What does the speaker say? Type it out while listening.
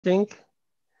think.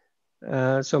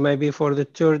 So maybe for the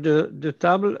tour de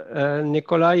table,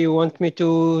 Nicola, you want me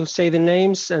to say the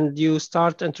names and you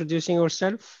start introducing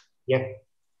yourself? Yeah.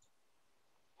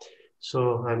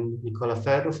 So I'm Nicola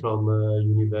Ferro from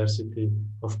University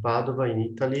of Padua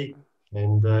in Italy,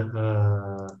 and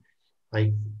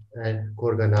I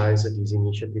co-organize this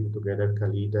initiative together,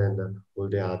 Khalid, and all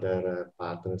the other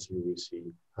partners you will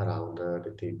see around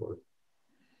the table.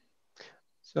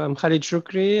 So I'm Khalid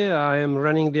Choukri. I am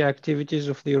running the activities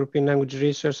of the European Language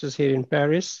Resources here in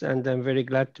Paris, and I'm very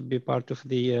glad to be part of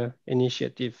the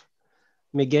initiative.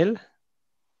 Miguel?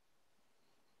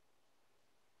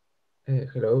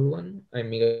 Hello everyone, I'm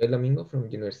Miguel from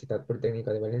Universitat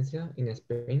Politècnica de València in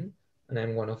Spain, and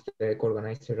I'm one of the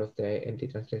co-organizers of the empty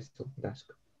translation task.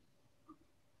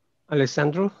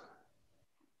 Alexandru?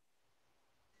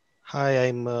 Hi,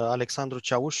 I'm Alexandru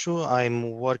Ceausu.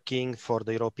 I'm working for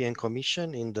the European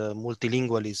Commission in the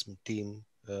multilingualism team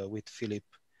with Philippe,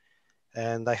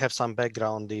 and I have some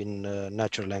background in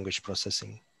natural language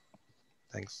processing.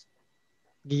 Thanks.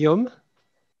 Guillaume?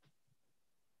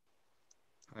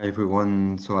 Hi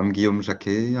everyone, so I'm Guillaume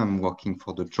Jacquet. I'm working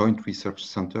for the Joint Research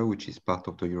Center, which is part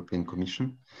of the European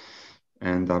Commission,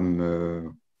 and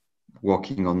I'm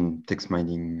working on text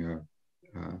mining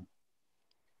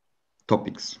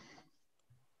topics.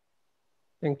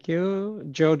 Thank you.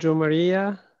 Giorgio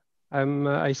Maria?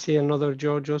 I see another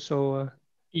Giorgio, so...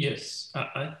 Yes,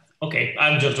 okay.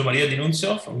 I'm Giorgio Maria Di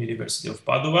Nunzio from University of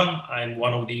Padua. I'm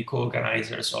one of the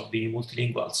co-organizers of the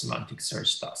multilingual semantic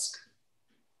search task.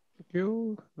 Thank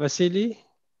you. Vasily?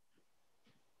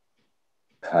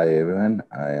 Hi everyone,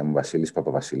 I am Vasilis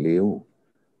Papavasiliou,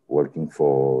 working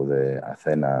for the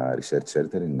Athena Research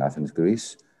Center in Athens,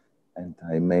 Greece, and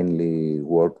I mainly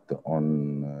worked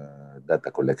on data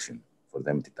collection for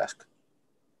the empty task.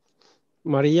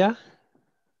 Maria?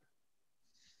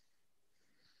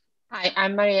 Hi,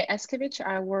 I'm Maria Eskevich.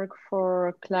 I work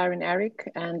for Claire and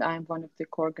Eric, and I'm one of the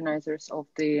co-organizers of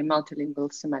the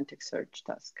multilingual semantic search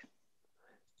task.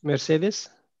 Mercedes?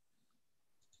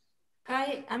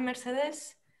 Hi, I'm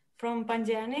Mercedes from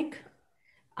Pangeanic,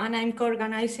 and I'm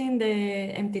co-organizing the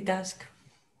empty task.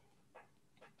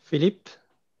 Philippe?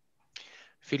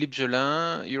 Philippe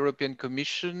Gelin, European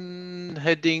Commission,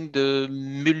 heading the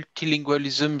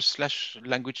multilingualism /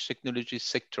 language technology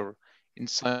sector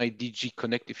inside DG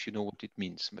Connect, if you know what it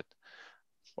means. But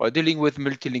we're dealing with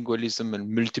multilingualism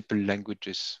and multiple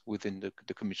languages within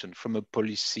the Commission from a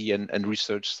policy and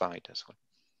research side as well.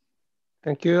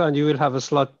 Thank you, and you will have a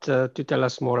slot to tell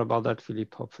us more about that,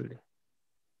 Philippe, hopefully.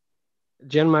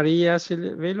 Gian Maria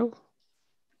Silvelo?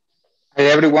 Hi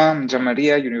everyone, Gian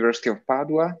Maria, University of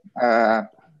Padua.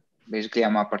 Basically,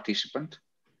 I'm a participant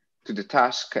to the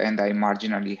task, and I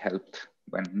marginally helped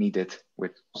when needed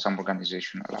with some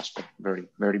organizational aspect, very,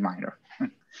 very minor.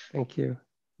 Thank you.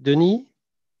 Denis?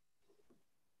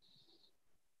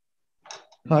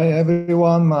 Hi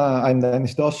everyone, I'm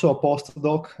Dennis Dosso, a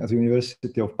postdoc at the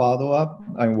University of Padua.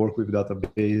 I work with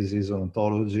databases,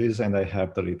 ontologies, and I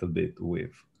helped a little bit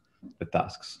with the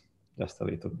tasks, just a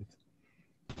little bit.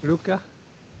 Luca?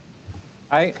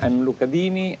 Hi, I'm Luca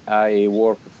Dini. I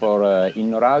work for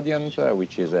Innoradiant,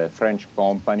 which is a French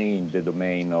company in the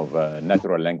domain of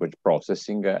natural language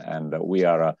processing, and we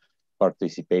are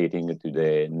participating to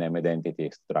the name identity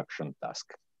extraction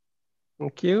task.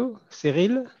 Thank you.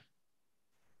 Cyril?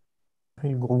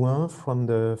 Grouin from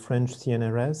the French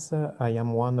CNRS. I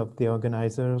am one of the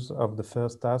organizers of the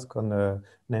first task on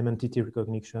name entity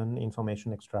recognition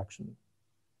information extraction.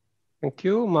 Thank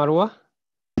you. Marwa?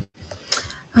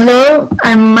 Hello,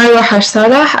 I'm Marwa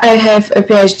Hashsalah. I have a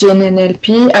PhD in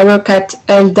NLP. I work at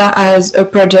ELRA as a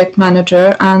project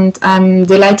manager, and I'm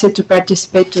delighted to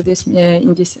participate to this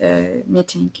in this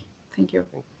meeting. Thank you.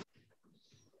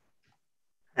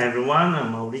 Hi everyone,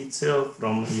 I'm Maurizio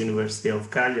from University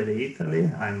of Cagliari, Italy.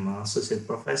 I'm an associate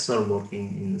professor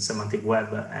working in semantic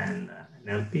web and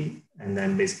NLP, and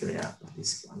I'm basically a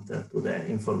participant to the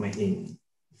information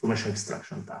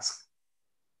extraction task.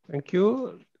 Thank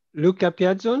you. Luca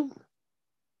Piazzon?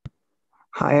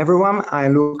 Hi everyone,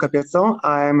 I'm Luca Piazzon.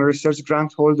 I'm a research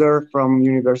grant holder from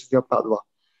University of Padua.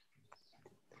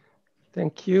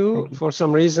 Thank you. For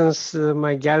some reasons,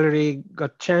 my gallery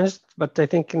got changed, but I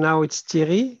think now it's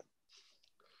Thierry.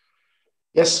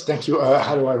 Yes, thank you.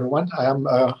 Hello, everyone. I am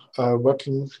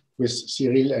working with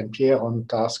Cyril and Pierre on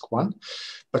task 1,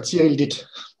 but Cyril did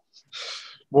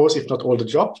most, if not all, the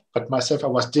job. But myself, I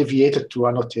was deviated to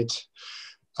annotate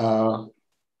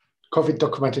COVID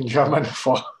document in German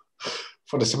for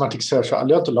the semantic search. I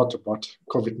learned a lot about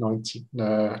COVID-19.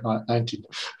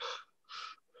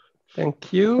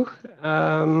 Thank you.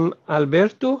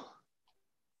 Alberto?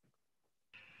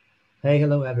 Hey,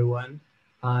 hello everyone.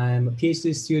 I'm a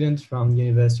PhD student from the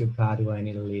University of Padua in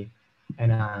Italy,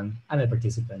 and I'm a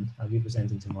participant. I'll be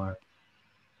presenting tomorrow.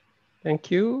 Thank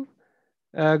you.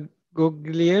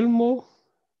 Guglielmo.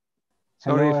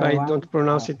 Sorry Hello, if everyone. I don't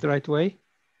pronounce it the right way.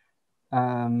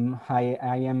 Hi,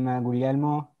 I am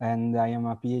Guglielmo, and I am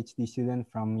a PhD student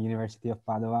from University of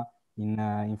Padua in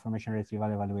information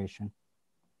retrieval evaluation.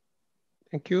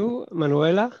 Thank you.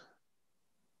 Manuela.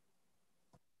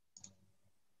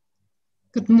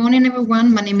 Good morning,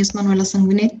 everyone. My name is Manuela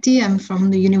Sanguinetti. I'm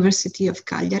from the University of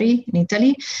Cagliari in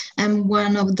Italy. I'm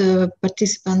one of the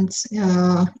participants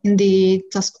in the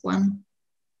task 1,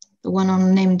 the one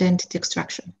on named entity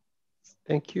extraction.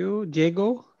 Thank you.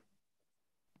 Diego.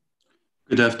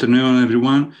 Good afternoon,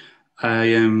 everyone. I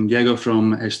am Diego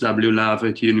from SW Lab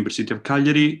at University of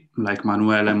Cagliari. Like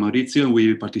Manuel and Maurizio,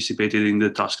 we participated in the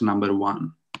task number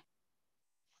 1.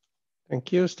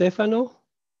 Thank you. Stefano.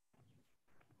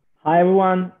 Hi,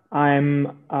 everyone.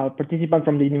 I'm a participant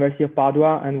from the University of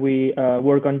Padua, and we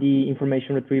work on the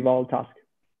information retrieval task.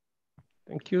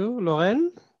 Thank you.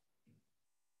 Lorraine.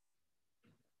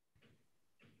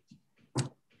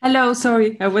 Hello,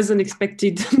 sorry, I wasn't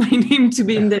expected my name to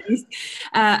be in the list.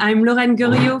 I'm Lorraine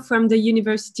Guerriot from the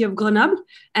University of Grenoble,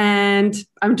 and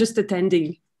I'm just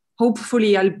attending.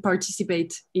 Hopefully, I'll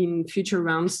participate in future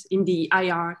rounds in the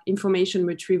IR, information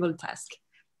retrieval task.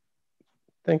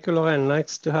 Thank you, Lorraine.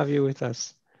 Nice to have you with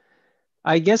us.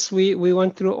 I guess we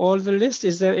went through all the list.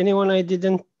 Is there anyone I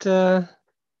didn't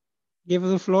give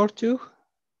the floor to?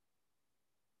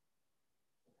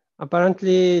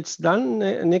 Apparently it's done.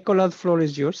 Nicola, the floor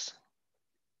is yours.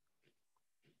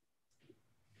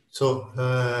 So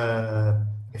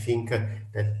I think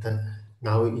that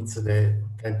now it's the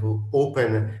time to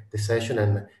open the session,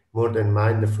 and more than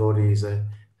mine, the floor is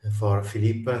for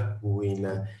Philippe, who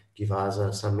will give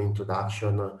us some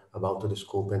introduction about the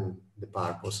scope and the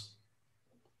purpose.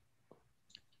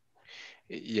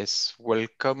 Yes,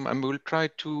 welcome. I will try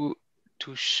to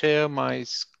share my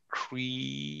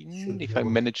screen if I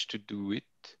manage to do it.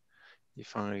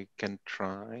 If I can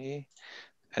try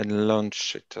and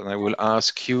launch it. And I will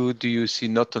ask you, do you see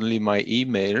not only my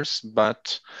emails,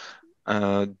 but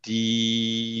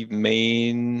the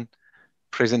main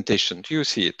presentation? Do you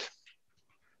see it?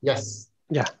 Yes.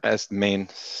 Yeah. As main,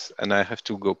 and I have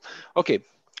to go. Okay,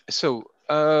 so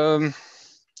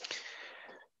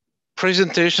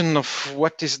presentation of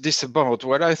what is this about?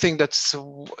 Well, I think that's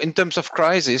in terms of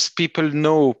crisis, people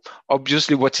know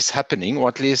obviously what is happening, or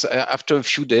at least after a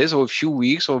few days or a few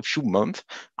weeks or a few months,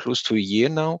 close to a year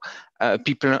now,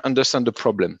 people understand the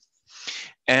problem.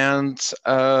 And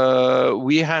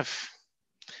we have,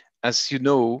 as you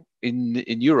know, in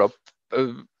Europe,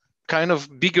 kind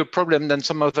of bigger problem than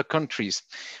some other countries.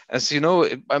 As you know,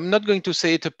 I'm not going to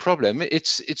say it's a problem.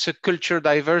 It's a culture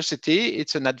diversity.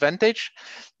 It's an advantage.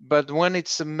 But when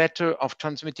it's a matter of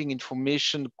transmitting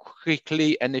information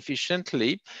quickly and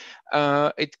efficiently,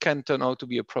 it can turn out to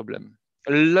be a problem.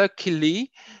 Luckily,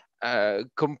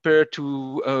 compared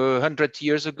to 100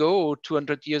 years ago or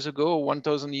 200 years ago or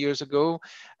 1,000 years ago,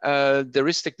 there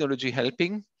is technology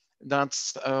helping.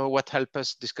 That's what helps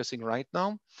us discussing right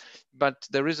now. But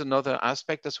there is another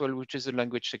aspect as well, which is the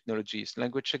language technologies.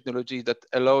 Language technology that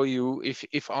allow you,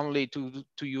 if only to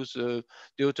use the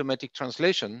automatic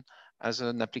translation as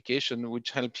an application,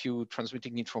 which helps you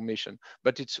transmitting information.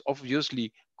 But it's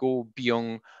obviously go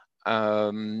beyond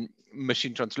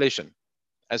machine translation.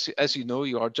 As you know,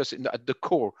 you are just at the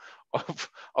core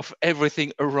of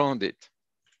everything around it.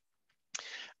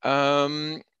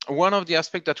 One of the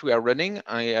aspects that we are running,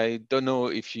 I don't know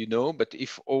if you know, but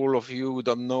if all of you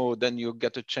don't know, then you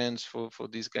get a chance for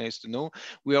these guys to know.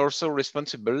 We are also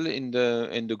responsible in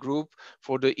the group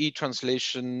for the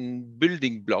e-translation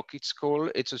building block, it's called.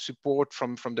 It's a support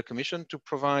from the Commission to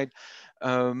provide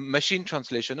machine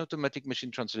translation, automatic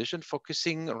machine translation,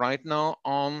 focusing right now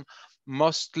on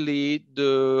mostly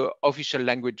the official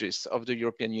languages of the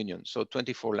European Union, so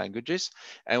 24 languages.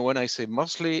 And when I say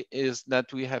mostly, is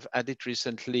that we have added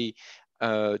recently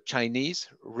Chinese,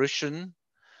 Russian,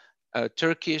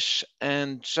 Turkish,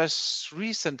 and just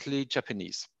recently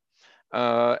Japanese.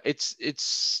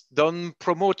 It's don't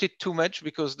promote it too much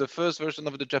because the first version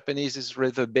of the Japanese is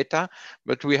rather beta,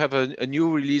 but we have a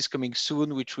new release coming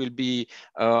soon, which will be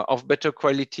of better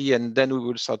quality, and then we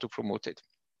will start to promote it.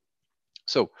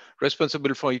 So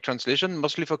responsible for e-translation,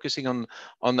 mostly focusing on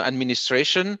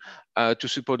administration to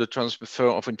support the transfer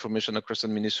of information across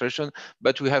administration.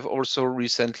 But we have also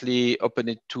recently opened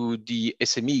it to the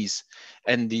SMEs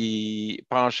and the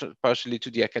partially to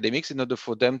the academics in order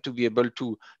for them to be able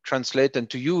to translate and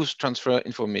to use transfer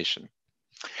information.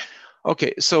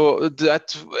 Okay, so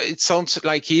that it sounds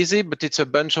like easy, but it's a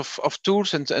bunch of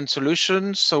tools and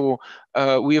solutions. So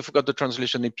we have got the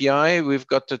translation API, we've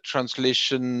got the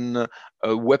translation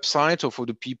website, so for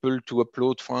the people to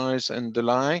upload files and the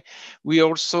like. We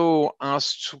also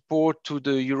ask support to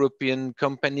the European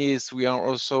companies. We are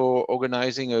also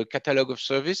organizing a catalog of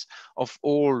service of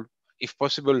all, if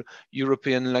possible,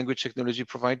 European language technology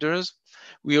providers.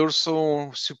 We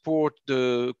also support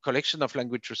the collection of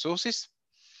language resources.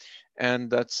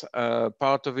 And that's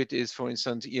part of it is, for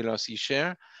instance, ELRC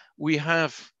share. We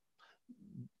have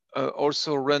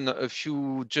also run a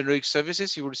few generic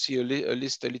services. You will see a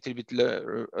list a little bit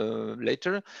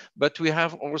later, but we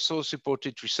have also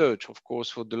supported research, of course,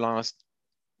 for the last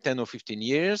 10 or 15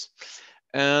 years.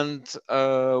 And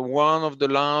one of the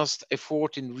last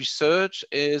effort in research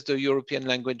is the European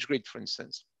language grid, for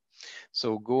instance.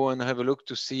 So go and have a look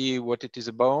to see what it is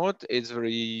about. It's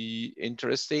very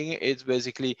interesting. It's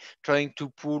basically trying to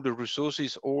pool the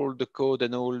resources, all the code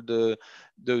and all the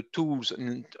tools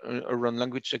around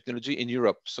language technology in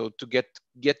Europe. So to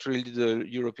get really the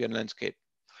European landscape.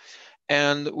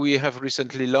 And we have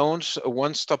recently launched a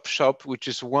one-stop shop, which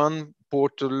is one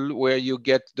portal where you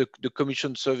get the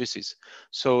commission services.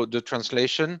 So the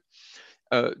translation,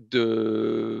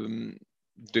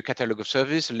 the catalog of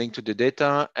service linked to the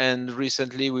data. And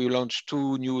recently we launched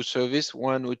two new services,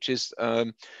 one which is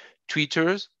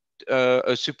tweeters,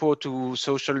 a support to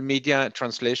social media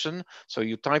translation. So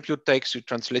you type your text, you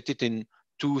translate it in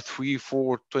 2, 3,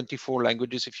 4, 24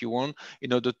 languages if you want,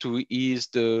 in order to ease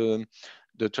the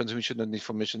transmission of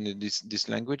information in these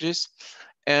languages.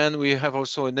 And we have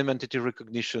also an entity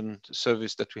recognition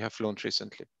service that we have launched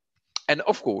recently. And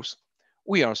of course,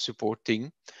 we are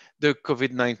supporting the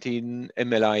COVID-19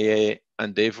 MLIA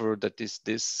endeavor that is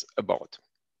this about.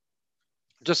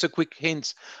 Just a quick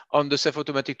hint on the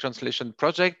self-automatic translation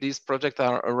project. These projects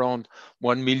are around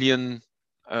 1 million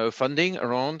funding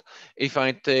around. If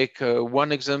I take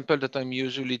one example that I'm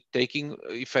usually taking,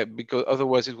 because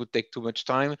otherwise it would take too much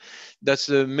time, that's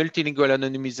the multilingual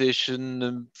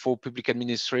anonymization for public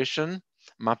administration,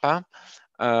 MAPA.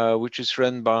 Which is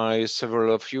run by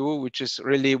several of you, which is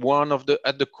really one of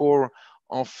at the core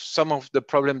of some of the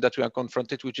problem that we are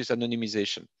confronted, which is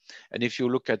anonymization. And if you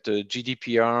look at the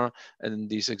GDPR and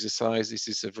this exercise, this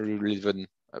is a very relevant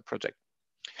project.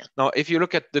 Now, if you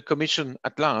look at the Commission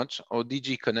at large, or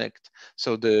DG Connect,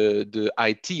 so the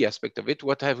IT aspect of it,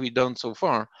 what have we done so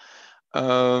far?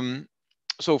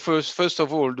 So first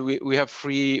of all, we have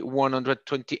free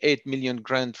 128 million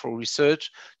grant for research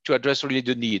to address really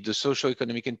the need, the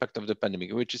socio-economic impact of the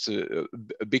pandemic, which is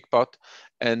a big part.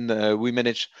 And we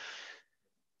managed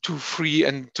to free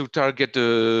and to target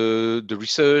the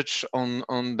research on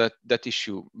that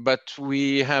issue. But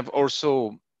we have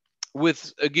also,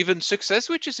 with a given success,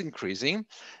 which is increasing,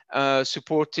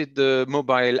 supported the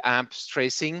mobile apps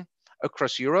tracing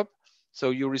across Europe.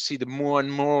 So you receive more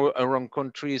and more around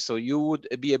countries. So you would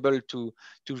be able to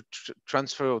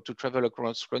transfer or to travel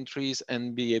across countries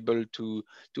and be able to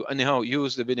anyhow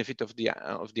use the benefit of the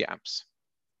apps.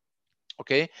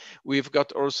 Okay, we've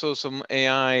got also some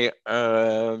AI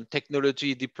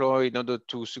technology deployed in order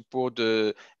to support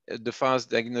the fast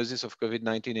diagnosis of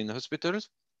COVID-19 in hospitals.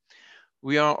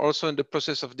 We are also in the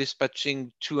process of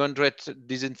dispatching 200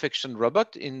 disinfection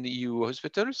robots in the EU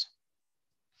hospitals.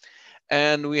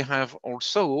 And we have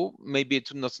also, maybe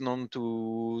it's not known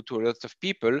to a lot of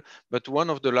people, but one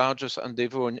of the largest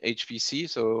endeavor in HPC,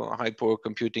 so high power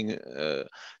computing,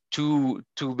 to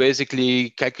basically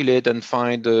calculate and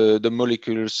find the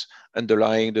molecules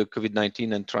underlying the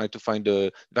COVID-19 and try to find a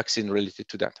vaccine related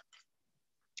to that.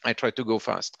 I try to go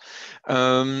fast.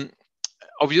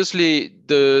 Obviously,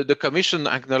 the Commission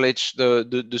acknowledged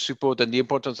the support and the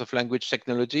importance of language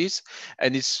technologies,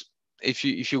 and it's if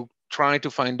you try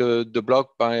to find the blog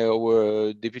by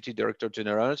our Deputy Director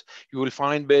Generals, you will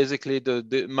find basically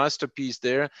the masterpiece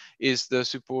there is the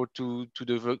support to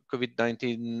the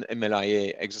COVID-19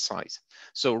 MLIA exercise.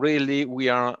 So really, we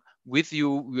are with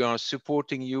you, we are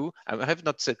supporting you. I have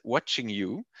not said watching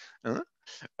you.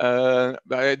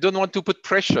 I don't want to put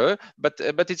pressure, but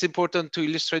it's important to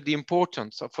illustrate the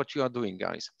importance of what you are doing,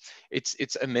 guys.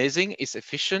 It's amazing, it's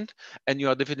efficient, and you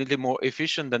are definitely more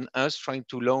efficient than us trying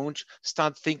to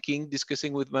start thinking,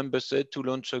 discussing with members to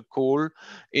launch a call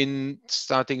in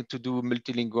starting to do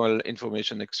multilingual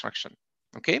information extraction.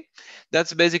 Okay,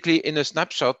 that's basically in a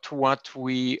snapshot what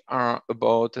we are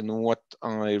about and what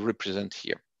I represent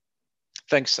here.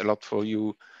 Thanks a lot for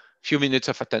you. Few minutes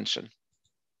of attention.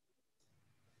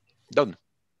 Done.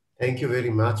 Thank you very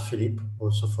much, Philippe,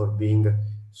 also for being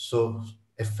so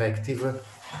effective.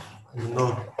 I don't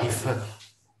know if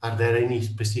Are there any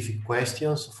specific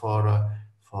questions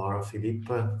for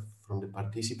Philippe from the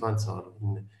participants or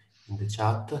in the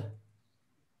chat?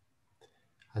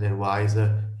 Otherwise,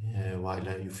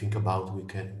 while you think about, we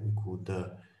could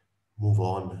move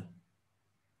on.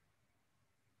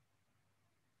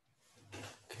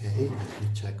 Okay, let me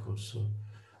check also.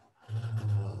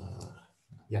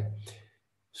 Yeah.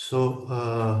 So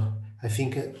I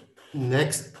think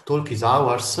next talk is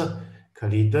ours,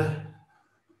 Khalid.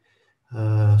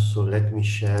 So let me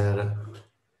share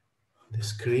the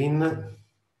screen.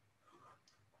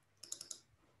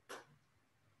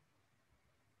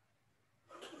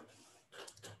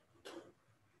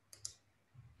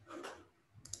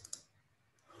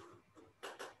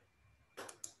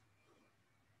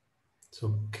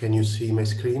 So can you see my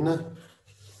screen?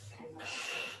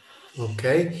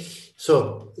 Okay.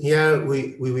 So here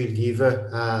we will give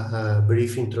a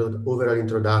brief overall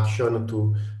introduction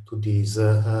to this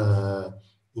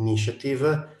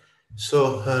initiative.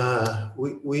 So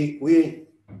we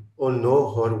all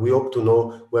know, or we hope to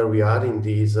know, where we are in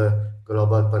this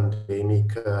global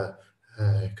pandemic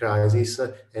crisis,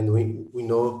 and we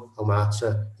know how much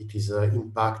it is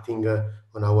impacting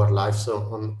on our lives,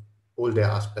 on all the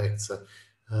aspects.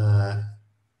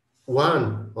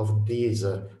 One of these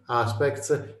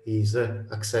aspects is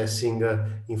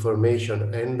accessing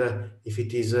information, and if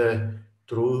it is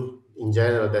true in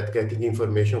general that getting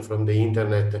information from the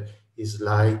internet is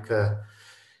like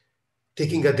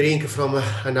taking a drink from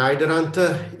an hydrant,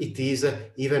 it is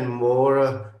even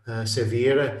more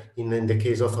severe in the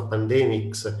case of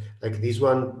pandemics like this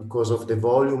one, because of the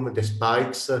volume, the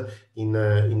spikes in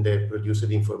the produced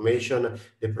information,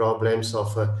 the problems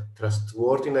of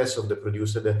trustworthiness of the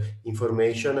produced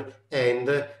information,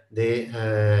 and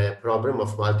the problem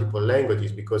of multiple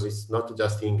languages, because it's not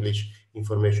just English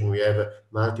information. We have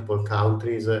multiple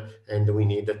countries and we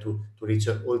need to reach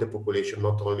all the population,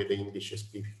 not only the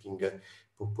English-speaking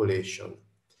population.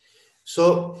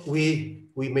 So we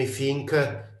may think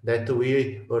that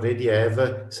we already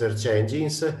have search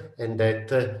engines and that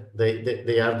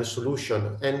they are the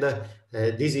solution. And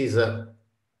this is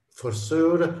for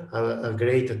sure a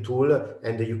great tool,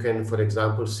 and you can, for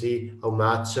example, see how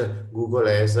much Google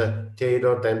has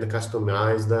tailored and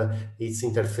customized its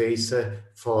interface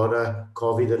for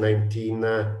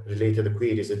COVID-19 related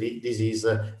queries. This is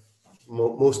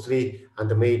mostly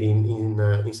handmade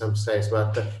in some sense,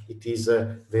 but it is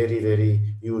very,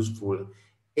 very useful.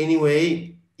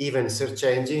 Anyway, even search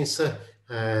engines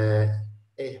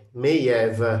may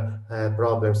have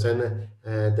problems, and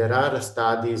there are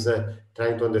studies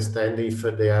trying to understand if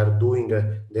they are doing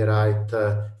the right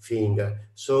thing.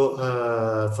 So,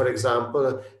 for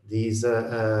example, this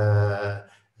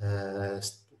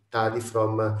study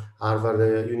from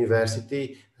Harvard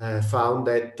University found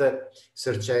that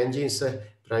search engines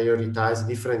prioritize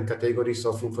different categories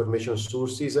of information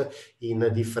sources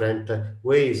in different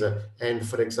ways. And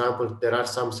for example, there are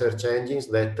some search engines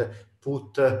that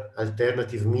put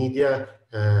alternative media,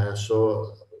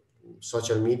 so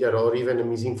social media or even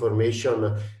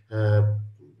misinformation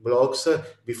blogs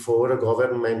before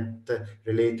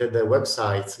government-related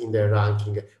websites in their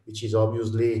ranking, which is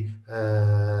obviously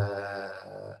a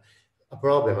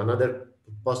problem. Another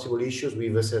possible issues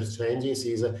with search engines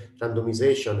is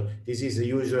randomization. This is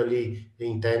usually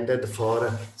intended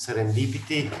for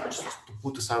serendipity, to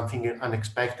put something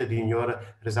unexpected in your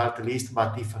result list,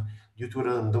 but if due to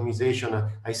randomization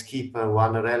I skip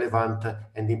one relevant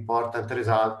and important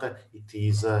result, it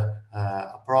is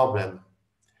a problem.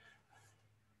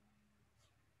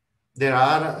 There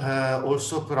are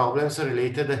also problems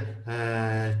related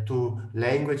to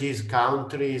languages,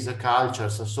 countries,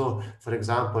 cultures. So, for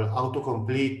example,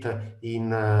 autocomplete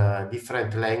in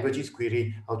different languages,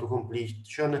 query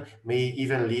autocompletion may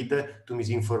even lead to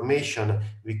misinformation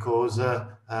because,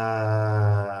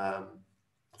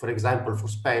 for example, for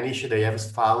Spanish, they have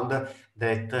found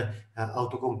that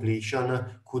autocompletion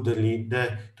could lead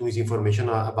to misinformation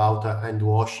about hand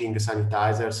washing,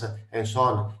 sanitizers, and so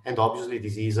on. And obviously,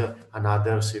 this is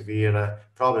another severe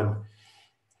problem.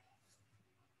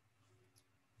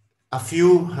 A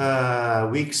few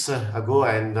weeks ago,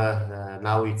 and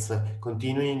now it's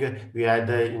continuing, we had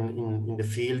in the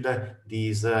field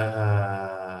this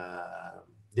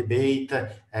debate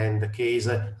and case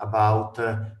about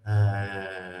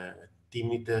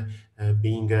Timnit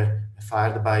being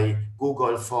fired by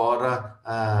Google for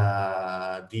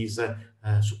this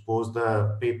supposed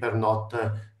paper not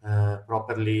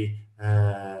properly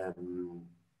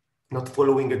not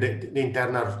following the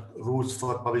internal rules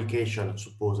for publication,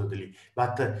 supposedly.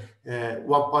 But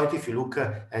one point, if you look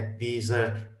at this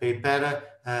paper,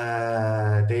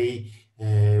 they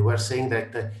were saying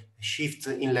that shifts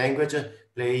in language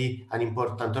play an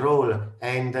important role,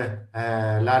 and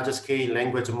larger scale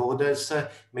language models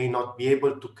may not be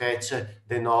able to catch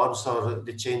the norms or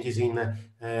the changes in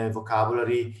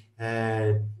vocabulary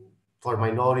for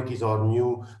minorities or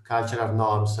new cultural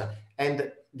norms.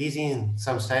 And this in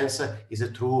some sense is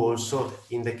true also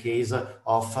in the case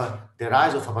of the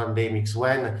rise of pandemics.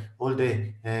 When all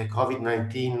the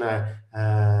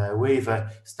COVID-19 wave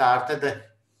started,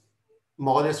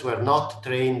 models were not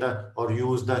trained or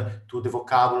used to the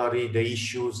vocabulary, the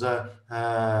issues,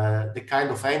 the kind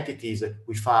of entities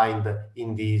we find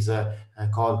in this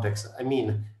context. I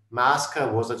mean, mask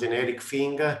was a generic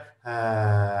thing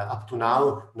up to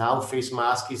now. Now face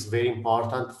mask is very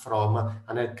important from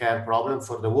an healthcare problem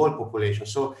for the whole population.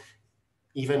 So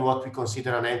even what we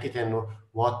consider an entity and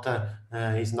what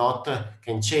is not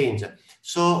can change.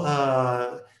 So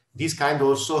this kind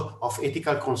also of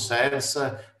ethical concerns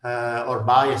or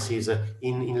biases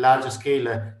in larger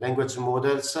scale language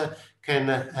models can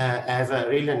have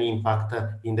really an impact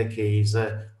in the case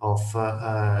of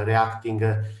reacting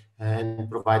and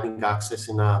providing access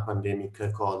in a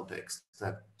pandemic context.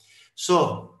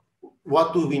 So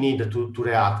what do we need to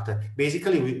react?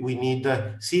 Basically, we need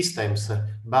systems,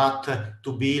 but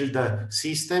to build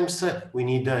systems, we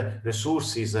need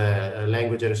resources,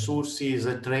 language resources,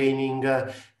 training,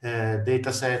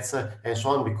 data sets, and so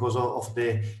on, because of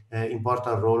the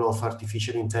important role of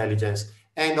artificial intelligence.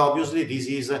 And obviously, this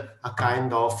is a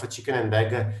kind of chicken and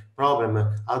egg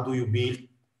problem. How do you build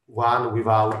one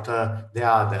without the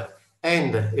other?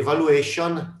 And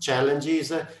evaluation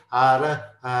challenges are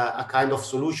a kind of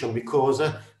solution, because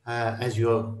as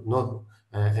you know,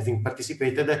 having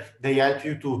participated, they help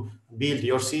you to build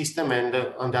your system, and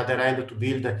on the other hand to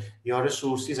build your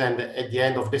resources, and at the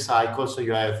end of the cycle, so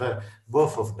you have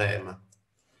both of them.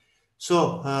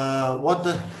 So what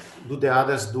do the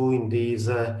others do in this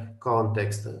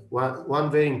context? One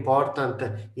very important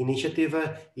initiative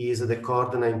is the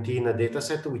COVID-19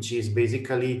 dataset, which is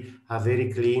basically a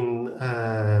very clean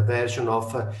version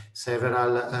of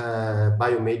several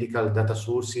biomedical data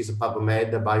sources,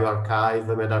 PubMed, bioRxiv,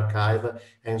 medRxiv,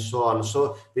 and so on.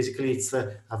 So basically it's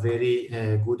a very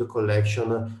good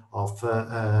collection of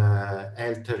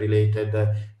health-related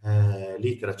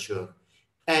literature.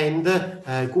 And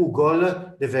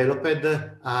Google developed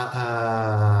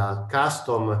a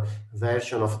custom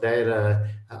version of their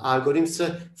algorithms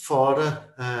for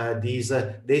this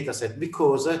dataset,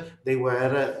 because they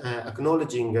were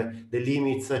acknowledging the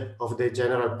limits of the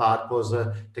general purpose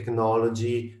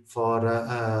technology for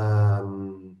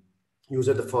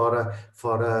used for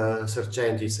search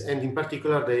engines. And in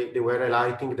particular, they were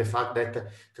highlighting the fact that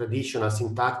traditional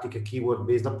syntactic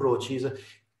keyword-based approaches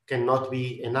cannot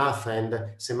be enough,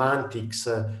 and semantics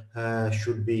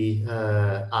should be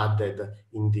added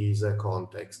in this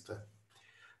context.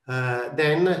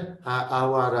 Then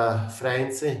our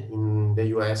friends in the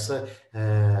US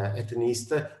at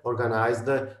NIST organized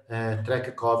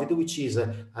Track COVID, which is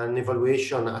an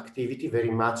evaluation activity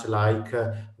very much like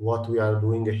what we are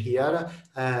doing here,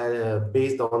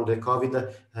 based on the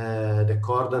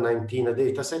COVID-19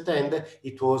 dataset, and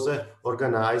it was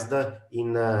organized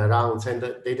in rounds, and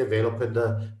they developed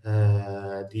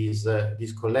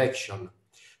this collection.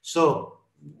 So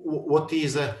what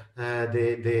is the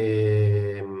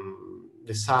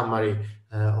summary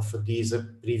of these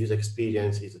previous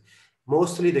experiences?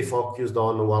 Mostly they focused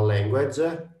on one language.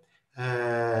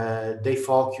 They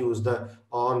focused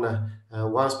on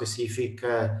one specific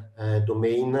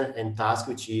domain and task,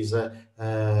 which is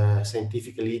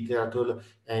scientific literature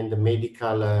and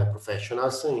medical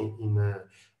professionals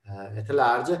at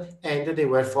large, and they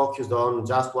were focused on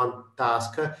just one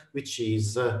task, which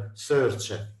is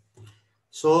search.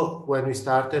 So when we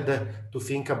started to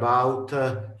think about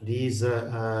this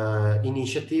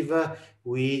initiative,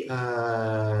 we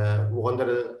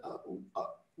wondered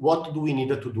what do we need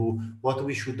to do, what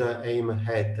we should aim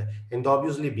at. And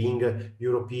obviously, being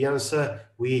Europeans,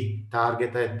 we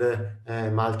targeted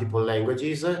multiple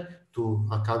languages to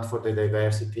account for the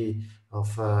diversity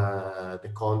of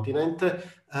the continent.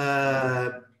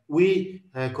 We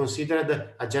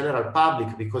considered a general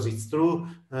public, because it's true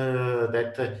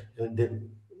that the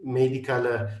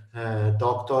medical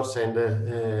doctors and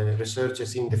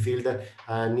researchers in the field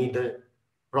need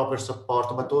proper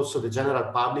support, but also the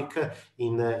general public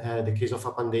in the case of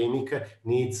a pandemic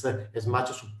needs as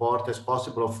much support as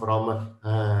possible from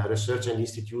research and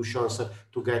institutions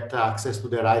to get access to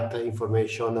the right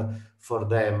information for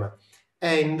them.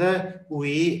 And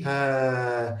we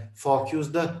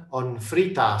focused on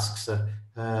 3 tasks.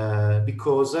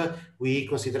 because we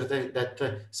consider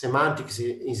that semantics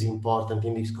is important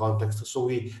in this context. So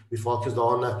we focused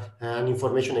on an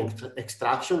information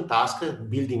extraction task,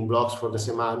 building blocks for the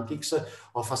semantics,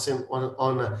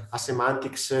 on a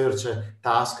semantic search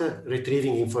task,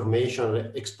 retrieving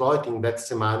information, exploiting that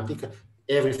semantic,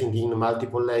 everything in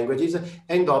multiple languages,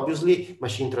 and obviously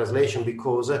machine translation,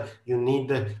 because you need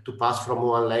to pass from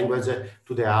one language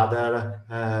to the other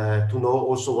to know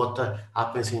also what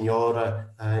happens in your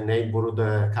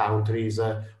neighborhood countries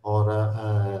or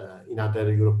in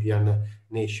other European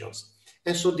nations.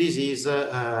 And so this is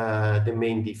the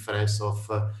main difference of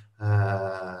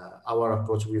our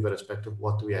approach with respect to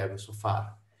what we have so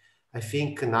far. I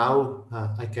think now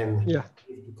I can give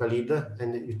to Khalid,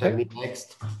 and you tell me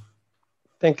next.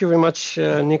 Thank you very much,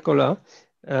 Nicola,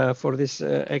 for this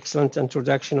excellent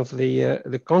introduction of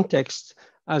the context.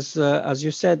 As you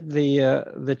said,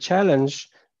 the challenge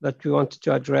that we wanted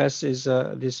to address is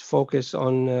this focus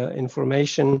on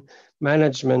information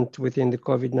management within the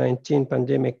COVID-19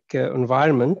 pandemic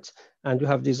environment. And we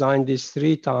have designed these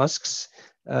 3 tasks: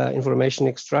 information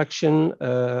extraction,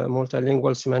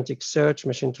 multilingual semantic search,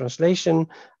 machine translation.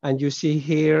 And you see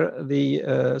here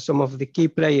some of the key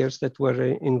players that were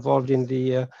involved in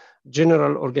the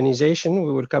general organization.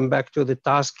 We will come back to the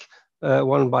task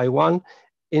one by one.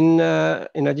 In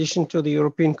addition to the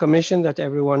European Commission that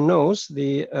everyone knows,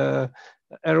 the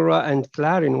ELRA and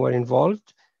Clarin were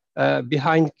involved.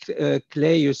 Behind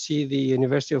Clay, you see the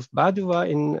University of Padua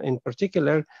in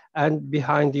particular, and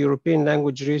behind the European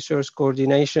Language Resource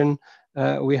Coordination,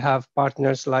 we have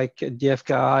partners like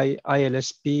DFKI,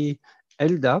 ILSP,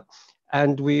 ELDA,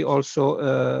 and we also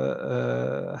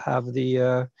have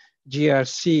the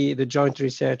GRC, the Joint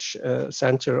Research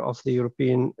Center of the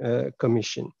European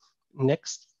Commission.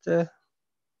 Next.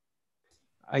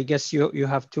 I guess you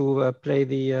have to play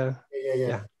the...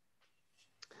 Yeah.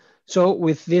 So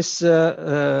with this 3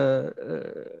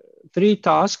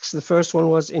 tasks, the first one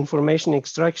was information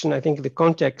extraction. I think the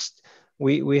context,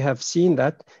 we have seen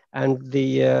that, and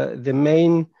the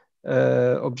main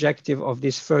objective of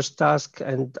this first task,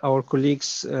 and our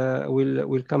colleagues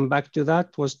will come back to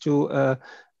that, was to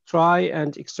try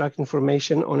and extract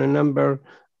information on a number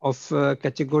of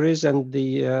categories, and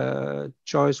the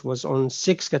choice was on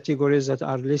 6 categories that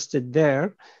are listed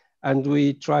there. And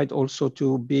we tried also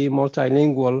to be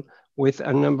multilingual with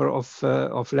a number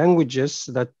of languages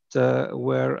that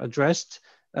were addressed.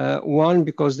 1,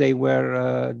 because they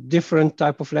were different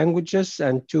type of languages,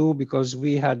 and 2, because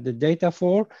we had the data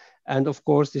for. And of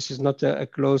course, this is not a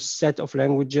closed set of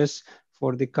languages.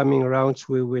 For the coming rounds,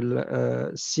 we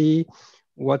will see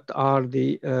what are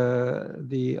the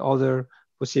other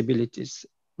possibilities.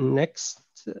 Next.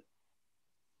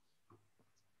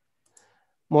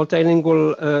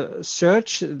 Multilingual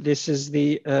search. This is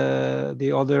the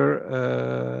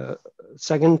other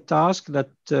second task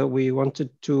that we wanted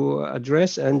to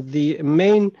address, and the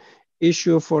main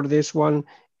issue for this one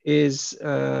is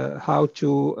how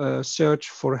to search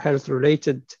for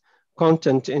health-related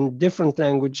content in different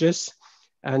languages.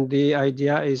 And the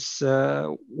idea is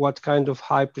what kind of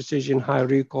high precision, high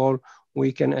recall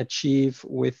we can achieve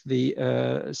with the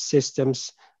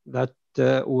systems that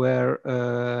were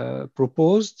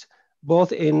proposed,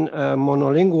 both in a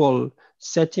monolingual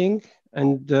setting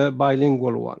and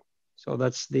bilingual one. So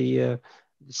that's the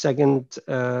second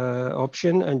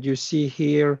option. And you see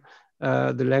here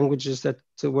the languages that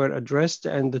were addressed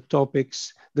and the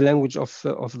topics, the language of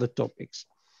the topics.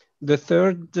 The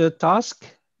third task,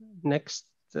 next.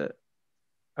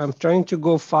 I'm trying to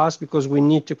go fast because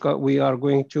we are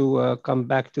going to come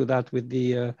back to that with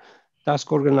the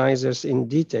task organizers in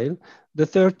detail. The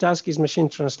third task is machine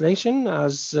translation.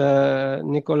 As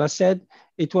Nicola said,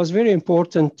 it was very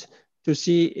important to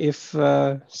see if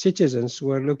citizens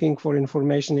were looking for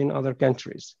information in other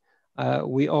countries.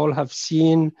 We all have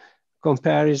seen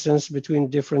comparisons between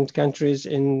different countries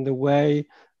in the way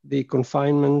the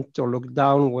confinement or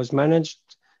lockdown was managed.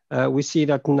 We see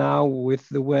that now with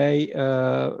the way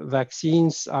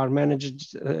vaccines are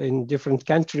managed in different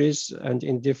countries and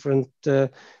in different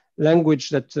language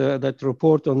that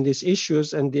report on these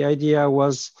issues. And the idea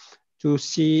was to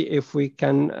see if we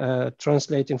can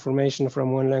translate information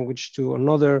from one language to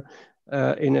another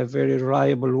in a very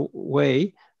reliable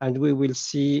way. And we will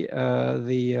see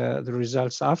the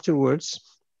results afterwards.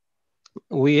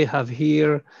 We have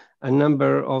here a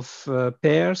number of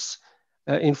pairs.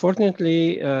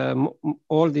 Unfortunately,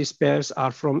 all these pairs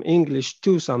are from English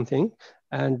to something.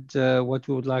 And what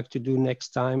we would like to do next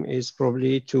time is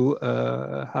probably to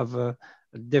have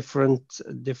different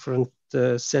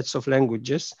sets of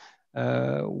languages.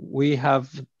 We have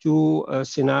two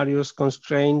scenarios,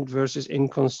 constrained versus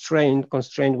unconstrained.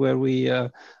 Constrained where we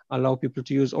allow people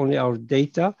to use only our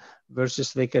data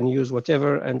versus they can use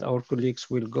whatever, and our colleagues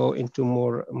will go into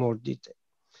more detail.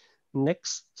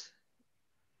 Next,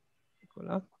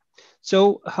 Nicola.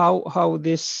 So how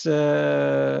this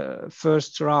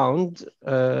first round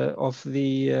of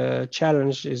the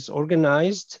challenge is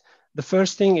organized. The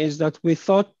first thing is that we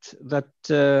thought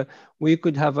that we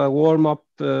could have a warm-up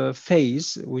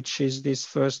phase, which is this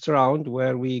first round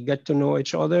where we get to know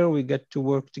each other, we get to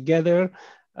work together,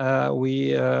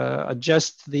 we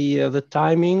adjust the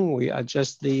timing, we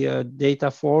adjust the data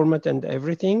format and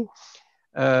everything.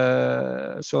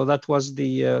 So that was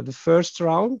the first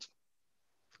round.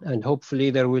 And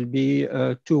hopefully there will be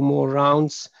 2 more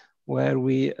rounds where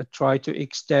we try to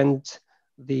extend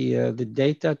the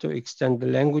data, to extend the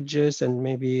languages and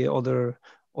maybe other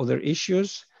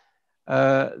issues.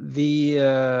 The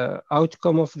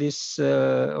outcome of this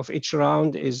of each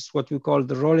round is what we call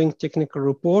the rolling technical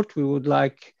report. We would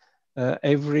like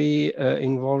every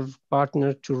involved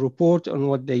partner to report on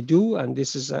what they do, and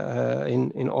this is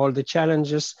in all the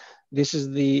challenges. This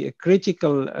is the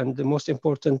critical and the most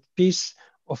important piece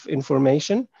of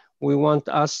information. We want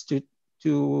us to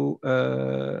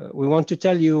we want to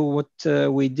tell you what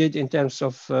we did in terms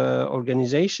of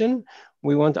organization.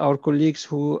 We want our colleagues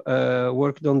who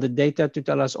worked on the data to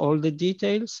tell us all the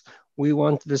details. We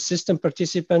want the system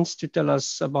participants to tell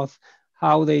us about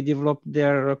how they developed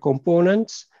their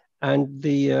components, and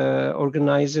the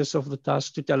organizers of the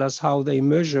task to tell us how they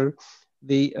measure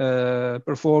the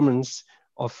performance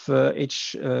of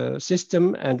each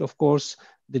system, and of course,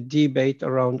 the debate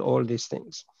around all these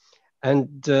things.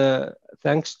 And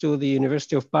thanks to the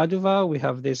University of Padua, we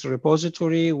have this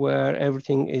repository where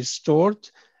everything is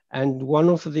stored. And one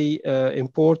of the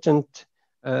important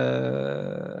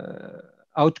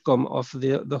outcome of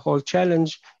the whole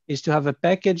challenge is to have a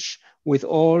package with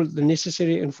all the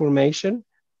necessary information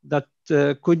that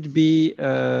could be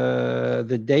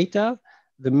the data,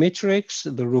 the metrics,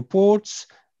 the reports,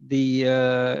 the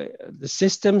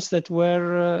systems that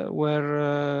were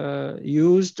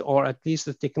used, or at least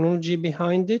the technology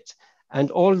behind it. And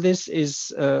all this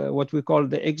is what we call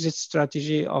the exit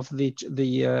strategy of the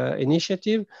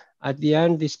initiative. At the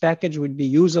end, this package would be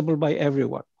usable by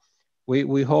everyone.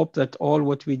 We hope that all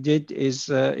what we did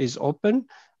is open,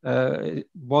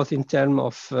 both in terms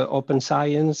of open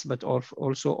science, but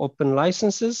also open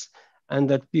licenses, and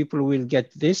that people will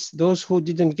get this. Those who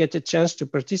didn't get a chance to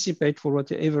participate for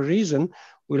whatever reason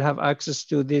will have access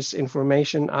to this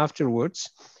information afterwards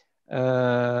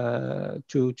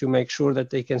to make sure that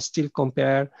they can still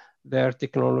compare their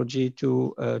technology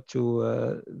to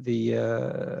the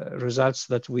results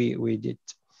that we did.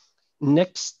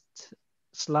 Next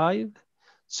slide.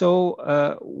 So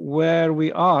where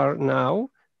we are now,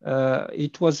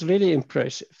 it was really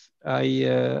impressive.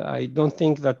 I don't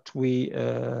think that we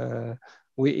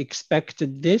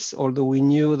expected this, although we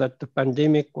knew that the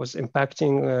pandemic was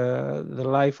impacting the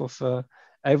life of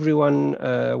everyone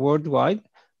worldwide.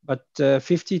 But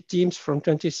 50 teams from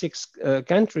 26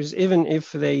 countries, even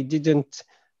if they didn't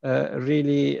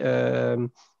really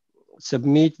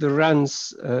submit the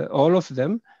runs, all of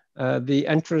them, the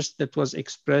interest that was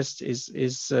expressed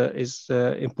is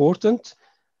important.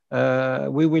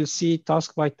 We will see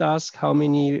task by task how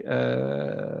many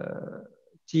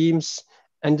teams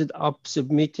ended up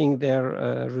submitting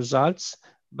their results.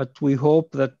 But we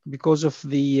hope that because of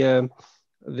the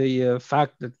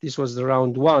fact that this was the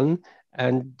round 1,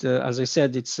 and as I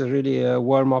said, it's really a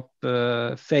warm-up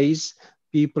phase,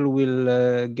 people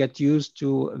will get used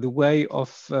to the way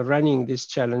of running these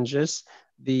challenges,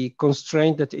 the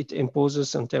constraint that it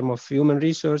imposes in terms of human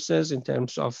resources, in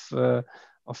terms of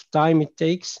time it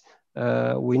takes.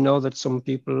 We know that some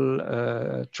people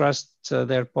trust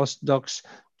their postdocs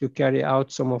to carry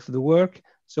out some of the work.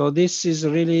 So this is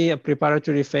really a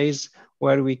preparatory phase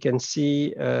where we can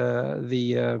see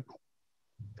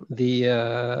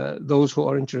those who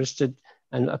are interested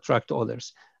and attract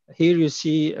others. Here you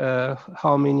see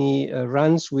how many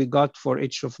runs we got for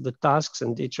each of the tasks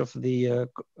and each of the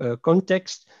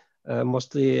context,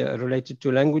 mostly related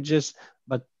to languages,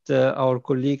 but our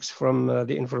colleagues from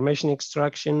the information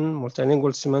extraction,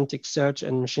 multilingual semantic search,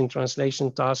 and machine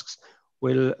translation tasks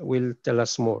will tell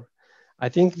us more. I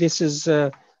think this is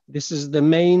the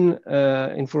main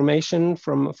information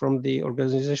from the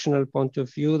organizational point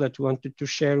of view that we wanted to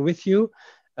share with you.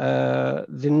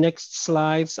 The next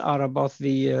slides are about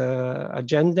the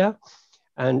agenda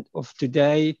and of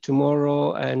today,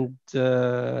 tomorrow, and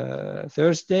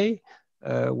Thursday.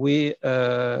 We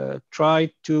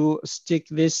try to stick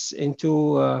this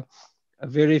into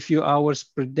very few hours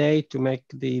per day to make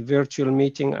the virtual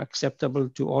meeting acceptable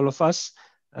to all of us.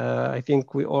 I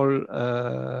think we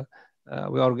are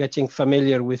getting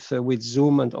familiar with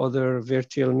Zoom and other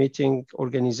virtual meeting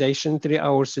organization. 3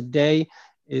 hours a day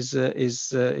is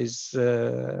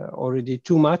already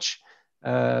too much.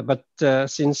 But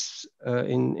since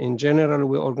in general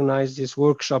we organize these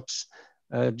workshops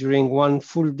during one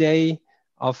full day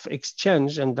of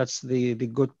exchange, and that's the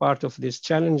good part of these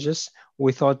challenges,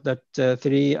 we thought that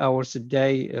 3 hours a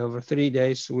day over 3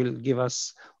 days will give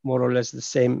us more or less the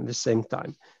same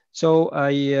time. So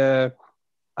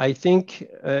I think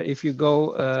if you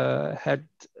go ahead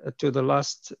to the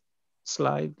last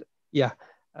slide, yeah,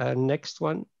 next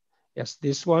one. Yes,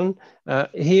 this one.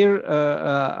 Here,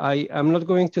 I'm not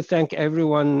going to thank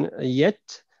everyone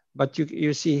yet, but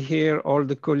you see here all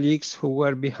the colleagues who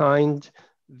were behind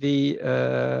the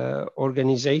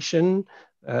organization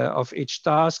of each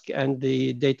task and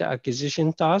the data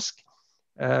acquisition task.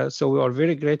 So we are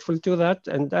very grateful to that.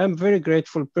 And I'm very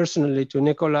grateful personally to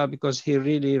Nicola because he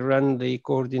really ran the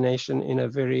coordination in a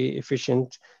very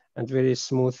efficient and very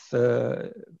smooth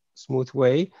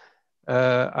way.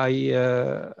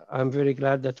 I'm very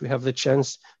glad that we have the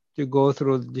chance to go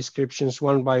through the descriptions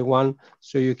one by one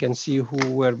so you can see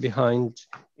who were behind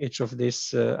each of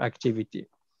this activity.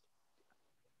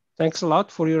 Thanks a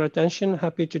lot for your attention.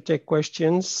 Happy to take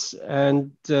questions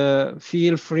and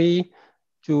feel free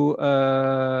to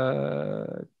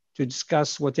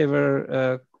discuss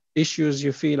whatever issues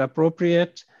you feel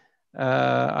appropriate.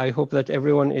 I hope that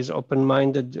everyone is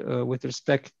open-minded with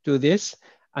respect to this.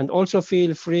 And also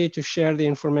feel free to share the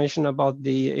information about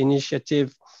the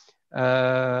initiative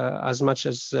as much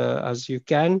as you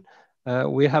can.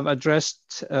 We have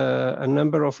addressed a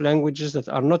number of languages that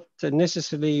are not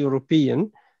necessarily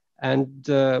European, and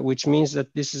which means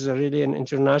that this is really an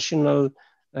international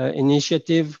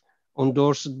initiative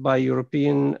endorsed by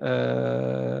European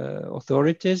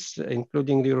authorities,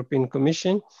 including the European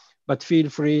Commission, but feel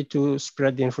free to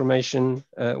spread the information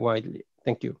widely.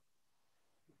 Thank you.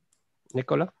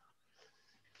 Nicola?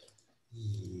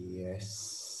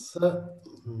 Yes.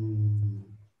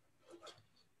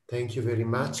 Thank you very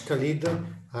much, Khalid.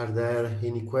 Are there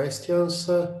any questions?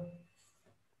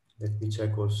 Let me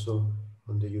check also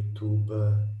on the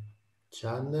YouTube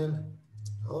channel.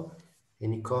 No?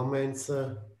 Any comments?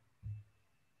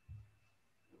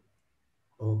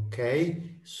 Okay,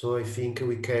 so I think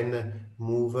we can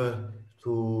move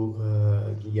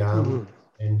to Guillaume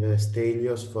and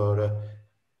Stelios for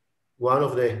one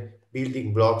of the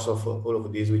building blocks of all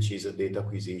of this, which is data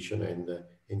acquisition and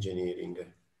engineering.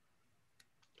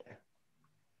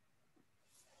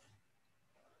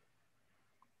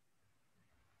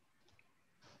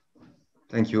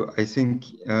 Thank you. I think,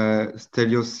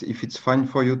 Stelios, if it's fine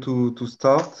for you to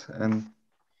start. And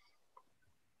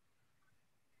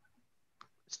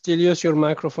Stelios, your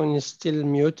microphone is still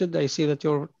muted. I see that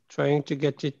you're trying to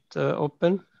get it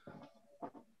open.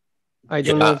 I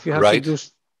don't know if you have to do...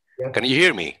 Can you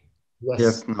hear me?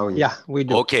 Yes, now yes. Yeah, we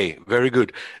do. Okay, very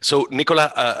good. So,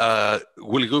 Nicola,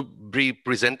 will you be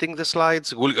presenting the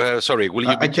slides? Sorry, will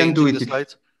you be changing the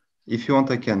slides? If you want,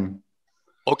 I can.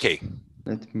 Okay.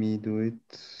 Let me do it.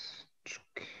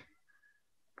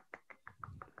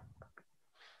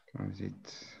 How is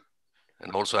it?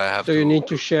 And also I have so you need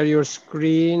to share your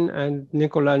screen, and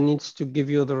Nicola needs to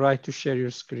give you the right to share your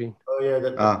screen. Oh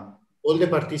yeah, all the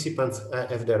participants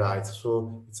have the rights,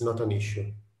 so it's not an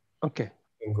issue. Okay.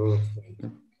 You can go.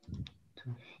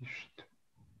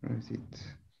 Where is it?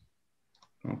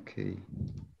 Okay.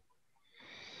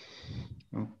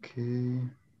 Okay.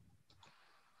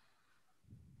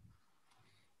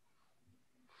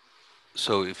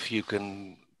 So if you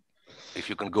can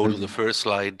go to the first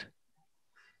slide.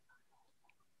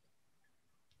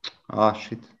 Ah,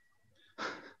 shit.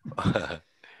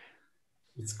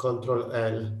 It's Control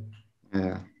L.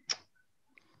 Yeah.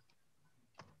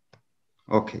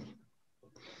 Okay.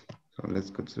 So let's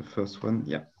go to the first one.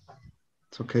 Yeah.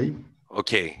 It's okay.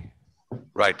 Okay.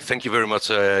 Right. Thank you very much,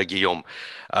 Guillaume.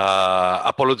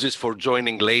 Apologies for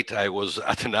joining late. I was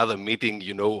at another meeting.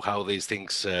 You know how these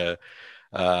things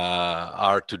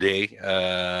are today.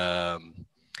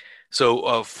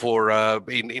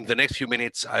 In the next few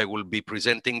minutes, I will be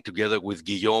presenting together with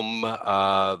Guillaume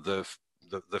the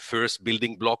first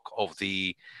building block of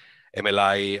the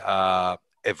MLIA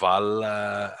Eval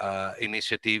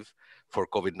initiative for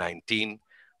COVID-19,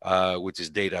 which is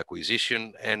data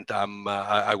acquisition. And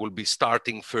I will be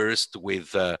starting first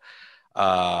with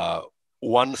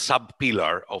one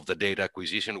sub-pillar of the data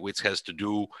acquisition, which has to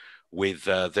do with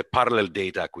the parallel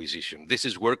data acquisition. This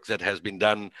is work that has been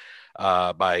done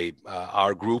by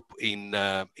our group in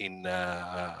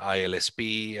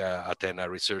ILSP, Athena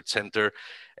Research Center.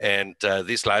 And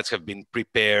these slides have been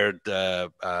prepared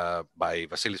by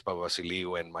Vasilis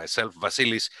Papavasiliou and myself.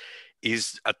 Vasilis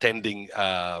is attending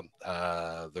the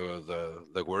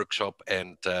workshop,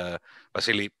 and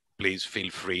Vasily, please feel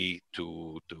free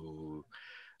to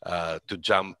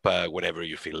jump whenever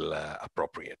you feel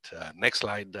appropriate. Next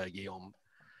slide, Guillaume.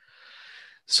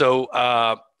 So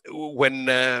when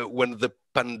the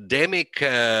pandemic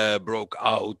broke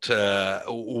out,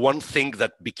 one thing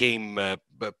that became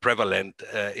prevalent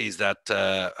is that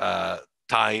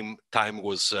time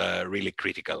was really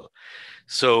critical.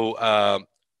 So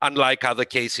unlike other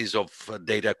cases of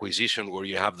data acquisition, where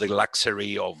you have the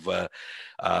luxury of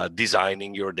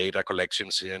designing your data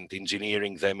collections and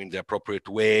engineering them in the appropriate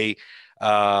way,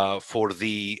 for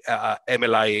the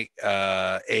MLIA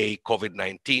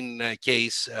COVID-19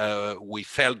 case, we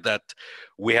felt that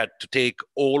we had to take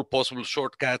all possible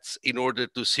shortcuts in order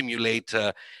to simulate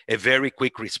a very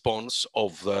quick response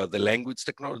of the language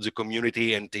technology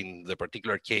community, and in the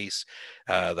particular case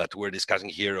that we're discussing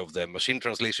here of the machine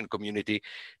translation community,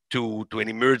 to an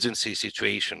emergency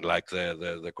situation like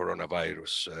the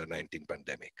coronavirus 19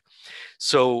 pandemic.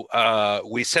 So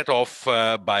we set off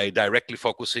by directly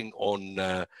focusing on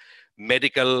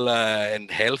medical and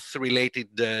health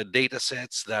related data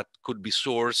sets that could be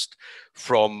sourced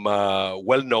from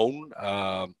well-known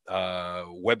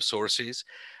web sources.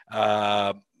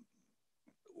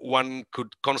 One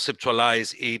could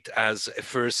conceptualize it as a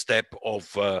first step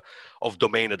of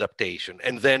domain adaptation.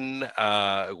 And then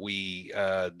we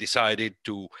decided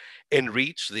to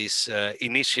enrich this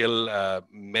initial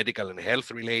medical and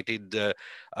health related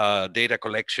data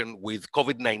collection with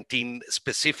COVID-19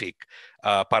 specific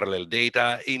parallel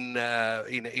data in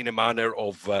a manner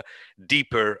of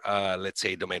deeper, let's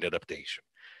say, domain adaptation.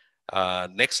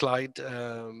 Next slide,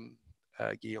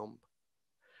 Guillaume.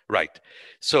 Right.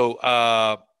 So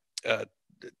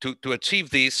to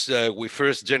achieve this, we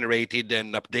first generated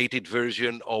an updated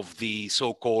version of the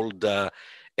so-called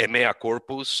EMEA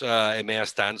corpus. EMEA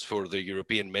stands for the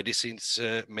European Medicines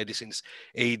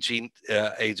Agency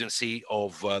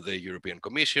of the European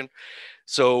Commission.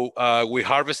 So we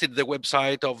harvested the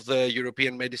website of the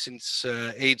European Medicines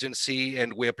Agency,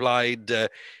 and we applied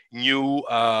new,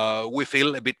 we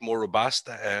feel a bit more robust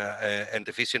and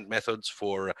efficient methods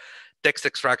for text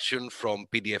extraction from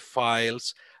PDF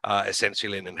files,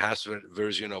 essentially an enhanced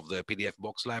version of the PDF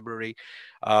box library,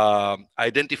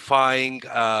 identifying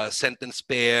sentence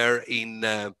pair in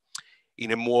a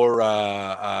more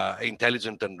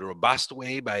intelligent and robust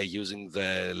way by using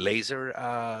the laser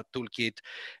toolkit,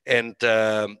 and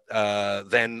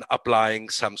then applying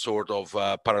some sort of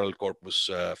parallel corpus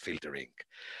filtering.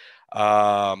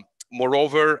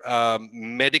 Moreover,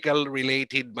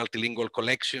 medical-related multilingual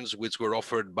collections, which were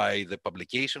offered by the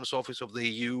Publications Office of the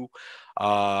EU,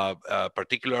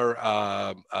 particular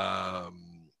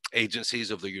agencies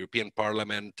of the European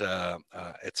Parliament,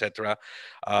 etc.,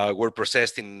 were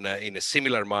processed in a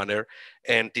similar manner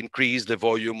and increased the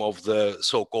volume of the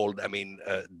so-called,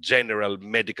 general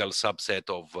medical subset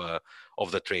of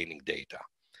the training data.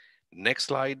 Next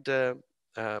slide,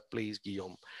 please,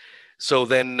 Guillaume. So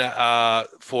then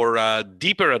for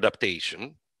deeper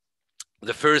adaptation,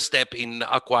 the first step in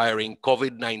acquiring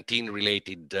COVID-19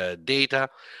 related data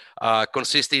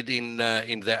consisted in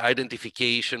the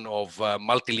identification of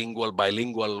multilingual,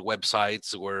 bilingual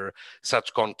websites where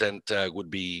such content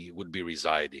would be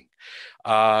residing.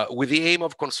 With the aim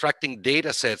of constructing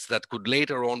data sets that could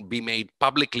later on be made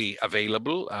publicly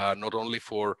available, not only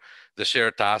for the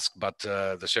shared task, but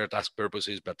the shared task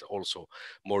purposes, but also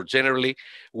more generally,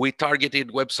 we targeted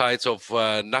websites of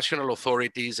national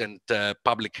authorities and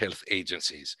public health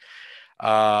agencies.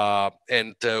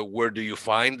 And where do you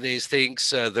find these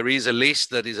things? There is a list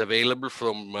that is available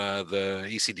from the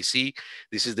ECDC.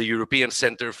 This is the European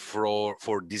Center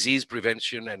for Disease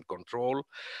Prevention and Control.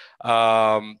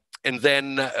 And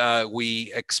then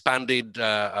we expanded,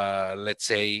 let's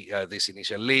say, this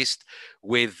initial list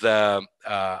with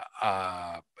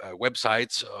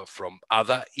websites from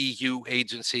other EU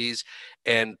agencies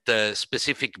and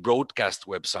specific broadcast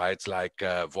websites like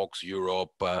Vox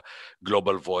Europe,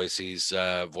 Global Voices,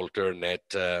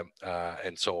 VoltaireNet,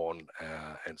 and so on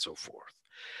and so forth.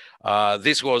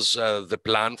 This was the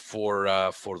plan for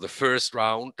the first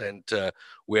round, and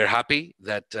we're happy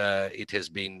that it has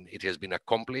been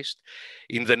accomplished.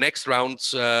 In the next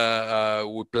rounds,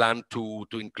 we plan to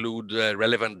include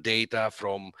relevant data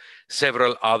from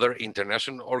several other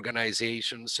international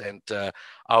organizations and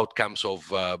outcomes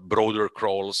of broader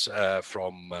crawls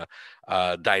from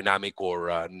dynamic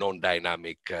or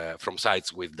non-dynamic, from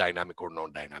sites with dynamic or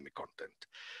non-dynamic content.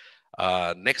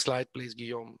 Next slide, please,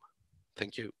 Guillaume.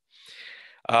 Thank you.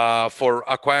 For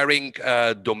acquiring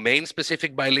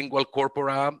domain-specific bilingual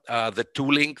corpora, the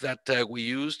tooling that we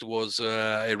used was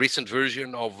a recent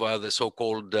version of the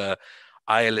so-called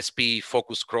ILSP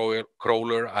focus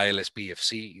crawler,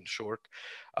 ILSP-FC in short,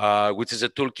 which is a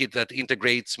toolkit that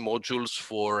integrates modules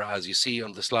for, as you see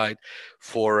on the slide,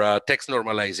 for text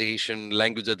normalization,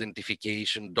 language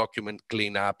identification, document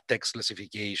cleanup, text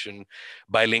classification,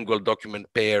 bilingual document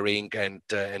pairing, and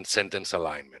sentence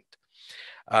alignment.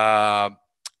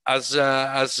 As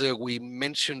we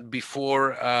mentioned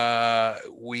before,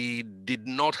 we did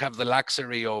not have the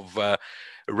luxury of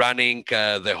running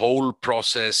the whole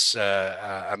process,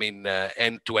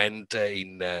 end to end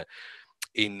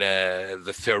in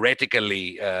the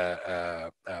theoretically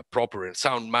proper and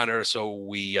sound manner. So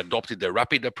we adopted a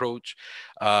rapid approach.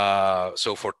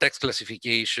 So for text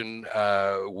classification,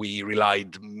 we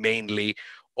relied mainly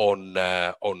on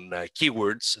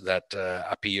keywords that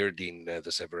appeared in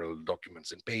the several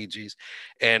documents and pages,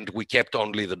 and we kept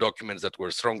only the documents that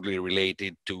were strongly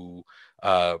related to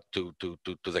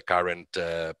the current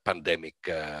pandemic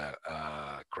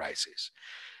crisis.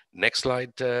 Next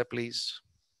slide, please.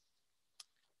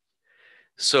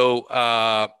 So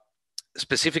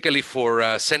specifically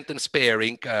for sentence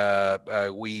pairing,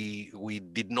 we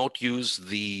did not use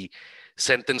the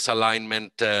sentence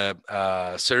alignment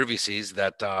services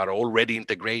that are already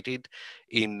integrated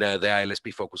in the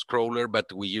ILSP focus crawler,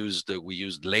 but we used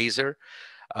laser.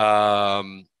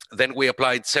 Then we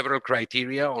applied several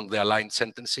criteria on the aligned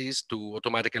sentences to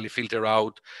automatically filter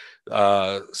out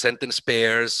sentence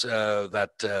pairs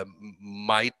that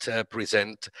might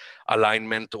present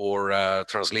alignment or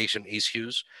translation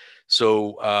issues.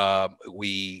 So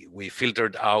we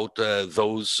filtered out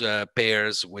those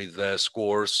pairs with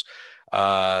scores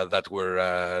that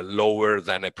were lower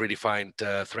than a predefined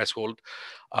threshold.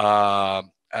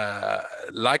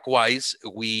 Likewise,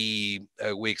 we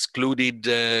excluded,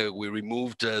 we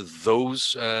removed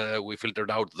those, we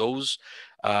filtered out those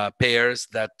pairs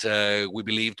that we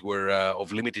believed were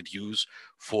of limited use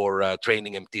for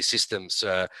training MT systems,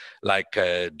 like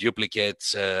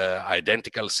duplicates,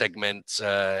 identical segments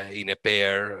in a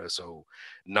pair, so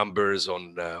numbers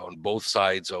on both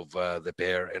sides of the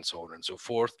pair, and so on and so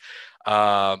forth,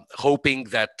 hoping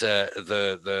that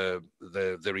the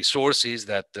resources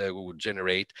that we would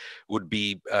generate would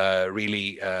be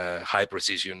really high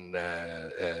precision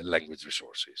language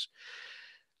resources.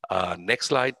 Next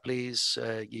slide, please,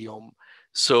 Guillaume.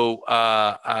 So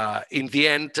in the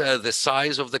end, the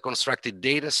size of the constructed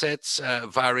data sets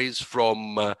varies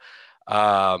from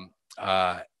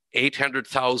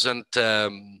 800,000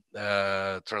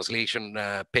 translation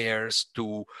pairs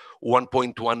to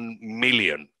 1.1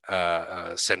 million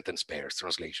sentence pairs,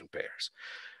 translation pairs.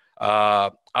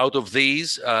 Out of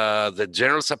these, the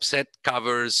general subset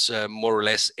covers more or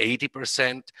less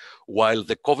 80%, while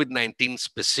the COVID-19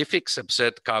 specific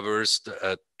subset covers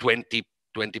 20%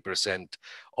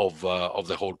 of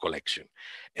the whole collection.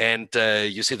 And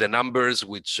you see the numbers,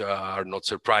 which are not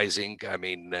surprising. I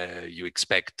mean, you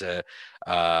expect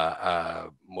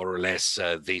more or less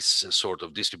this sort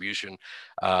of distribution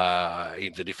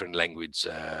in the different language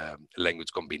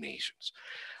combinations.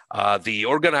 The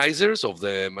organizers of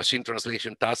the machine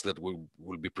translation task that will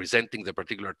be presenting the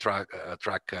particular track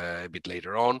a bit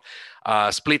later on,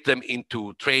 split them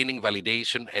into training,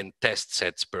 validation, and test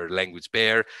sets per language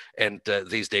pair, and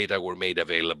these data were made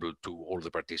available to all the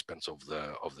participants of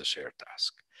the shared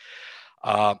task.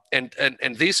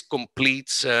 And this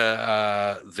completes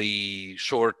the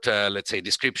short, let's say,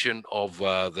 description of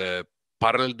the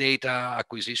parallel data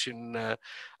acquisition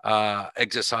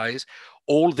exercise.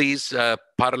 All these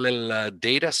parallel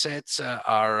data sets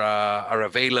are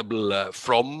available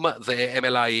from the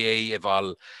MLIA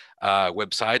Eval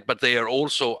website, but they are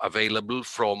also available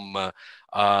from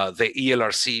the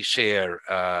ELRC share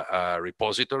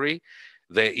repository.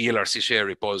 The ELRC share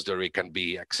repository can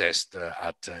be accessed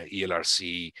at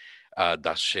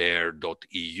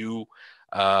elrc-share.eu,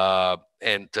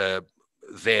 and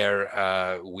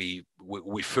there we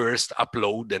first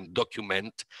upload and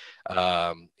document,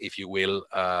 if you will,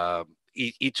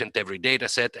 each and every data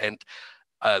set, and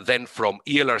then from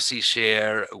ELRC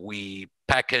share, we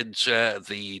package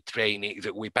the training,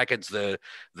 we package the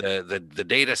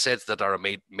data sets that are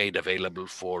made available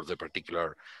for the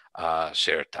particular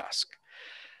share task.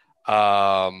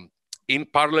 In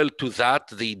parallel to that,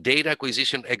 the data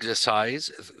acquisition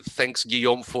exercise, thanks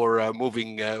Guillaume for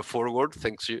moving forward,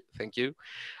 thank you.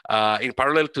 In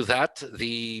parallel to that,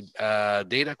 the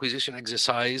data acquisition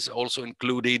exercise also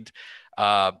included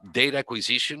data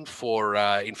acquisition for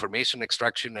information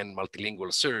extraction and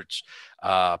multilingual search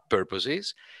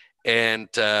purposes. And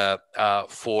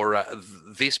for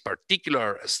this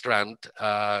particular strand,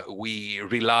 we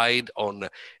relied on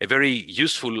a very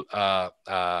useful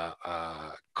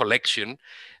collection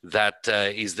that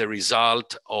is the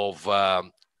result of a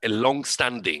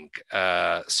long-standing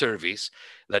service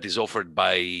that is offered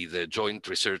by the Joint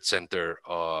Research Center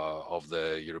of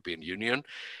the European Union.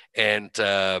 And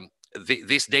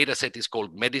this data set is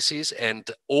called Medicis, and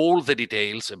all the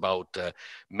details about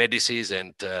Medicis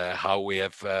and how we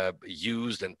have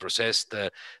used and processed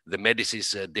the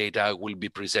Medicis data will be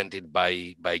presented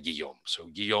by Guillaume. So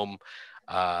Guillaume,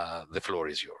 the floor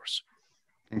is yours.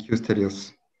 Thank you,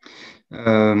 Stelios.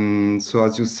 So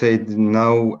as you said,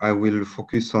 now I will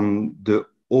focus on the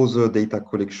other data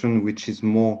collection, which is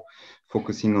more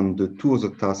focusing on the two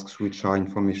other tasks, which are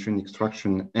information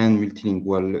extraction and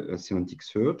multilingual semantic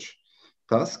search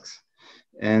tasks.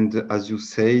 And as you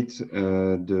said,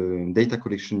 the data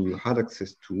collection you had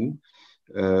access to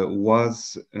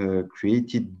was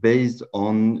created based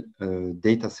on a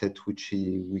data set which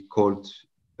we called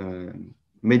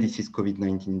Medicis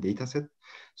COVID-19 dataset.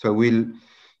 So I will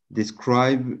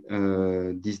describe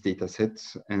this data set,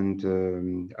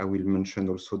 and I will mention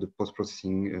also the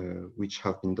post-processing which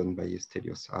have been done by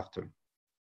Stelios after.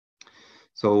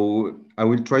 So I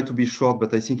will try to be short,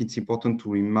 but I think it's important to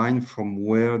remind from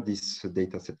where this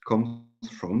data set comes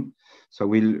from. So I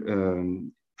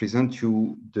will present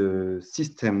you the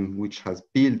system which has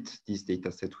built this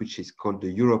data set, which is called the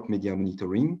Europe Media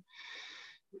Monitoring,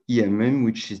 EMM,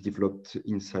 which is developed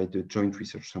inside the Joint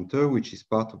Research Center, which is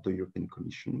part of the European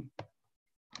Commission.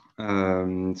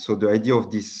 So the idea of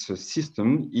this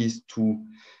system is to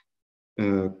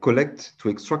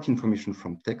extract information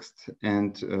from text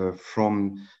and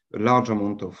from a large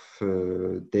amount of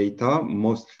data,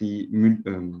 mostly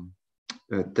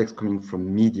text coming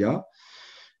from media,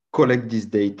 collect this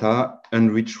data,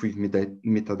 enrich with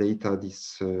metadata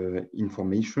this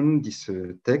information, this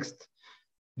text,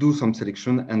 do some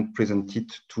selection and present it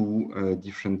to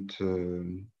different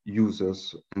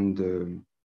users and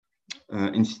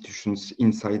institutions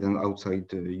inside and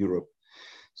outside Europe.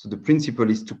 So the principle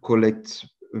is to collect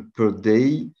per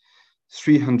day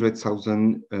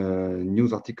 300,000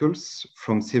 news articles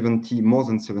from more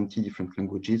than 70 different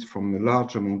languages from a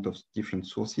large amount of different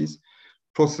sources,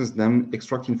 process them,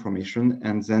 extract information,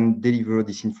 and then deliver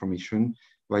this information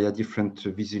via different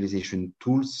visualization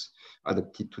tools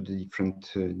adapted to the different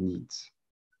needs.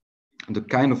 The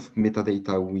kind of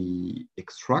metadata we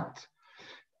extract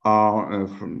are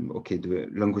from, the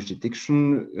language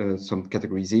detection, some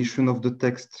categorization of the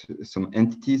text, some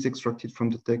entities extracted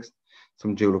from the text,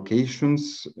 some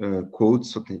geolocations,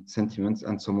 quotes, sentiments,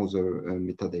 and some other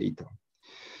metadata.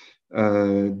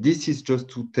 This is just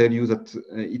to tell you that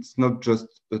it's not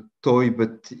just a toy,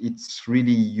 but it's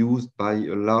really used by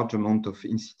a large amount of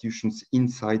institutions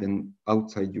inside and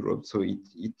outside Europe. So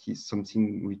it is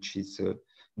something which is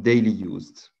daily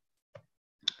used.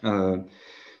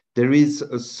 There is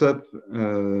a sub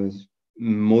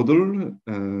model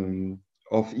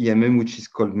of EMM, which is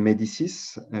called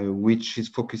Medicis, which is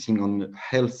focusing on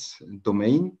health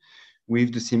domain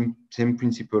with the same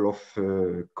principle of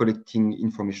collecting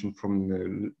information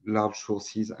from large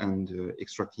sources and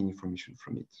extracting information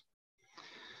from it.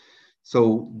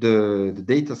 So the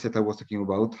data set I was talking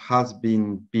about has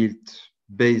been built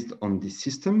based on this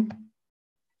system.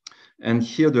 And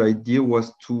here the idea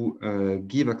was to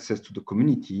give access to the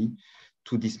community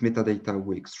to this metadata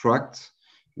we extract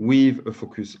with a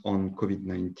focus on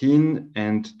COVID-19.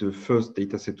 And the first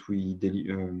dataset we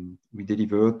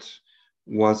delivered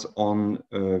was on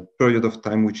a period of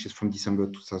time which is from December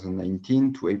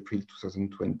 2019 to April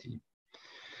 2020.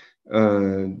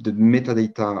 The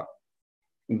metadata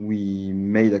we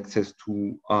made access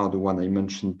to are the one I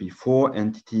mentioned before: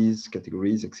 entities,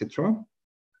 categories, etc.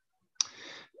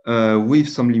 With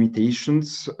some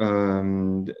limitations,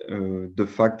 the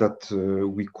fact that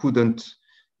we couldn't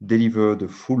deliver the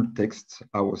full text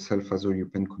ourselves as a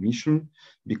European Commission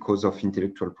because of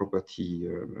intellectual property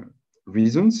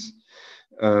reasons.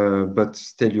 But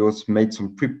Stelios made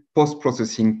some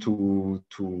post-processing to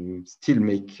still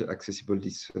make accessible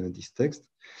this text.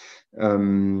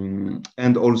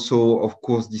 And also, of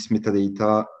course, this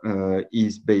metadata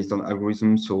is based on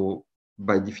algorithms, so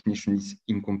by definition is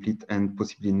incomplete and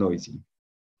possibly noisy.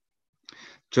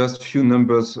 Just a few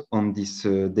numbers on this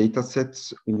data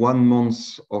set. 1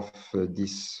 month of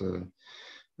this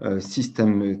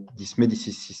system, this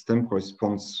medicine system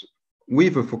corresponds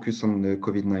with a focus on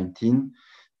COVID-19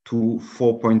 to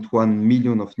 4.1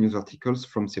 million of news articles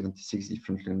from 76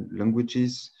 different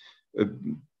languages, a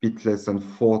bit less than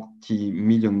 40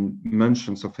 million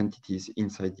mentions of entities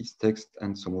inside this text,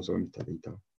 and some other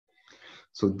metadata.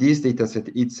 So this dataset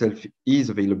itself is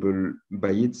available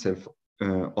by itself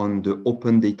on the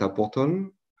Open Data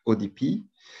Portal, ODP.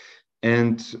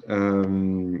 And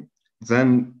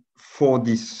then for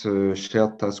this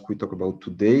shared task we talk about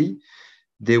today,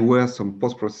 there were some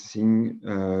post-processing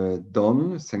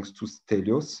done thanks to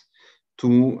Stelios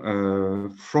to,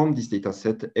 from this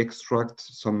dataset, extract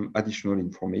some additional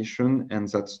information, and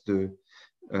that's the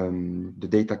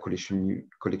data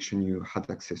collection you had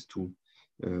access to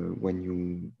when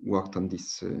you worked on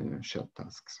these shared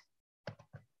tasks.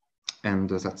 And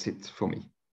that's it for me.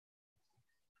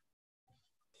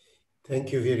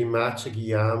 Thank you very much,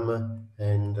 Guillaume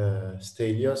and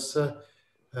Stelios.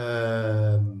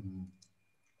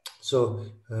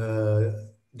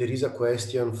 There is a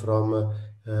question from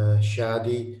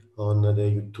Shadi on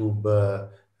the YouTube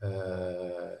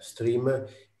stream.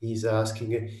 He's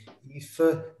asking if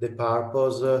the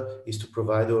purpose is to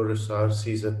provide all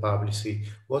resources publicly.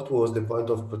 What was the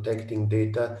point of protecting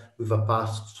data with a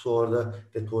password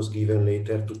that was given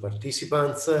later to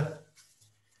participants?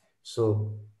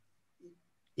 So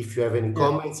if you have any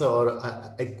comments, or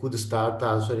I could start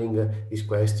answering this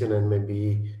question, and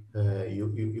maybe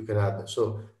you can add.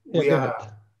 So we are.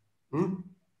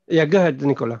 Yeah, go ahead,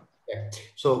 Nicola. Yeah.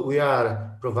 So we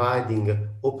are providing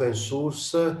open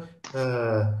source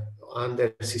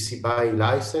under CC BY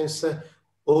license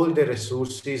all the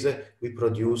resources we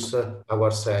produce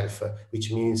ourselves,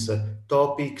 which means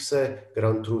topics,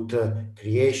 ground truth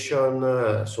creation,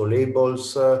 so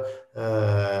labels,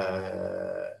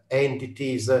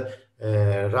 entities,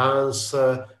 runs,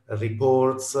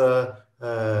 reports,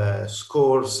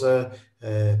 scores,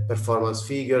 performance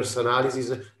figures,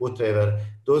 analysis, whatever.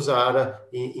 Those are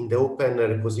in the open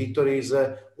repositories,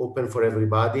 open for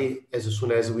everybody as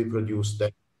soon as we produce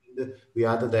them. We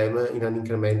add them in an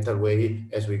incremental way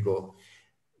as we go.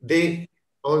 The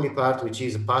only part which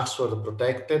is password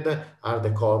protected are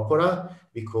the corpora,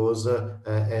 because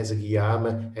as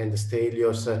Guillaume and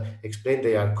Stelios explained,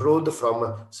 they are crawled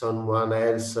from someone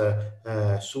else's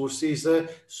sources.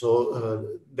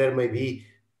 So there may be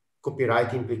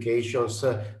copyright implications,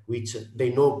 which they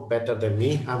know better than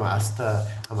me. I must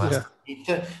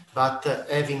admit, but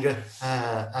having a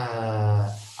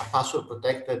password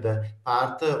protected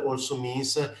part also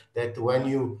means that when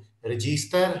you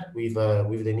register with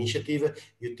the initiative,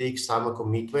 you take some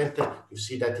commitment. You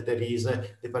see that there is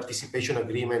the participation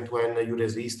agreement when you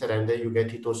register, and you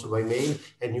get it also by mail,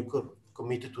 and you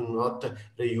commit to not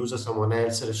reuse someone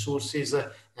else's resources,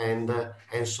 and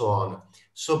so on.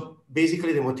 So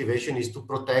basically the motivation is to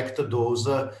protect those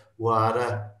who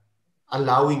are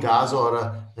allowing us,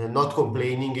 or not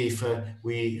complaining if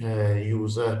we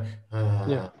use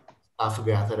stuff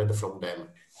gathered from them.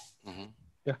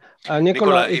 Yeah,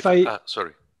 Nicola, if I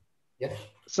sorry. Yeah.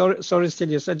 Sorry,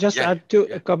 Stelios. I just add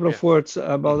a couple of words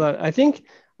about that. I think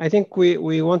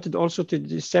we wanted also to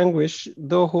distinguish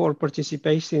those who are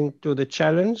participating to the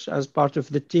challenge as part of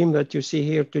the team that you see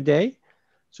here today.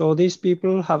 So these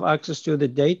people have access to the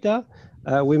data.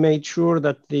 We made sure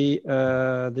that the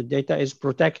data is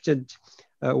protected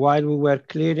while we were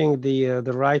clearing the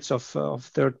rights of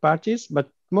third parties,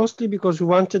 but mostly because we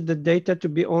wanted the data to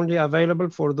be only available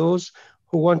for those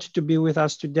who wanted to be with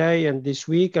us today and this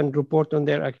week and report on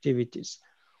their activities.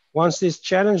 Once this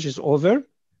challenge is over,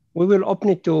 we will open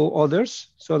it to others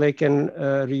so they can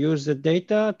reuse the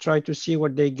data, try to see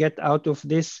what they get out of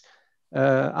this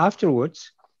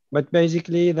afterwards. But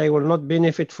basically, they will not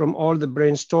benefit from all the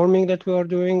brainstorming that we are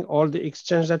doing, all the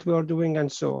exchange that we are doing,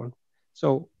 and so on.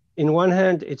 So in one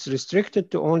hand, it's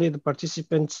restricted to only the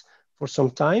participants for some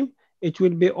time. It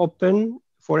will be open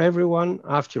for everyone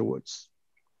afterwards.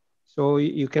 So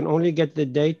you can only get the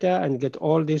data and get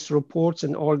all these reports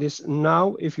and all this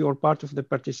now if you are part of the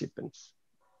participants.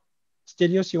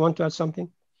 Stelios, you want to add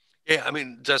something? Yeah, I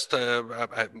mean, just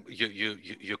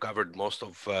you covered most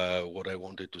of what I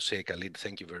wanted to say, Khalid.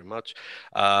 Thank you very much.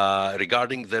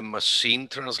 Regarding the machine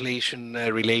translation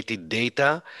related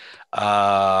data,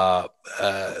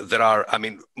 there are, I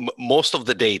mean, most of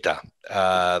the data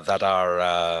that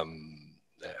are,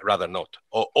 rather not,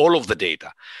 all of the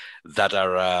data that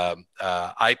are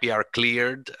IPR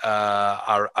cleared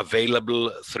are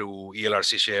available through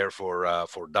ELRC share for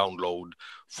download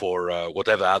for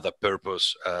whatever other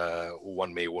purpose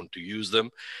one may want to use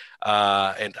them.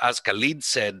 And as Khalid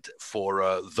said,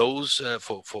 for those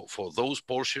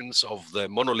portions of the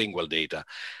monolingual data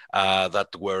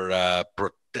that were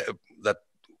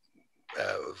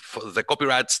for the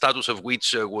copyright status of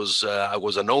which was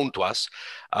unknown to us,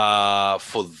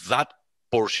 for that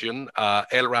portion,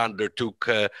 ELRA undertook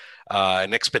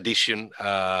an expedition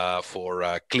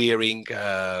for clearing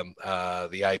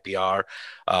the IPR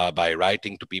by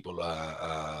writing to people,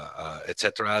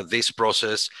 etc. This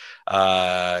process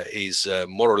is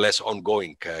more or less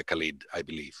ongoing, Khalid, I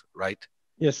believe, right?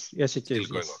 Yes, yes, it Still is.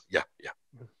 going Yes. on. Yeah, yeah.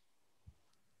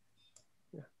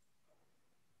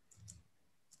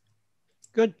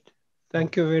 Good.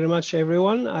 Thank you very much,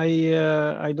 everyone.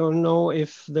 I don't know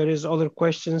if there is other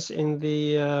questions in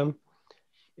the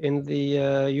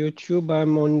YouTube.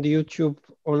 I'm on the YouTube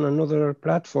on another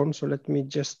platform, so let me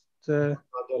just. There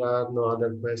are no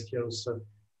other questions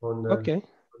on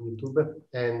YouTube.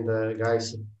 And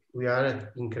guys, we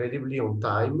are incredibly on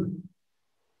time.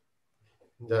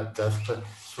 That's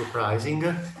surprising.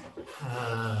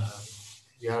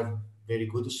 We are very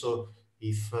good. So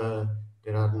if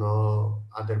there are no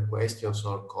other questions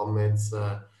or comments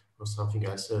or something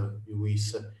else you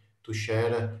wish to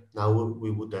share, now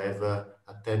we would have a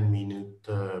 10-minute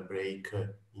break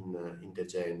in the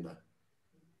agenda.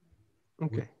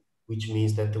 Okay. Which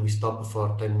means that we stop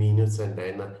for 10 minutes and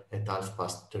then at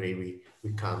 3:30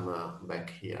 we come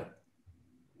back here.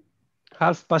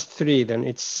 3:30, then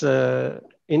it's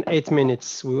in 8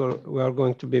 minutes. We are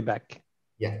going to be back.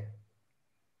 Yeah.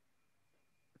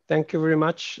 Thank you very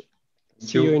much.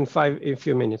 See you in a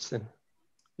few minutes then.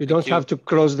 You don't have to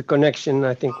close the connection.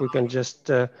 I think we can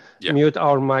just mute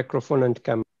our microphone and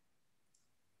camera.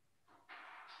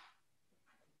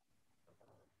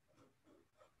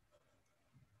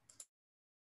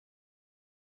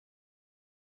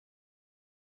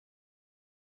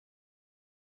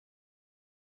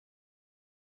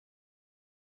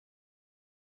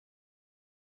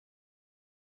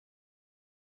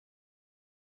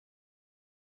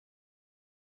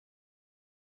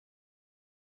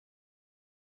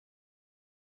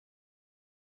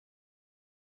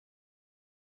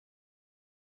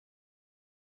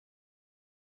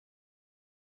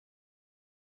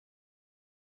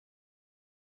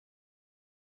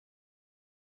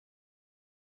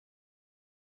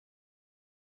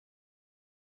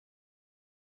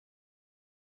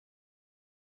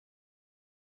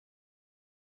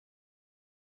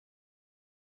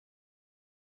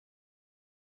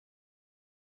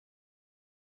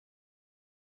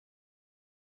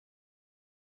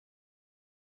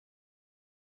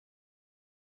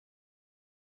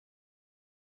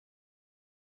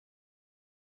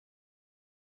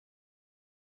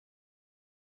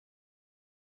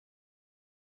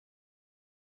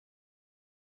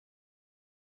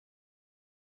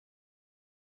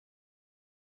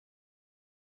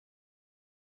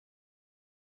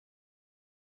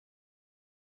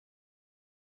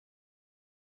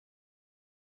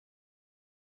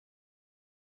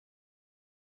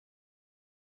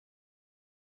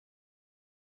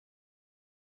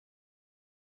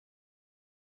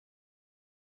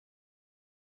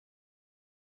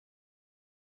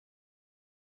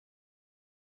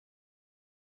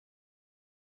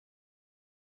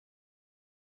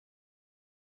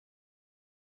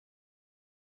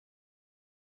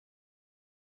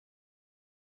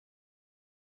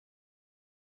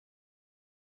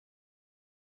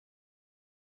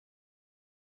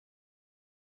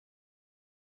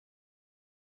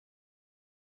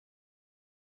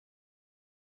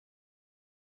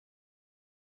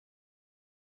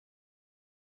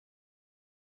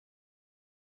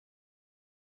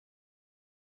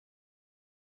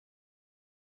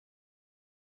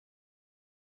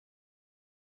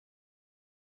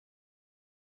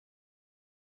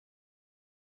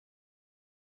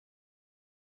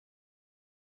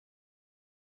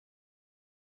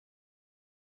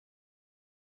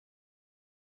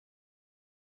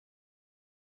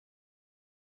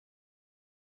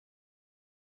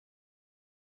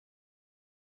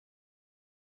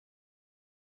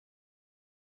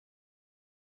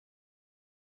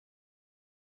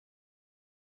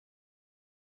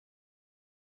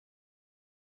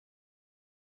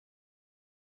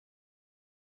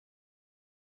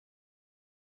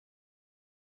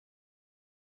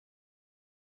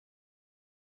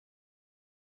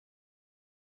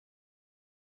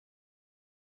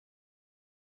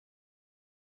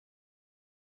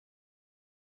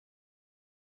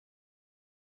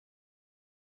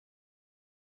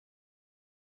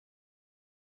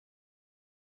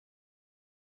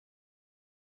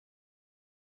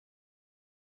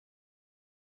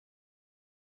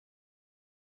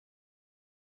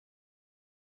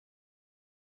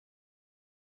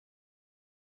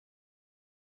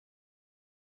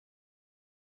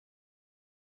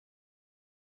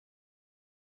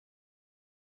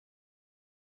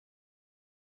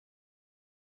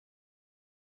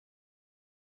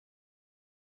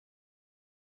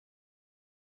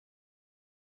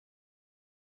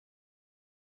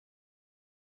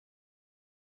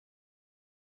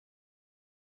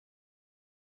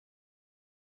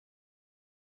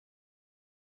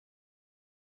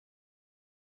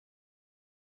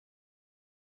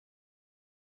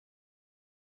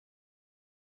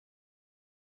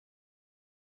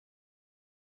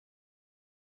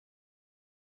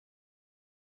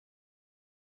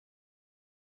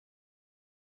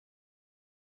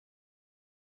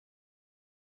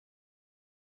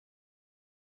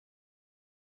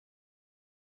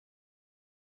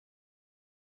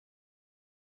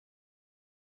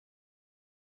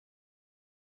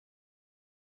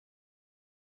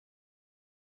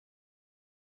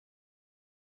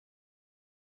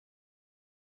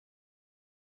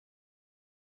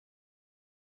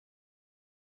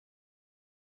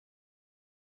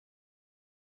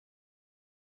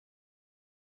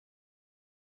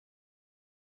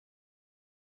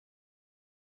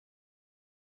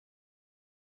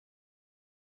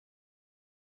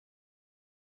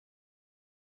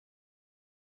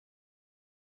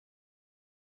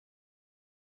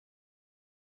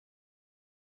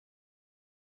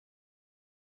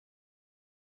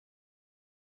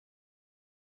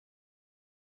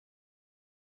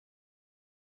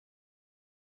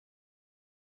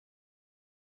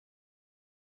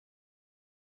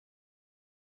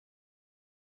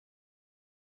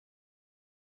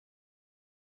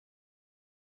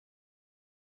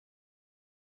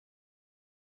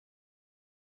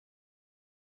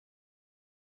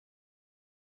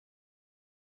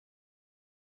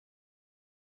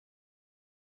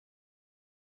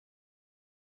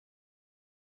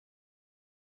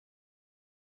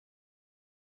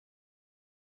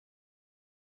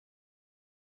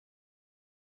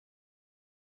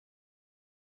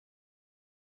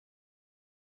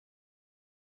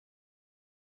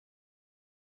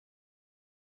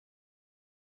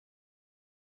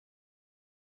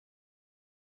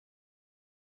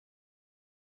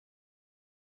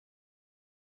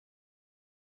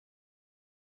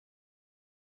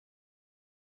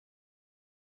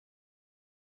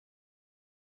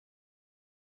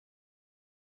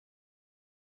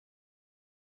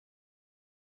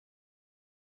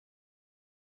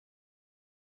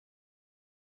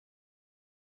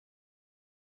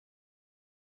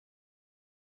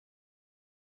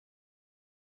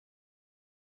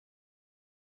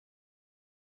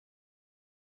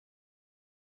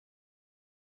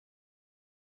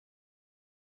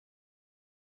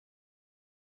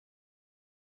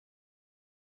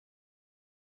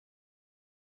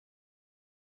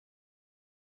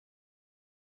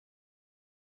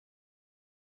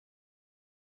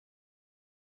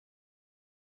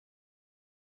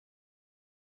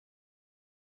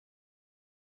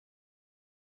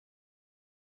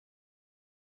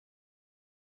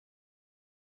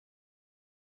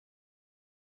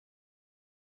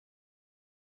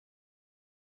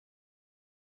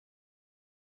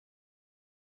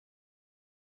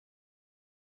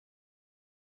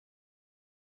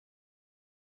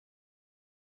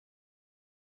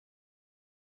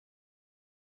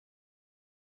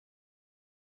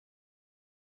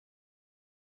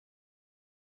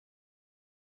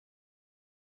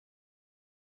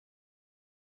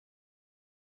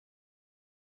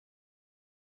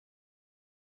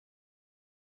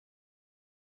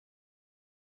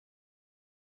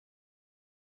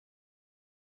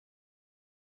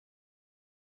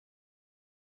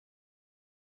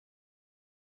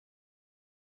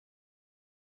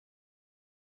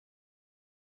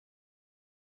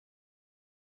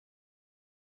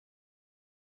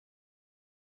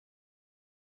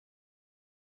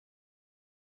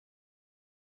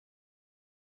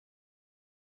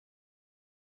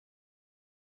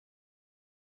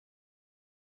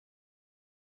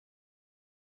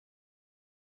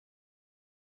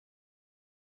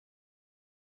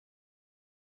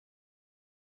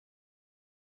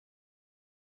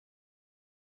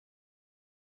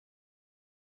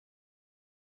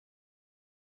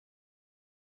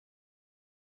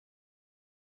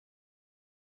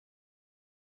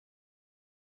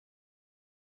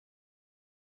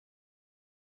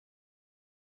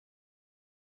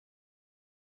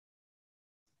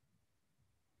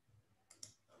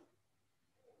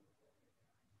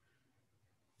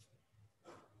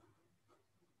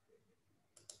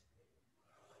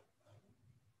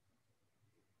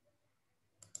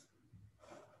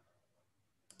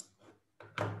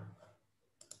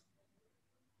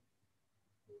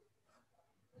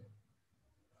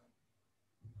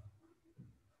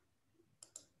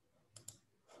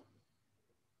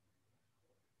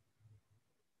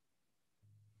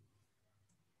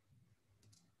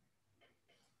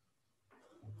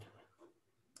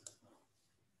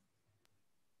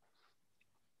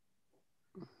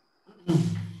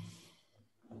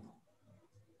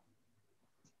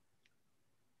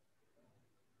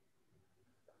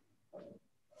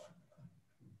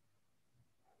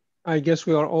 I guess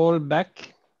we are all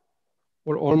back,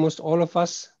 or almost all of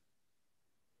us.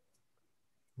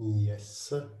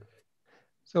 Yes.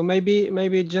 So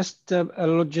maybe just a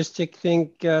logistic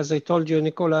thing, as I told you,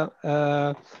 Nicola,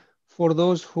 for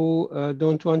those who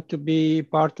don't want to be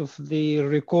part of the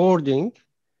recording,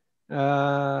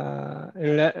 well,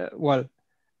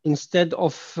 instead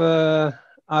of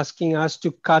asking us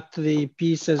to cut the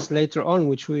pieces later on,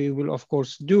 which we will of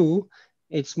course do,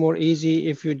 it's more easy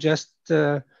if you just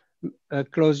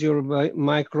close your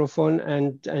microphone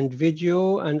and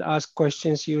video and ask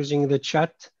questions using the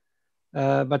chat.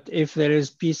 But if there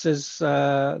is pieces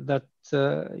that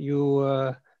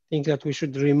you think that we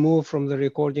should remove from the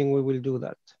recording, we will do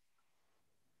that.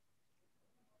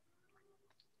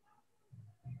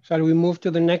 Shall we move to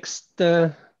the next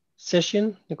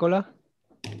session, Nicola?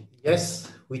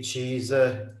 Yes, which is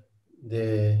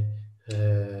the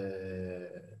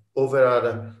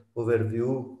overall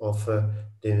overview of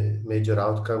the major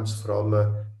outcomes from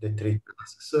the 3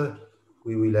 tasks.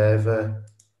 We will have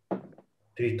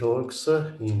 3 talks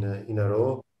in a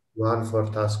row. One for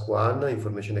task 1,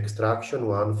 information extraction,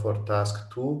 one for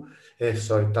task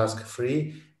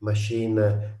 3, machine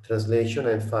translation,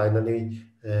 and finally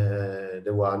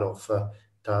the one of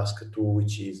task 2,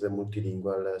 which is the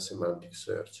multilingual semantic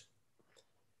search.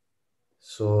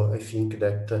 So I think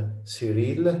that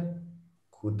Cyril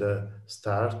could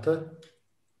start.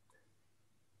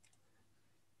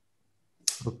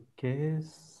 Okay,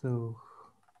 so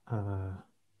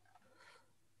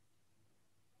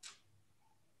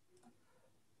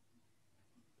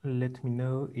let me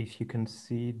know if you can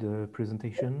see the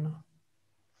presentation.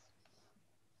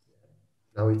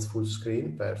 Now it's full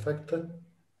screen, perfect.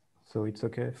 So it's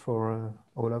okay for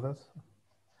all of us?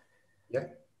 Yeah.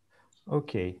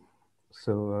 Okay,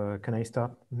 so can I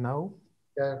start now?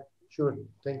 Yeah, sure,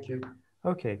 thank you.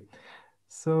 Okay,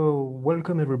 so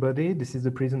welcome everybody. This is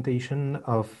the presentation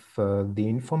of the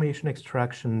information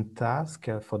extraction task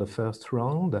for the first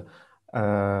round.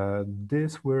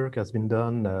 This work has been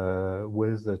done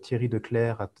with Thierry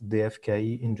Declerck at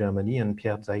DFKI in Germany and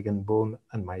Pierre Zweigenbaum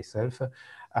and myself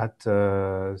at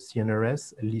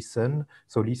CNRS LISTEN.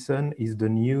 So LISTEN is the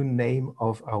new name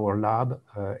of our lab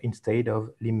instead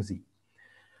of LIMSI.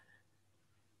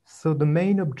 So the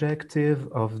main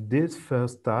objective of this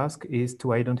first task is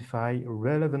to identify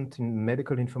relevant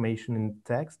medical information in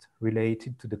text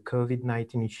related to the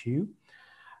COVID-19 issue.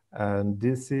 And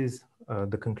this is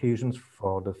the conclusions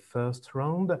for the first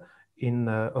round. In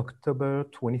October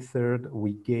 23rd,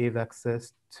 we gave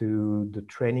access to the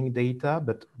training data,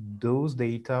 but those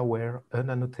data were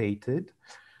unannotated.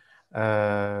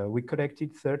 We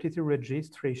collected 32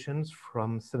 registrations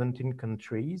from 17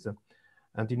 countries.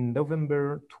 And in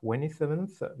November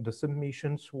 27th, the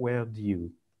submissions were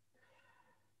due.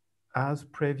 As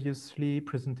previously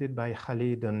presented by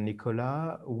Khalid and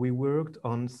Nicola, we worked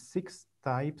on 6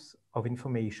 types of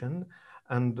information,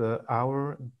 and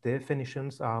our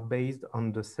definitions are based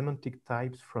on the semantic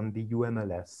types from the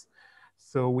UMLS.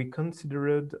 So we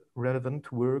considered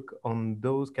relevant work on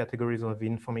those categories of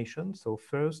information. So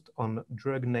first on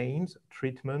drug names,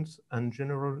 treatments, and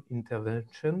general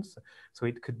interventions. So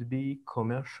it could be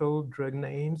commercial drug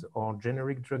names or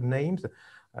generic drug names.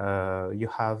 You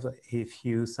have a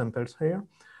few samples here.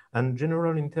 And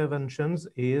general interventions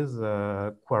is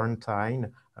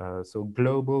quarantine, so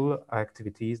global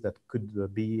activities that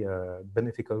could be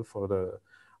beneficial for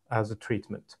as a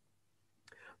treatment.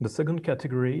 The second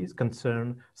categories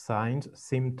concern signs,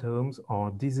 symptoms, or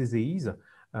diseases.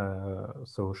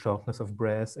 So shortness of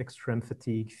breath, extreme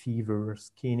fatigue, fever,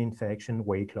 skin infection,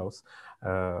 weight loss,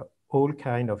 all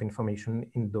kind of information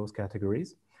in those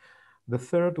categories. The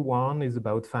third one is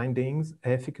about findings,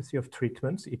 efficacy of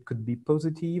treatments. It could be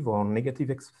positive or negative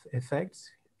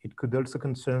effects. It could also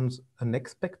concern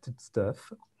unexpected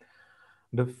stuff.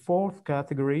 The fourth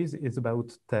category is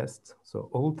about tests. So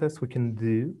all tests we can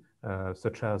do,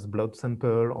 such as blood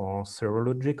sample or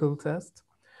serological tests.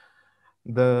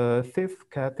 The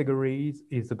fifth category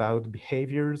is about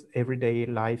behaviors, everyday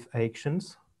life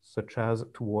actions, such as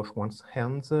to wash one's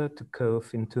hands, to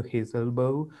cough into his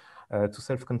elbow, to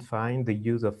self-confine, the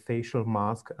use of facial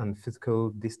mask and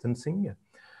physical distancing.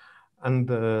 And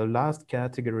the last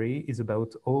category is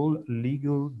about all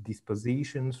legal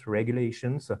dispositions,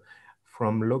 regulations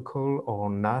from local or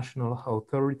national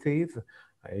authorities.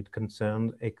 It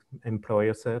concerns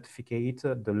employer certificate,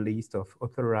 the list of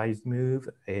authorized move,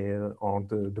 or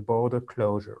the border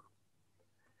closure.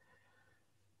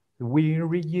 We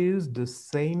reuse the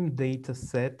same data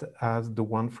set as the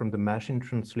one from the machine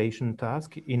translation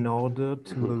task in order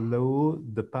to allow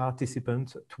the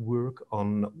participants to work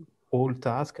on all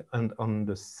tasks and on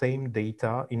the same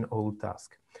data in all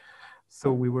tasks.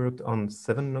 So we worked on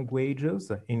 7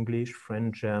 languages: English,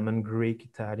 French, German, Greek,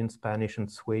 Italian, Spanish,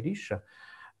 and Swedish.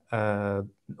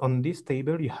 On this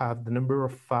table, you have the number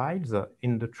of files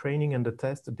in the training and the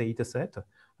test data set.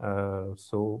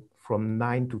 So from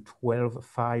 9 to 12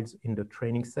 files in the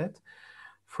training set,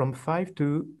 from 5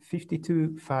 to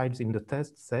 52 files in the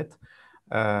test set.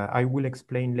 I will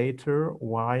explain later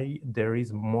why there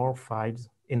is more files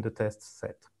in the test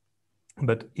set.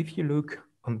 But if you look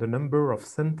on the number of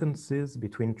sentences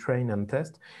between train and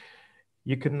test,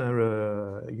 you can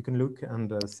look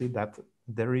and see that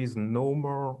there is no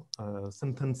more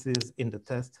sentences in the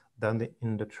test than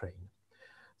in the train.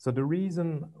 So the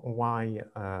reason why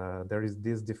there is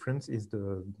this difference is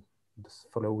the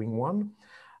following one.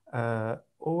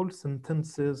 All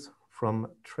sentences from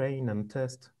train and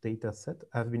test dataset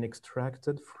have been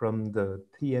extracted from the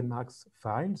TMX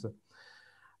files.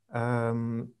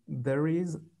 There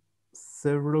is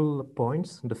several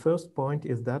points. The first point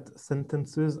is that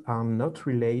sentences are not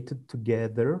related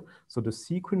together, so the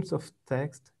sequence of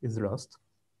text is lost.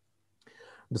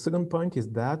 The second point is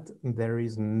that there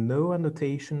is no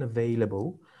annotation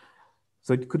available.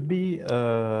 So it could be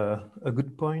a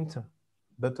good point,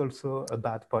 but also a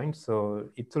bad point. So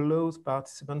it allows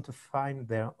participants to find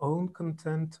their own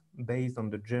content based on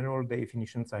the general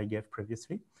definitions I gave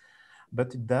previously,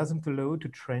 but it doesn't allow to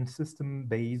train system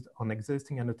based on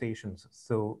existing annotations.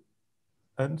 So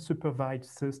unsupervised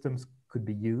systems could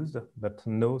be used, but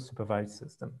no supervised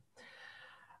system.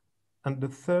 And the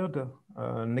third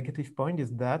negative point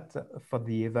is that for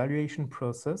the evaluation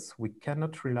process, we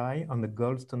cannot rely on the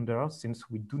gold standard since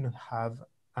we do not have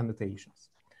annotations.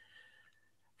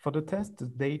 For the test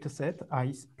dataset,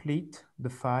 I split the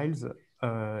files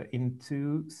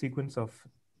into sequence of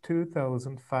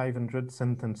 2,500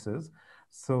 sentences.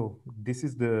 So this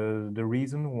is the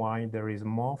reason why there is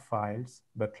more files,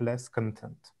 but less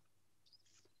content.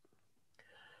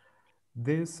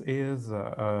 This is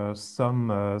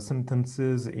some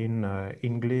sentences in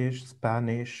English,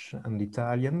 Spanish, and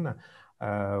Italian,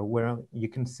 where you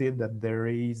can see that there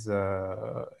is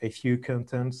a few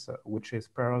contents which is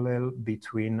parallel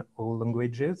between all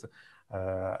languages,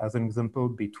 as an example,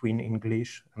 between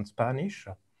English and Spanish.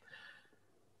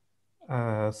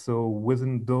 So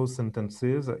within those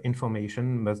sentences,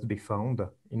 information must be found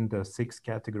in the 6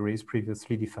 categories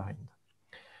previously defined.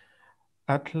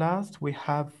 At last, we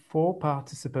have 4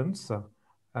 participants.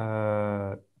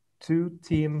 2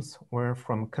 teams were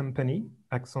from company,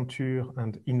 Accenture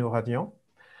and InnoRadiant,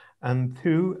 and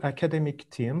 2 academic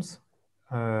teams,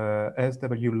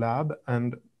 SW Lab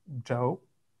and JAO.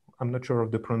 I'm not sure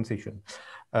of the pronunciation.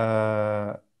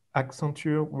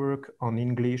 Accenture worked on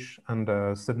English and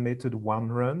submitted 1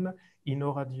 run,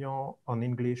 InnoRadiant on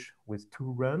English with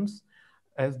 2 runs,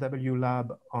 SW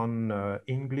Lab on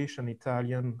English and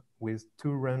Italian with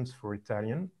 2 runs for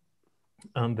Italian,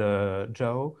 and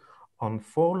JAO on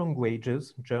 4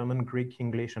 languages, German, Greek,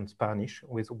 English, and Spanish,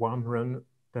 with 1 run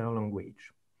per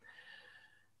language.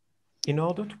 In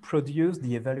order to produce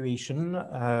the evaluation,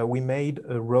 we made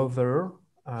a rover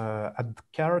at the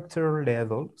character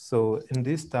level. So in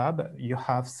this tab, you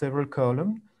have several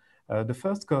columns. The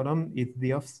first column is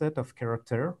the offset of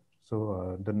character,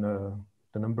 so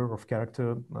the number of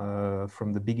characters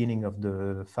from the beginning of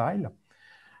the file.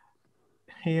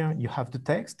 Here you have the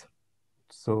text,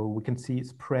 so we can see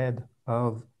spread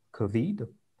of COVID,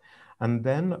 and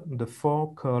then the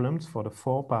 4 columns for the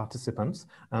 4 participants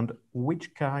and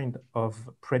which kind of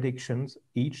predictions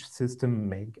each system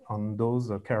make on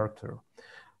those characters.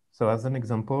 So as an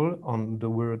example, on the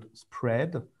word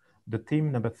spread, the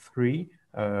team number 3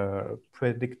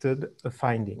 predicted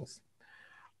findings.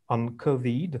 On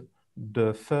COVID,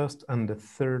 the first and the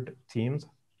third teams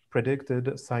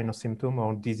predicted sign or symptom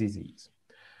or diseases.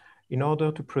 In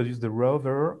order to produce the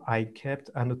rover, I kept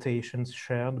annotations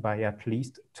shared by at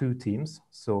least 2 teams.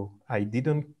 So I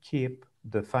didn't keep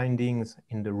the findings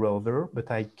in the rover, but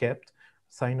I kept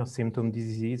sign or symptom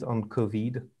disease on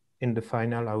COVID in the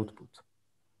final output.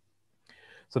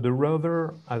 So the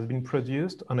rover has been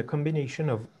produced on a combination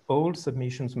of all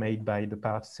submissions made by the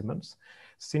participants.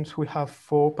 Since we have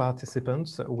 4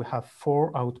 participants, we have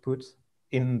 4 outputs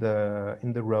in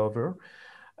the rover,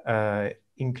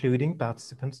 including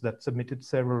participants that submitted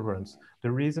several runs. The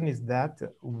reason is that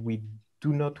we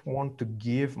do not want to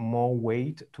give more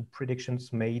weight to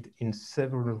predictions made in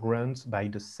several runs by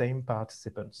the same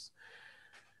participants.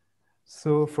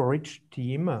 So for each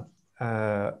team,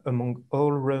 among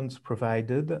all runs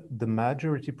provided, the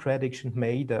majority prediction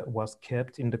made was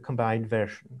kept in the combined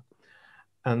version.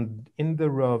 And in the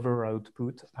rover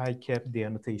output, I kept the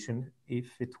annotation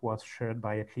if it was shared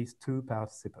by at least 2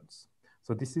 participants.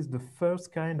 So this is the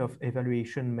first kind of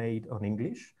evaluation made on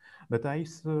English, but I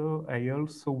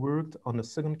also worked on a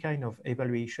second kind of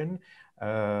evaluation,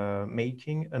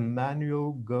 making a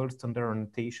manual gold standard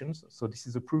annotations. So this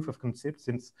is a proof of concept.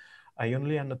 Since I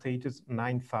only annotated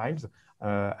 9 files,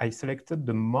 I selected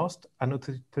the most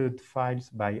annotated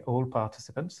files by all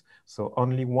participants. So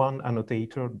only 1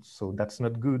 annotator, so that's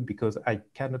not good because I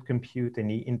cannot compute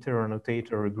any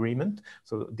inter-annotator agreement.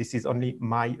 So this is only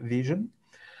my vision.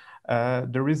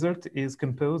 The result is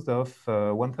composed of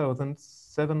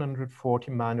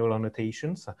 1,740 manual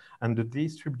annotations, and the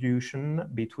distribution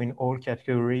between all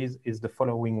categories is the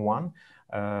following one.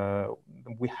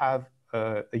 We have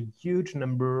a huge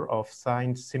number of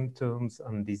signs, symptoms,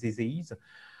 and diseases,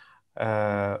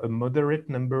 a moderate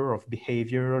number of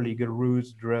behavior, legal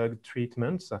rules, drug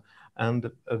treatments,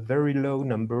 and a very low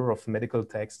number of medical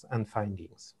texts and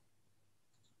findings.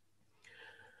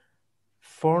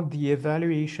 For the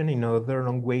evaluation in other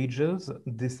languages,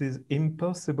 this is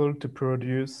impossible to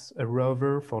produce a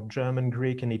rover for German,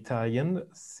 Greek, and Italian,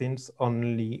 since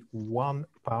only 1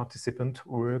 participant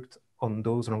worked on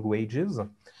those languages.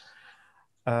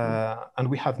 And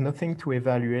we have nothing to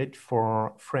evaluate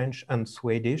for French and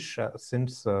Swedish,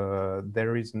 since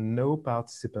there is no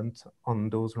participant on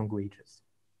those languages.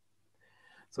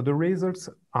 So the results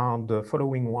are the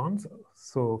following ones.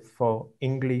 So for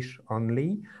English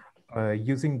only,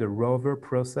 using the rover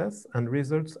process, and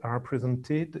results are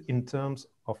presented in terms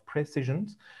of precision.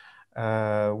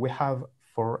 We have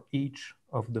for each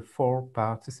of the 4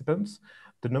 participants,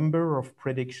 the number of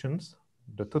predictions,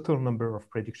 the total number of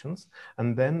predictions,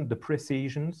 and then the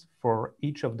precisions for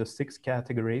each of the 6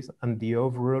 categories and the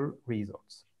overall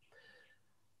results.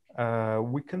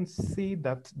 We can see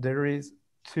that there is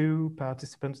 2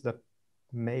 participants that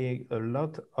made a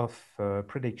lot of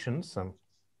predictions,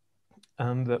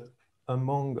 and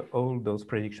among all those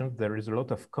predictions, there is a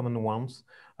lot of common ones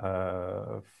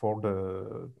for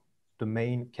the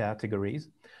main categories.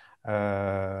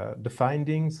 The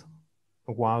findings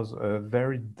was a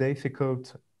very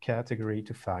difficult category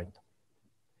to find.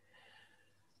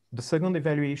 The second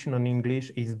evaluation on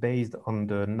English is based on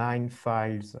the 9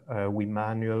 files we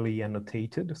manually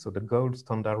annotated, so the gold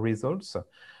standard results.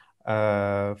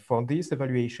 For this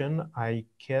evaluation, I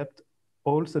kept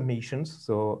all submissions.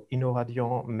 So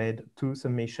InnoRadion made 2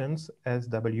 submissions,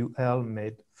 SWL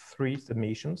made 3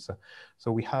 submissions.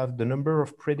 So we have the number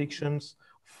of predictions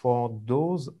for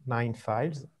those 9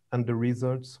 files and the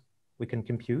results we can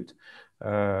compute.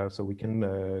 So we can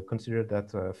consider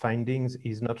that findings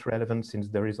is not relevant since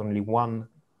there is only 1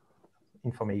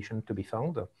 information to be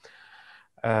found.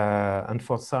 And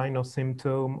for sign or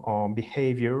symptom or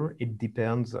behavior, it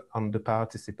depends on the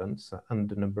participants and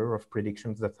the number of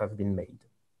predictions that have been made.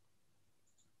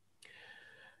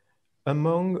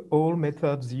 Among all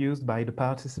methods used by the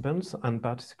participants, and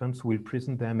participants will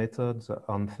present their methods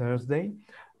on Thursday,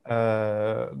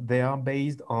 they are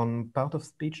based on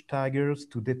part-of-speech taggers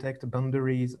to detect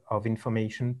boundaries of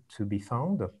information to be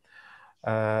found.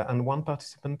 And 1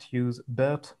 participant used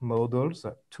BERT models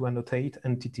to annotate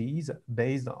entities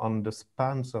based on the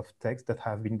spans of text that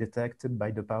have been detected by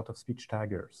the part-of-speech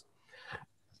taggers.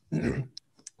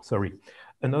 Sorry.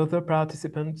 Another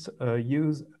participant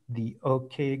used the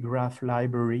OK graph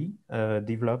library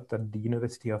developed at the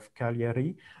University of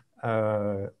Cagliari,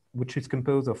 which is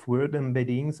composed of word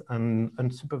embeddings and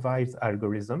unsupervised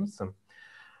algorithms.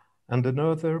 And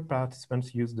another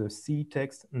participants use the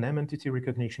C-text name entity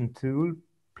recognition tool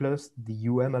plus the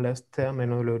UMLS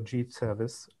terminology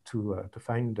service to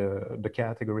find the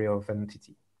category of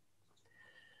entity.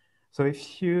 So a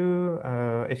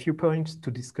few points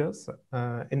to discuss.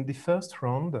 In the first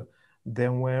round,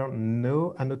 there were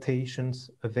no annotations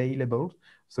available.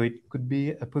 So it could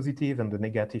be a positive and a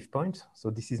negative point. So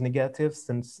this is negative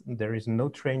since there is no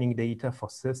training data for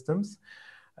systems.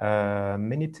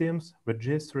 Many teams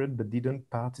registered but didn't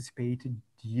participate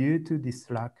due to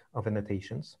this lack of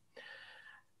annotations.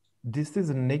 This is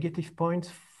a negative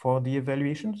point for the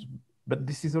evaluations, but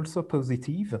this is also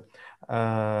positive.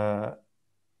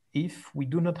 If we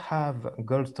do not have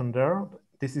gold standard,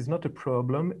 this is not a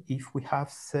problem if we have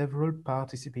several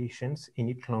participations in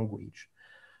each language.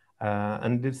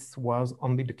 And this was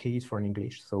only the case for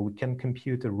English, so we can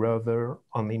compute a rover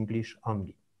on English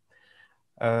only.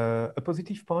 A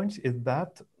positive point is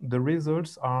that the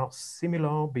results are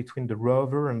similar between the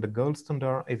rover and the gold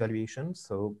standard evaluation.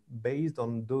 So based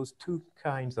on those 2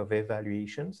 kinds of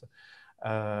evaluations,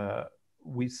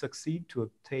 we succeed to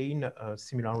obtain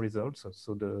similar results.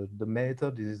 So the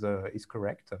method is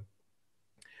correct.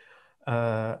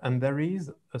 And there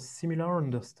is a similar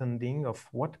understanding of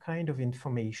what kind of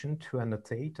information to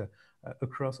annotate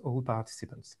across all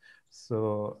participants.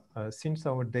 So since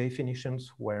our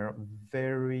definitions were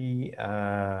very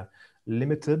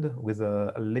limited with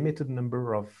a limited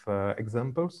number of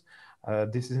examples,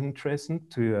 this is interesting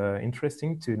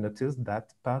to notice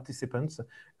that participants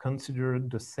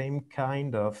considered the same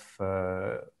kind of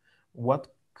what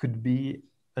could be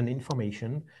an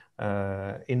information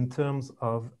in terms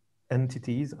of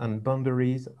entities and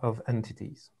boundaries of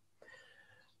entities.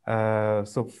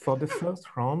 So for the first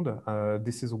round,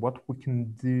 this is what we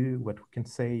can do, what we can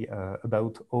say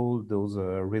about all those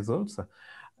results.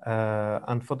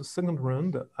 And for the second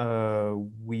round,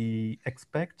 we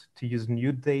expect to use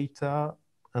new data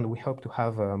and we hope to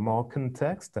have more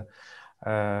context.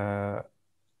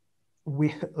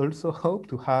 We also hope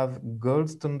to have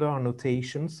gold standard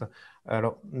annotations,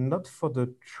 not for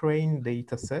the trained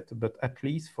data set, but at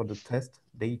least for the test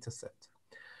data set.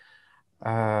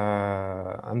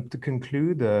 And to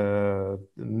conclude,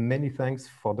 many thanks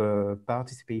for the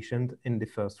participation in the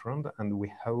first round, and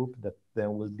we hope that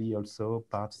there will be also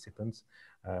participants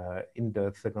in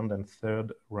the second and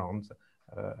third rounds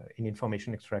in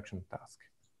information extraction task.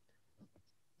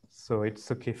 So it's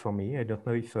okay for me. I don't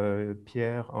know if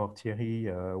Pierre or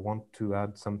Thierry want to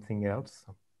add something else.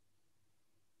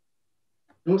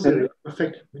 No, Cyril,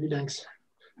 perfect. Many thanks.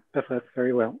 Perfect,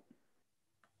 very well.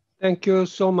 Thank you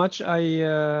so much.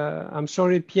 I'm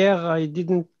sorry, Pierre, I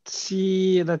didn't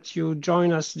see that you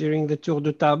joined us during the tour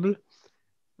de table.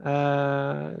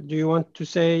 Do you want to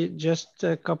say just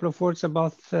a couple of words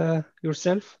about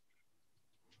yourself?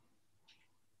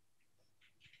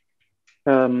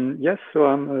 Yes, so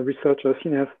I'm a researcher,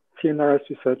 senior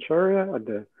researcher at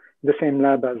the same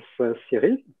lab as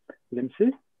Cyril,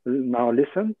 LIMSI, now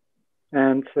listen.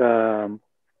 And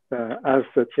as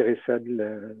Thierry said,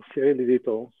 Cyril did it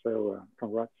all, so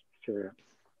congrats, Cyril.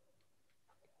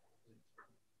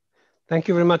 Thank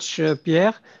you very much,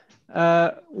 Pierre.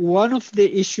 One of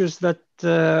the issues that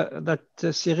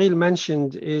Cyril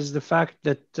mentioned is the fact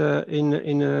that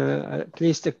in at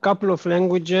least a couple of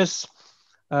languages,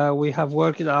 we have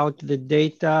worked out the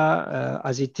data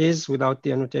as it is without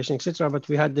the annotation, etc. But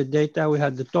we had the data, we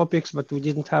had the topics, but we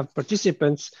didn't have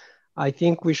participants. I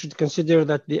think we should consider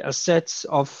that the assets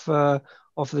of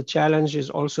the challenge is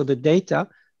also the data.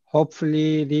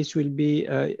 Hopefully, this will be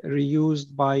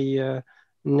reused by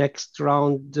next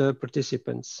round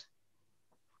participants.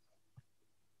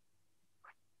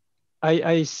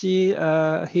 I see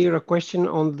here a question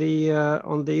on the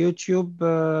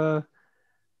YouTube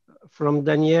from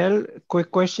Danielle.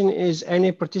 Quick question: is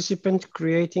any participant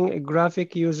creating a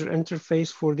graphic user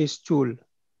interface for this tool?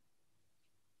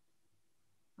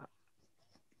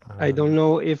 I don't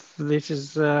know if this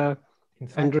is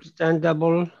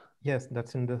understandable. Yes,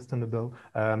 that's understandable.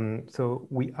 So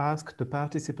we asked the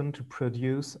participant to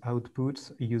produce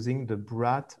outputs using the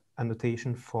BRAT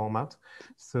annotation format.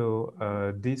 So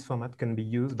this format can be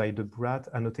used by the BRAT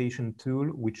annotation tool,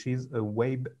 which is a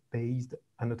web-based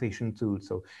annotation tool.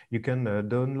 So you can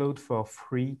download for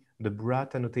free the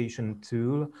BRAT annotation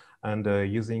tool and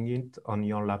using it on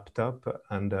your laptop,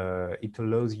 and it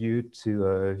allows you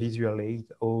to visualize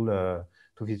all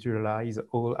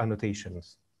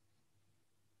annotations.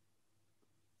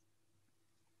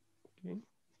 Okay.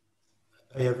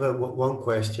 I have one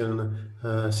question,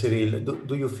 Cyril.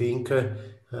 Do you think,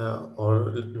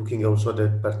 or looking also at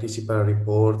the participant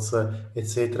reports,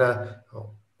 etc.,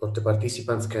 or the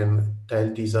participants can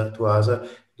tell this to us,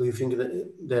 do you think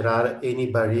that there are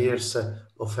any barriers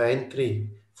of entry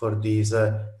for this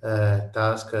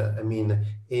task? I mean,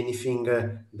 anything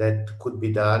that could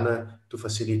be done to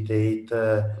facilitate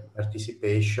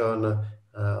participation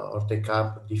or take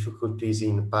up difficulties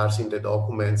in parsing the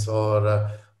documents or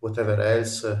whatever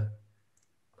else?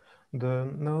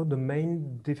 The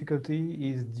main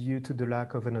difficulty is due to the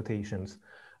lack of annotations.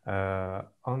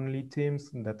 Only teams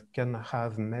that can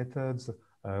have methods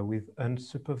with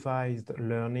unsupervised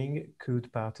learning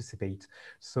could participate.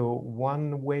 So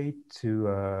one way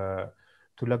to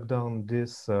lock down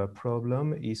this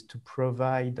problem is to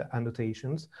provide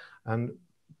annotations, and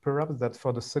perhaps that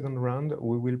for the second round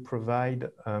we will provide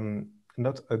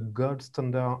not a gold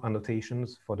standard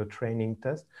annotations for the training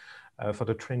test, for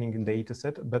the training data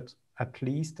set, but at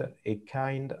least a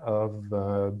kind of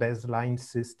baseline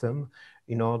system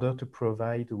in order to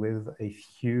provide with a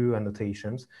few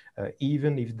annotations.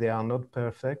 Even if they are not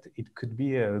perfect, it could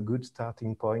be a good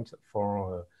starting point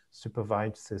for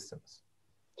supervised systems.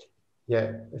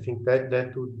 Yeah, I think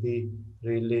that would be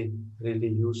really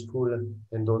useful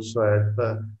and also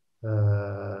help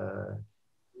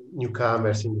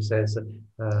newcomers in the sense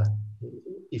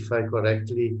if I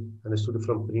correctly understood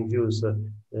from previous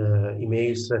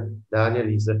emails, Daniel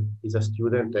is a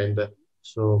student, and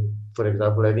so, for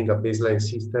example, having a baseline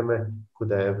system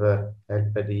could have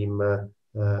helped him a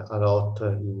lot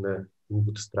in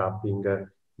bootstrapping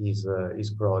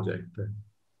his project.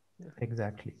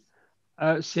 Exactly.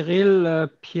 Cyril,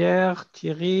 Pierre,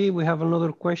 Thierry, we have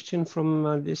another question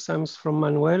from this time from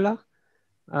Manuela.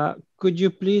 Could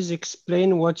you please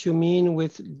explain what you mean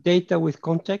with data with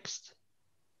context?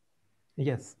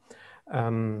 Yes.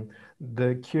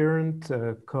 The current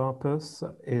corpus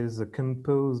is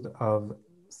composed of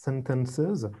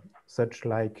sentences, such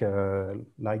like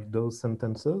those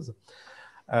sentences.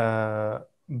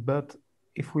 But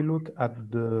if we look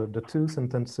at the two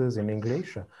sentences in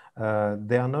English,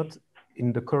 they are not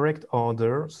in the correct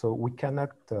order, so we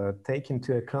cannot take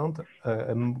into account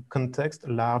a context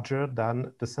larger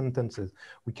than the sentences.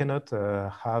 We cannot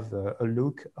have a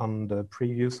look on the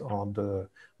previous or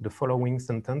the following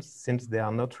sentence, since they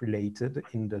are not related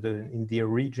in the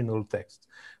original text.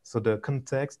 So the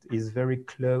context is very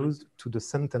close to the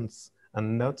sentence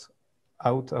and not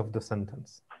out of the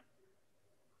sentence.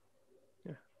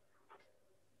 Yeah.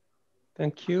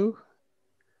 Thank you.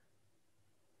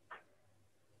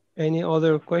 Any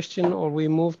other question, or we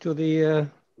move to the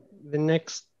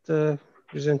next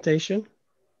presentation?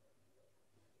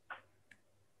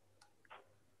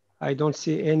 I don't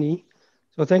see any.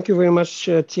 So thank you very much,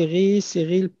 Thierry,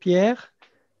 Cyril, Pierre.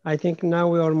 I think now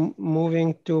we are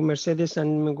moving to Mercedes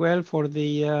and Miguel for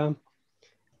the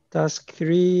task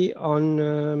 3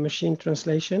 on machine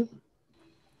translation.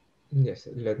 Yes,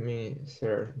 let me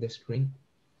share the screen.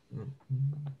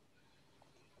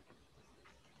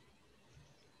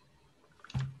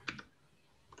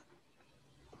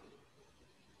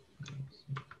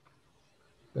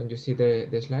 Can you see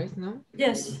the slides now?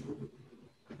 Yes,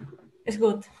 it's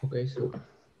good. Okay,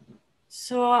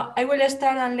 so I will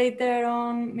start, and later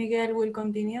on Miguel will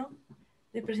continue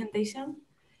the presentation.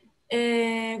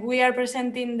 We are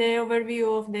presenting the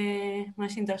overview of the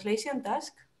machine translation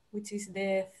task, which is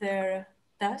the third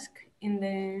task in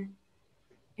the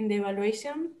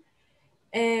evaluation.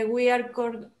 We are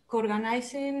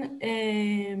co-organizing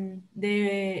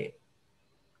the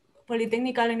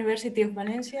Politècnica University of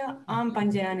Valencia and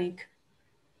Pangeanic,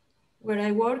 where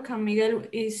I work, and Miguel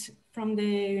is from the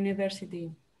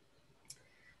university.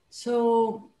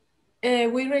 So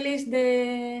we released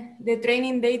the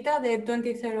training data the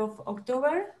 23rd of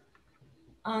October,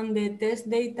 and the test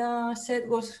data set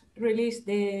was released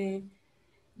the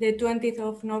 20th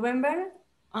of November,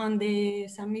 and the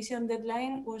submission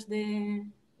deadline was the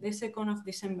 2nd of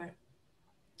December.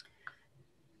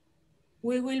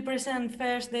 We will present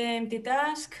first the empty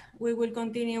task. We will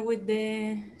continue with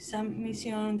the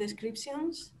submission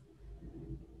descriptions.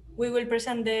 We will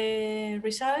present the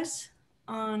results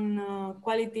and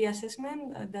quality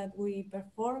assessment that we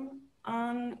perform,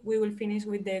 and we will finish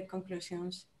with the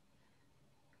conclusions.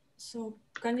 So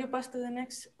can you pass to the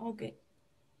next? Okay,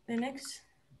 the next.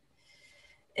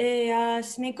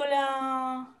 As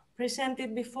Nicola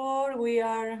presented before, we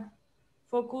are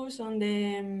focused on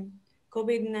the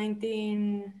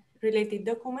COVID-19 related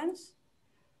documents,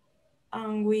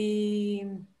 and we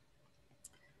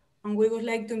would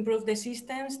like to improve the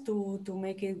systems to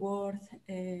make it work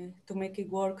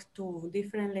to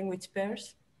different language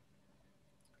pairs,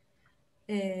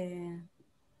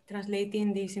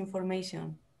 translating this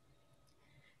information.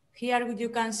 Here you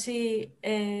can see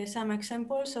some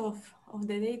examples of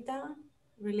the data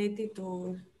related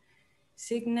to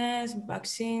sickness,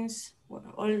 vaccines,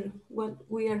 all what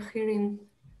we are hearing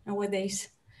nowadays.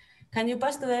 Can you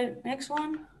pass to the next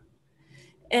one?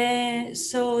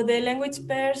 So the language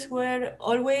pairs were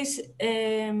always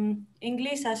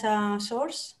English as a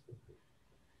source,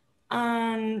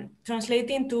 and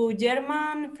translating to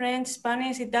German, French,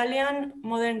 Spanish, Italian,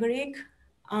 Modern Greek,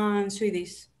 and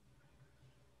Swedish.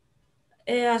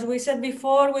 As we said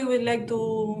before, we would like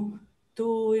to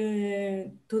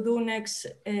do next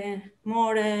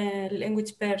more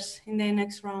language pairs in the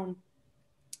next round.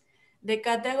 The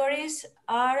categories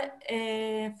are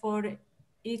for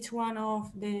each one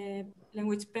of the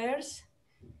language pairs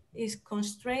is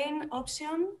constraint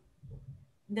option.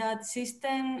 That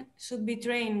system should be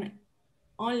trained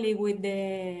only with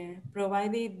the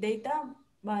provided data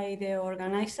by the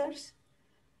organizers.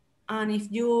 And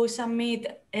if you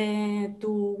submit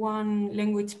to one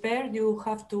language pair, you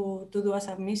have to do a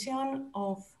submission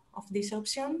of this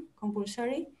option,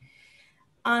 compulsory.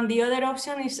 And the other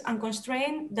option is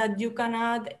unconstrained, that you can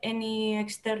add any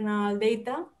external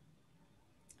data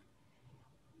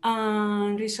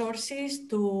and resources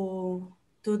to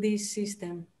this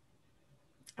system.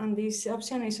 And this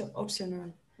option is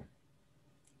optional.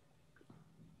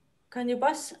 Can you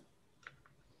pass?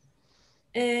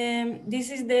 This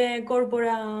is the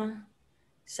corpora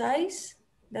size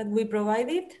that we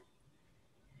provided.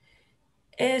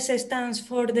 S stands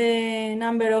for the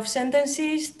number of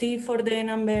sentences, T for the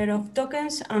number of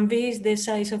tokens, and V is the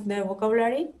size of the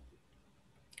vocabulary.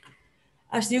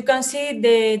 As you can see,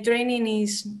 the training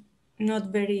is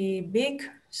not very big,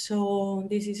 so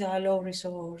this is a low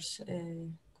resource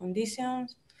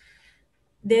conditions.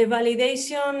 The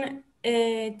validation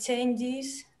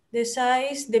changes the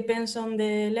size depends on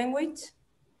the language.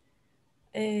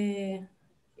 It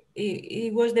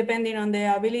was depending on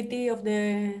the ability of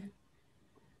the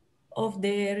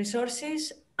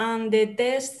resources, and the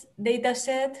test data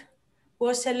set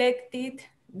was selected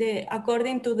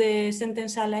according to the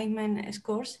sentence alignment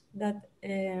scores that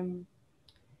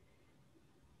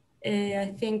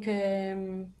I think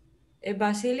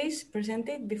Vasilis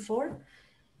presented before.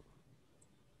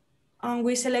 And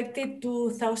we selected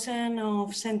 2,000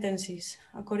 of sentences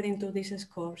according to these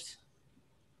scores.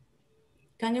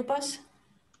 Can you pass?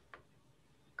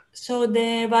 So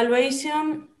the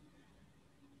evaluation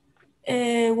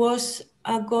was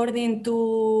according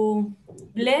to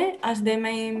BLE as the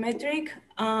main metric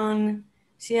and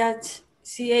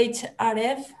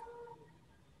CHRF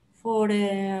for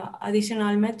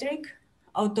additional metric,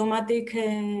 automatic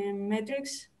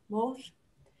metrics, both.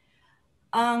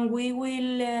 And we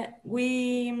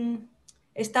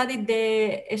studied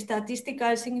the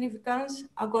statistical significance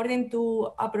according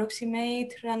to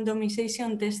approximate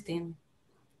randomization testing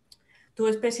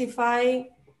to specify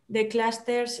the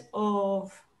clusters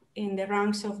in the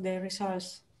ranks of the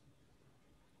results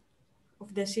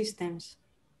of the systems.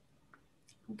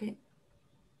 Okay,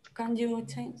 can you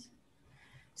change?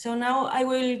 So now I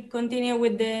will continue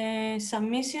with the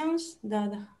submissions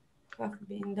that have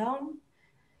been done.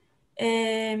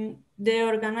 The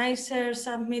organizers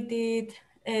submitted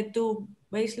 2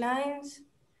 baselines.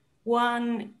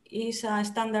 One is a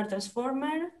standard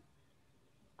transformer,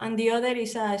 and the other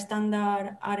is a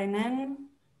standard RNN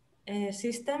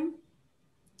system.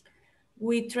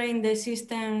 We trained the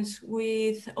systems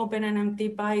with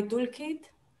OpenNMTPy toolkit,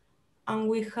 and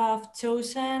we have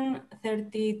chosen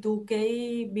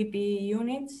 32K BP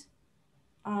units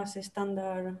as a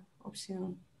standard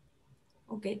option.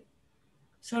 Okay.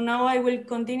 So now I will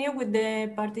continue with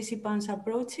the participants'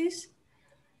 approaches.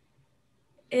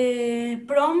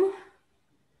 PROM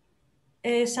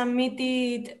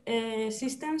submitted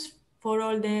systems for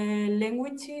all the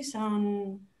languages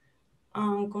and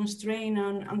constraint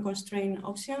and unconstrained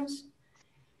options.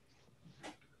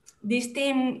 This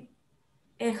team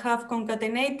have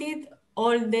concatenated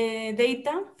all the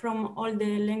data from all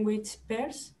the language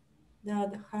pairs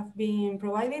that have been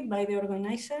provided by the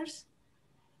organizers.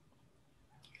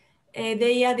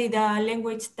 They added a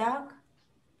language tag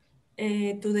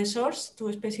to the source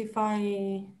to specify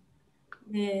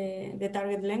the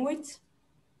target language.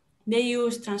 They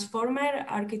use transformer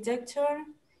architecture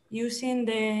using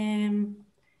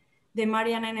the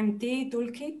Marian NMT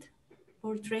toolkit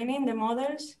for training the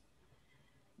models.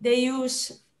 They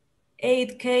use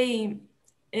 8K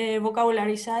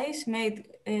vocabulary size made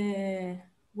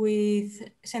with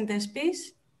sentence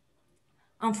piece.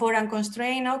 And for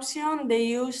unconstrained option, they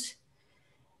use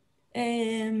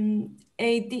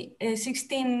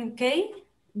 16K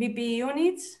BP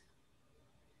units.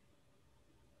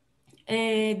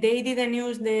 They didn't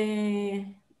use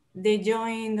the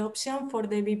joined option for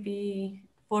the BP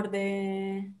for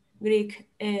the Greek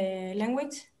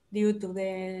language due to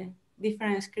the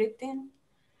different scripting.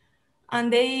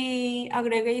 And they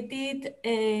aggregated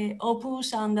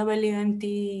Opus and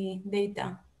WMT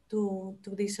data to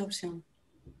this option.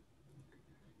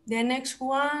 The next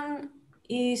one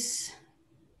is,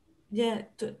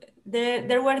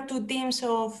 there were 2 teams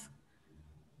of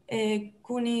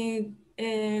CUNY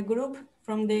group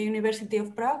from the University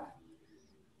of Prague.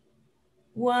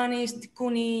 One is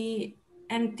CUNY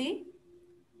MT,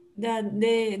 that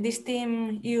this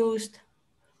team used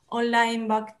online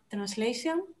back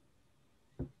translation.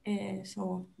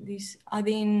 So this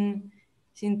adding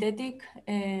synthetic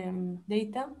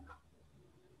data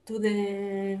to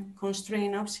the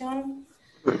constraint option.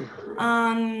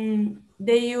 And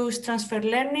they use transfer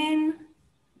learning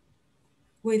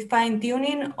with fine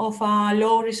tuning of a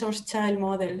low resource child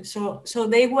model. So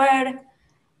they were,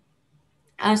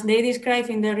 as they describe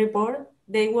in the report,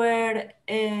 they were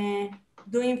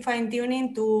doing fine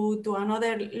tuning to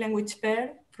another language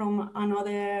pair from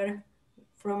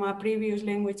a previous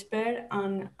language pair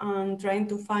and trying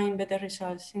to find better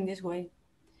results in this way.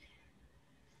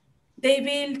 They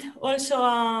built also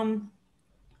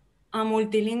a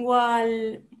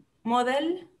multilingual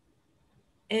model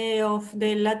of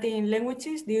the Latin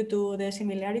languages due to the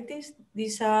similarities.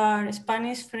 These are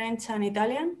Spanish, French, and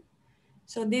Italian.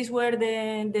 So these were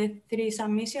the three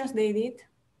submissions they did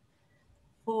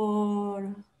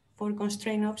for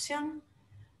constraint option.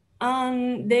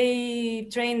 And they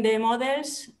trained the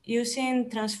models using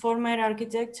transformer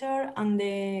architecture and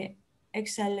the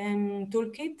XLM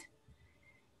toolkit,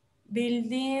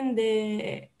 building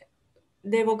the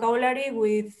vocabulary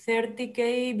with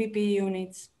 30K BP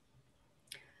units.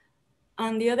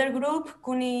 And the other group,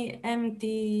 CUNY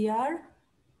MTIR,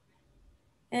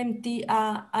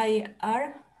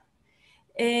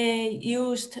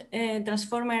 used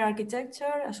transformer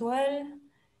architecture as well,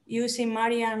 using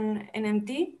Marian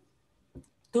NMT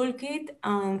toolkit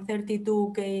and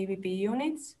 32K BP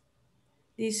units.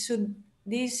 This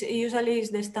usually is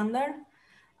the standard.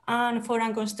 And for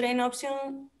unconstrained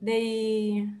option,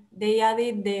 they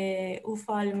added the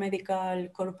UFAL medical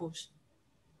corpus.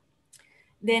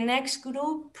 The next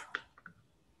group,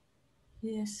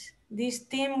 yes, this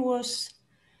team was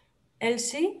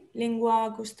LC,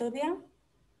 Lingua Custodia.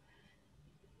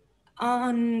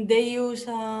 And they use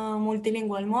a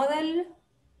multilingual model,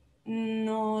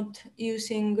 not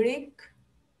using Greek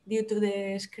due to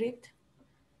the script.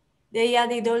 They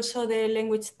added also the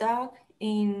language tag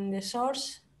in the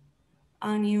source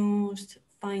and used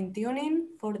fine-tuning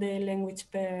for the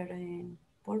language pair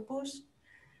purpose.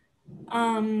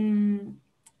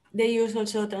 They use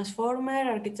also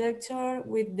transformer architecture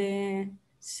with the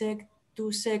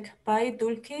sec2sec-pi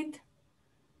toolkit.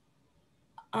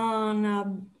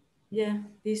 And yeah,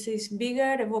 this is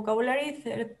bigger vocabulary,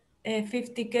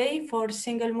 50K for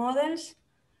single models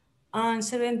and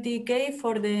 70K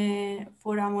for a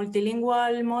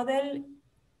multilingual model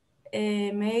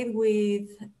made with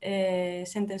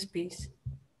sentence piece.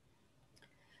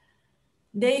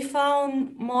 They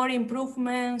found more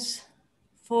improvements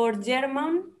for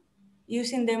German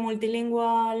using the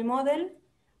multilingual model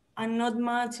and not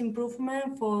much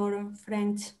improvement for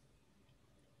French.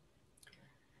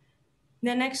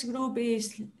 The next group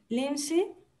is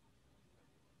LIMSI.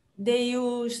 They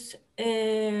used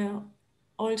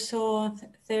also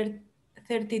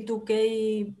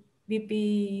 32K BP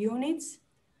units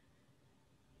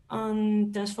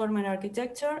and transformer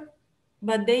architecture,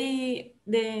 but the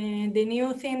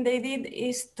new thing they did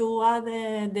is to add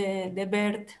the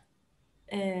BERT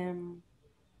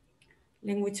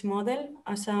language model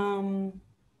as an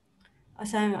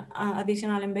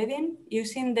additional embedding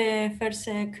using the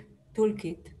FERSEC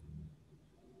toolkit.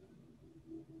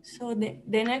 So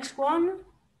the next one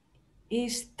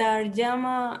is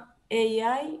Tarjama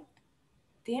AI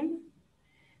team.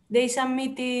 They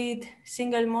submitted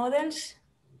single models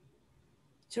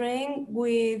trained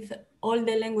with all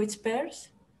the language pairs.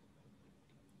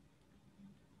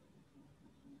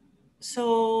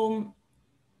 So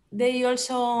they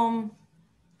also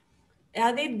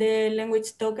added the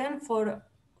language token for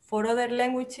other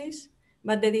languages,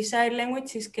 but the desired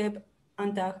language is kept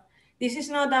untagged. This is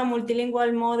not a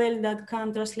multilingual model that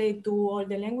can translate to all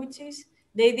the languages.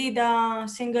 They did a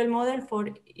single model for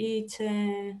each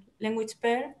language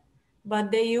pair, but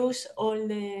they use all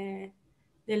the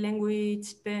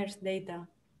language pairs data.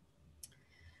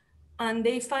 And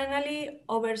they finally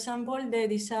oversampled the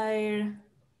desired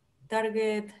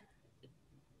target.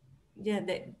 Yeah,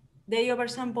 they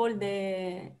oversampled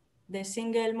the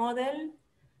single model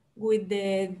with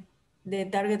the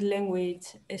target language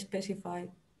specified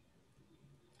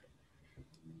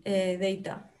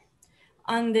data.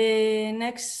 And the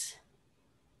next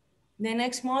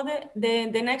model,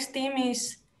 the next team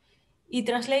is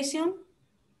e-translation,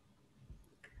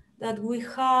 that we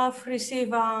have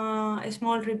received a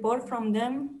small report from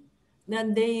them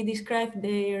that they describe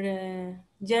their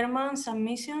German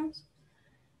submissions.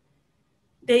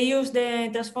 They use the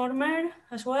transformer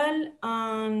as well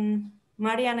and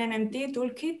Marian NMT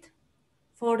toolkit.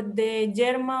 For the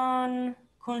German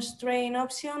constraint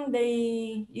option,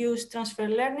 they use transfer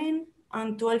learning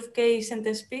and 12K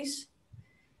sentence piece.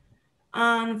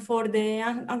 And for the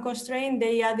unconstrained,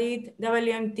 they added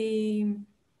WMT.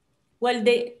 Well,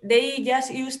 they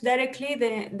just use directly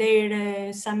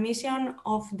their submission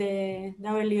of the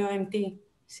WMT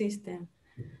system.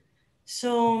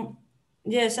 So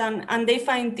yes, and they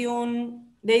fine-tune,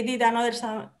 they did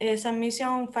another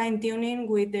submission fine-tuning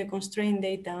with the constraint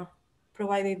data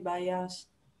provided by us.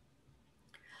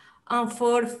 And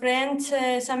for French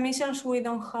submissions, we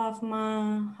don't have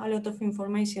a lot of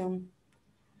information.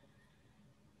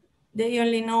 They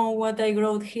only know what I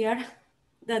wrote here.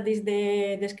 That is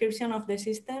the description of the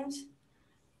systems.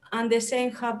 And the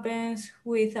same happens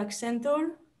with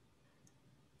Accenture.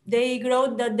 they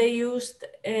wrote that they used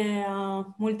a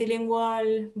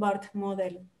multilingual BART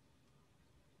model.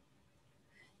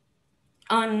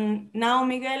 And now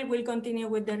Miguel will continue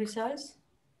with the results.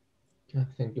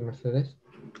 Thank you, Mercedes.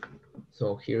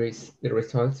 So here is the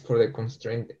results for the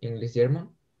constraint English-German.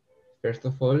 First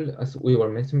of all, as we were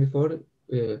mentioned before,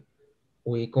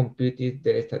 we computed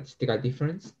the statistical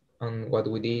difference, and what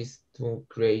we did is to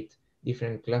create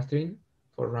different clustering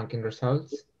for ranking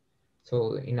results.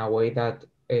 So in a way that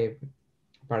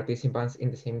participants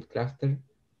in the same cluster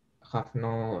have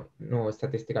no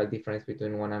statistical difference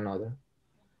between one another.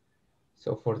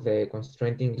 So for the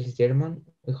constraint English-German,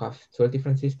 we have 12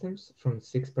 different systems from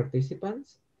 6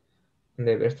 participants. And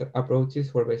the best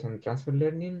approaches were based on transfer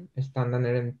learning, standard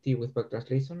NMT with back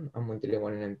translation, and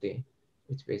multilingual NMT,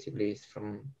 which basically is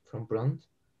from Bront,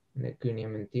 and the CUNY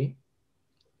MNT.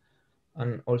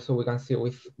 And also we can see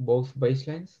with both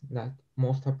baselines that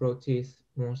most approaches,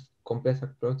 most complex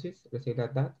approaches, let's say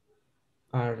like that,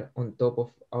 are on top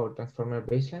of our transformer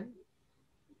baseline.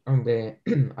 And the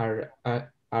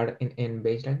RNN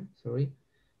baseline, sorry,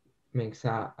 makes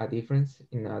a difference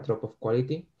in a drop of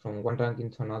quality from one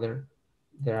ranking to another.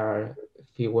 There are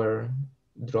fewer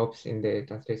drops in the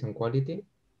translation quality,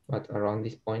 but around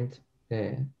this point,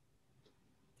 the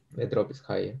drop is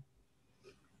higher.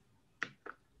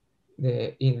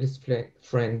 The English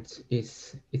French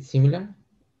is similar.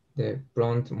 The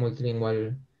Bront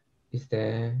multilingual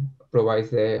provides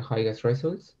the highest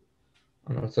results,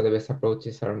 and also the best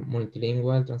approaches are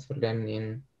multilingual, transfer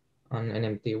learning, and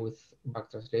NMT with back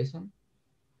translation.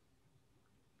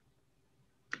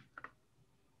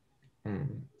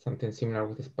 Something similar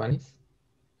with Spanish.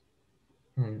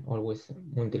 And always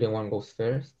multilingual goes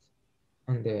first,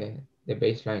 and the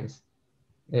baselines,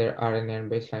 the RNN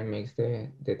baseline makes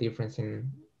the difference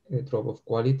in the drop of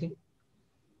quality.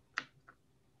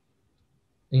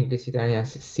 English Italian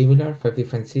is similar, 5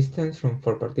 different systems from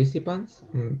 4 participants.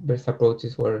 Best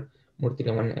approaches were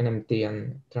multilingual NMT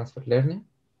and transfer learning.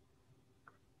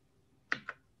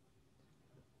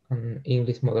 And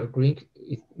English Model Greek,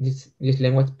 this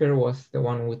language pair was the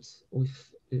one with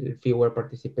fewer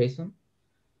participation.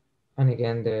 And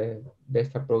again, the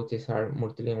best approaches are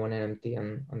multilingual NMT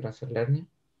and transfer learning.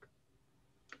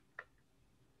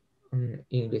 And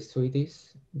English Swedish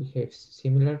behaves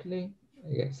similarly.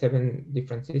 Again, 7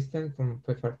 different systems from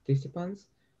 5 participants.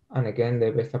 And again,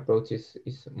 the best approach is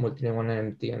multilingual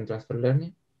NMT and transfer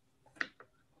learning.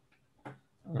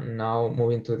 And now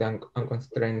moving to the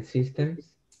unconstrained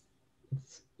systems.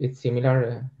 It's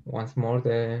similar, once more,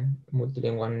 the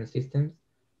multilingual systems,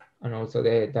 and also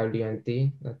the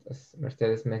WNT that, as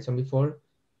Mercedes mentioned before,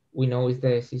 we know is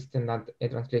the system that a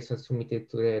translation submitted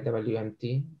to the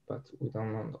WMT, but we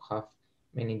don't have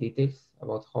many details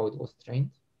about how it was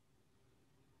trained.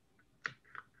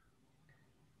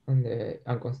 And the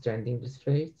unconstrained English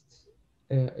phrase,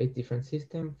 8 different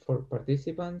systems for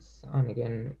participants, and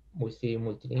again we see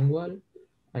multilingual,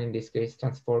 and in this case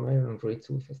transformer and reads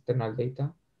with external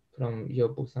data from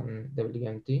Yopus and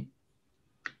WMT.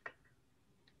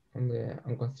 And the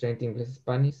unconstrained English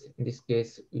Spanish, in this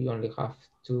case we only have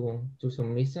two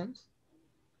submissions.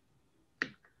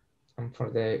 And for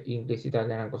the English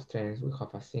Italian unconstrained, we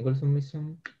have a single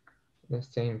submission. The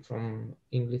same from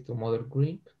English to Model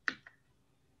Greek.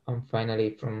 And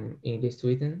finally from English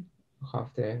Sweden, we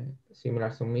have the similar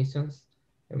submissions,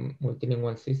 a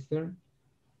multilingual system,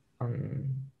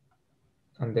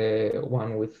 and the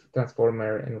one with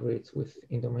transformer and reads with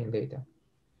in-domain data.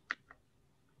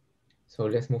 So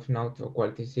let's move now to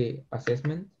quality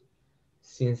assessment.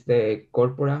 Since the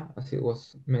corpora, as it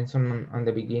was mentioned at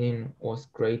the beginning, was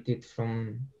created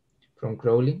from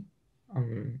crawling,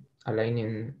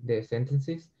 aligning the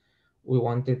sentences, we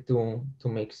wanted to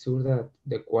make sure that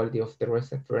the quality of the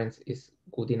reference is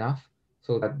good enough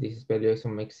so that this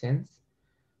evaluation makes sense.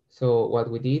 So what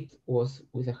we did was,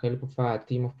 with the help of a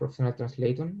team of professional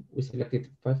translators, we selected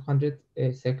 500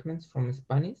 segments from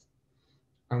Spanish,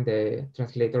 and the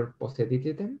translator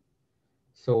post-edited them.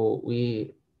 So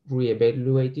we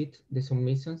re-evaluated the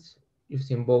submissions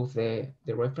using both the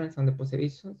reference and the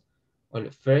post-editions. Well,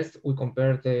 first we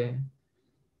compared the,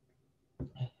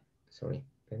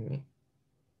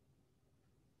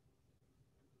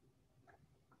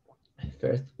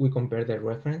 First we compare the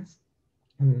reference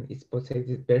and its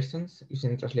post-edited versions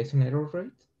using translation error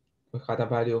rate. We had a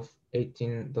value of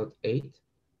 18.8,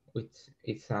 which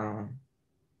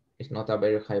is not a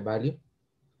very high value.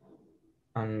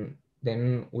 And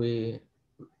then we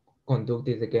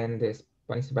conducted again the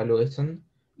Spanish evaluation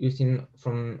using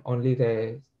from only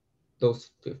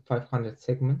those 500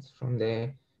 segments from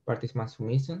the participant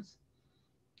submissions.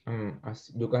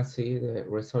 As you can see, the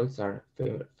results are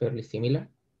fairly similar.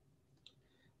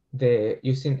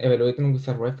 Using evaluating with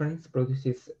a reference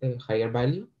produces a higher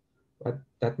value, but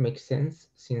that makes sense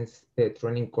since the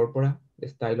training corpora, the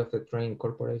style of the training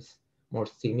corpora is more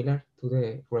similar to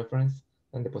the reference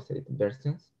than the postulated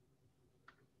versions.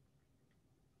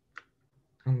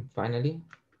 And finally,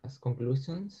 as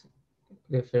conclusions,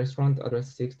 the first round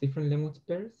addressed 6 different language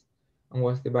pairs and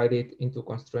was divided into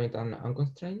constrained and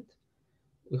unconstrained.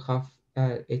 We have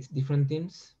 8 different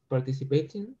teams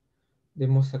participating. The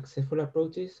most successful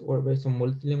approaches were based on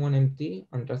multilingual MT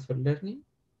and transfer learning.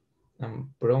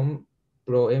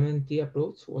 Pro-MNT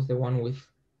approach was the one with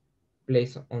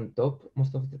place on top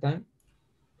most of the time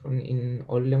in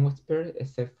all language pairs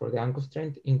except for the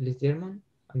unconstrained English-German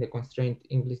and the constrained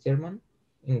English-German,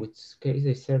 in which case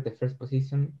they share the first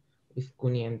position with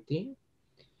CUNY MT.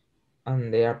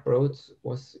 And the approach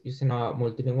was using a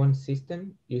multilingual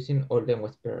system using all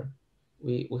language pairs.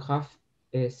 We have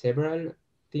several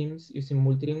teams using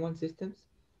multilingual systems,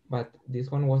 but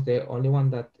this one was the only one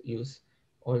that used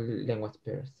all language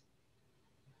pairs.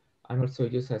 And also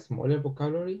use a smaller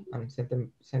vocabulary and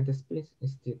sentence space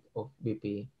instead of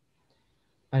BPE.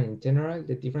 And in general,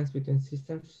 the difference between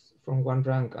systems from one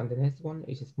rank and the next one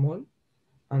is small.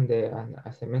 And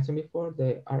as I mentioned before,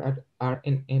 the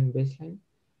RNN baseline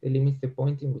limits the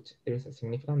point in which there is a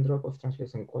significant drop of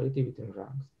translation quality between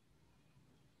ranks.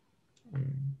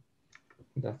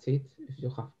 That's it, if you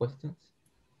have questions.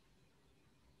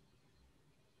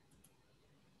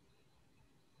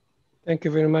 Thank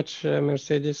you very much,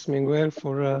 Mercedes, Miguel,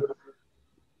 for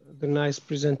the nice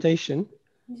presentation.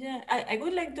 Yeah, I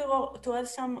would like to add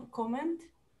some comment.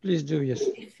 Please do, yes.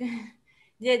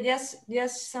 Yeah,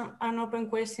 just an open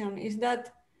question. Is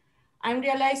that I'm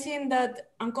realizing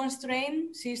that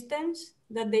unconstrained systems,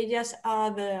 that they just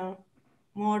add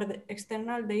more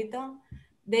external data,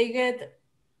 they get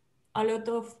a lot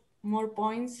of more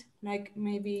points, like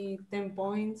maybe 10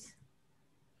 points.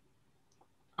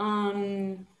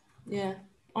 Yeah,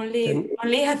 only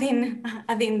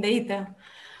adding data.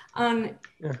 And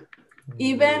yeah.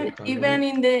 even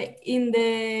in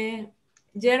the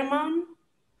German,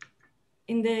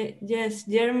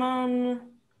 English-German,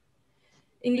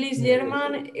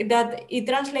 that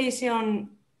translation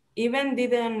even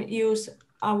didn't use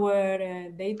our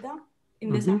data.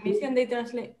 In the submission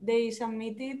they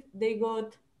submitted, they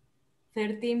got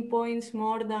 13 points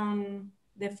more than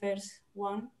the first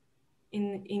one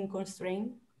in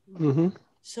constraint.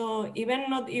 So even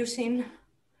not using,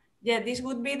 this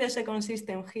would be the second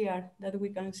system here that we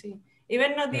can see.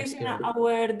 Even not using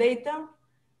our data,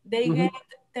 they get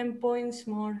 10 points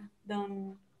more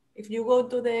than if you go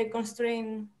to the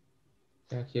constraint.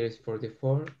 Yeah, here is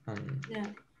 44, and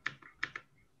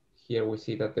here we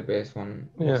see that the best one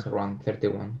was around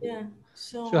 31. Yeah.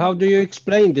 So how do you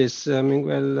explain this,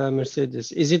 Miguel,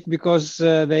 Mercedes? Is it because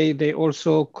they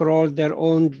also crawl their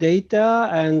own data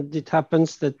and it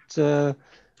happens that the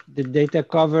data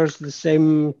covers the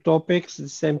same topics, the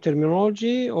same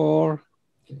terminology, or?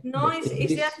 No,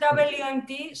 it's just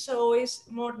WMT, so it's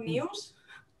more news,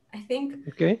 I think.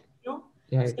 Okay. No?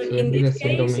 Yeah, it's so in this the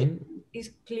same case, domain. it's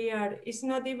clear. It's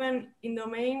not even in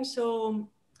domain, so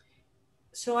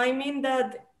I mean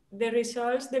that the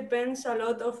results depends a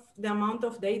lot of the amount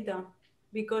of data,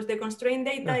 because the constraint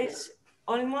data is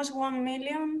almost 1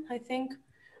 million, I think,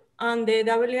 and the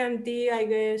WMT, I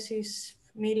guess, is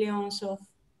millions of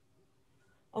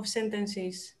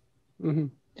sentences.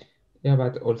 Yeah,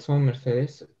 but also,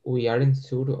 Mercedes, we aren't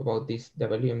sure about this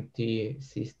WMT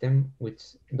system, which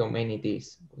domain it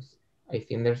is. Because I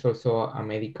think there's also a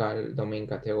medical domain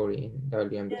category in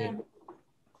WMT. Yeah,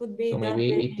 could be. So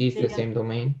maybe it is the same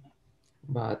domain,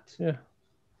 but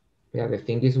yeah, the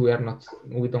thing is we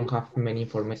don't have many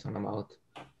information about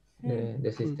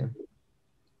the system.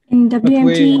 In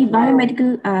WMT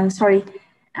biomedical,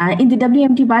 in the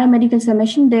WMT biomedical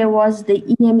submission, there was the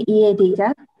EMEA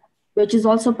data, which is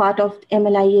also part of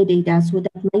MLIA data. So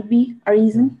that might be a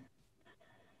reason.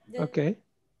 Okay.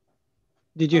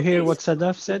 Did you hear what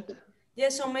Sadaf said?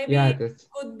 Yes, so maybe it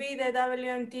could be the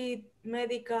WMT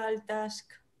medical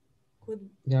task.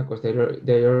 Yeah, because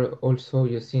they are also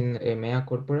using EMEA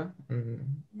corpora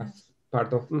as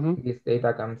part of this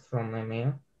data comes from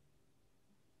EMEA.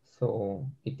 So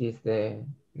it is the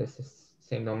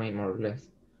same domain more or less.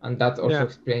 And that also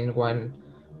explains why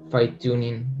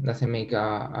fine-tuning doesn't make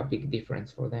a big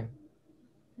difference for them.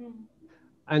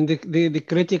 And the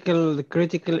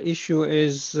critical issue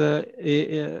is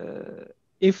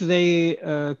if they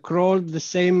crawled the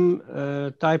same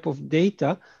type of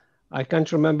data. I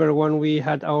can't remember when we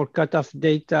had our cutoff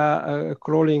data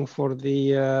crawling for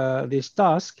this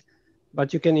task.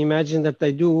 but you can imagine that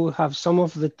they do have some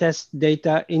of the test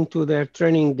data into their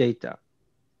training data.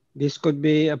 This could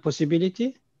be a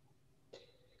possibility,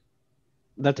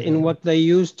 that in what they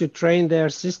use to train their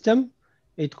system,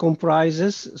 it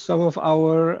comprises some of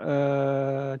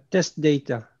our test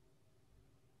data.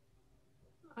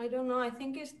 I don't know. I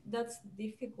think that's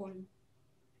difficult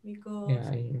because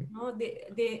no,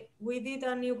 we did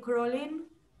a new crawling.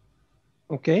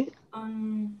 Okay.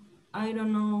 I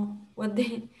don't know what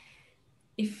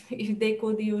if they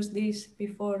could use this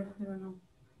before. I don't know.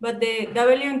 But the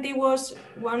WMT was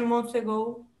 1 month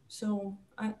ago, so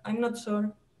I'm not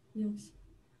sure. Yes.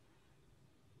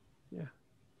 Yeah.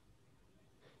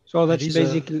 So that's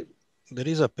basically. There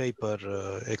is a paper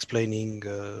explaining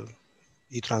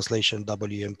e-translation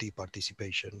WMT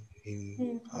participation.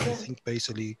 I think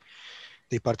basically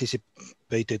they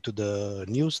participated to the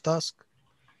news task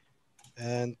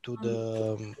and to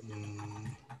the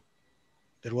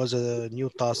there was a new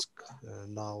task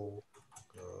now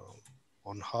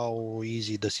on how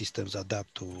easy the systems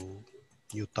adapt to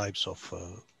new types of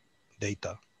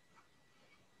data.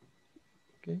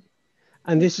 Okay.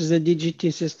 And this is a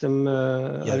DGT system,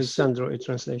 Yes. Alexandru,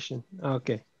 translation.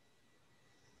 Okay.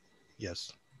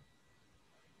 Yes.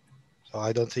 So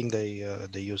I don't think they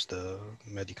use the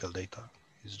medical data.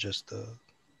 It's just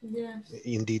yes.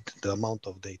 Indeed the amount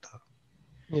of data.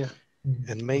 Yeah.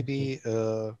 And maybe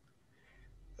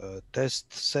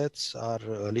test sets are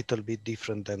a little bit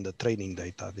different than the training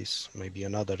data. This may be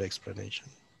another explanation.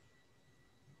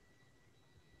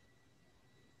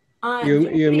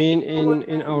 You mean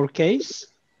in our case?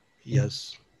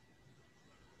 Yes.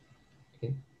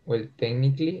 Okay. Well,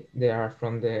 technically they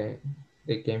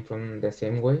came from the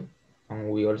same way, and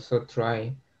we also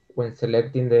try when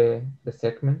selecting the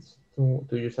segments to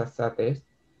use as a test.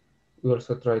 We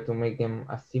also try to make them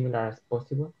as similar as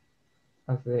possible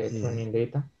as the training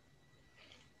data.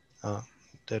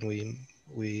 Then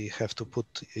we have to put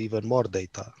even more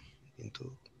data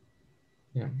into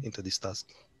this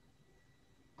task.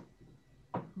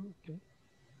 Okay.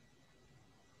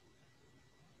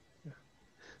 Yeah.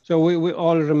 So we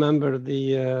all remember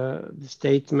the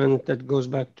statement that goes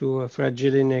back to Fred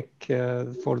Gelin,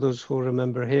 for those who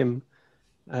remember him.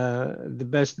 The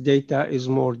best data is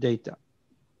more data.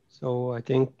 So I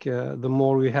think the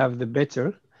more we have, the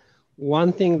better.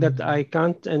 One thing that I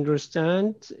can't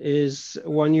understand is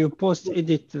when you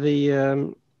post-edit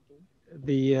the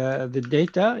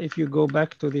data. If you go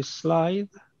back to this slide,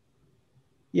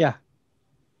 yeah.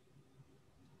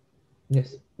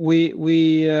 Yes.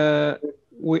 We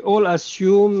all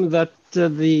assume that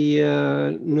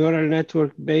the neural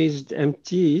network-based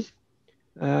MT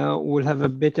will have a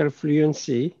better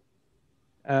fluency.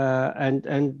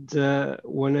 And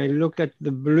when I look at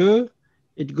the blue,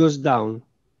 it goes down,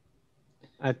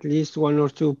 at least 1 or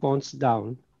 2 points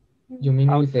down. You mean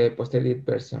with the post-edit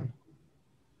version?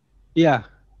 Yeah.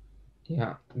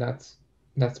 Yeah, that's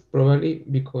probably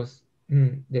because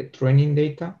the training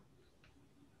data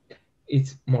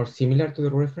is more similar to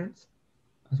the reference.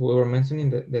 As we were mentioning,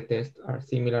 the tests are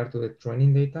similar to the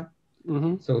training data.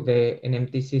 Mm-hmm. So the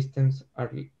NMT systems are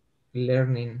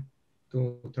learning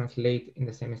to translate in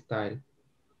the same style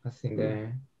as in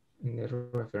the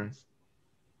reference.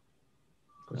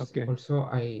 Okay. Also,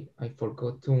 I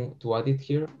forgot to add it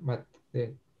here, but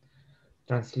the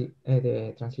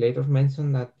translators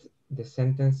mentioned that the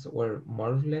sentence were more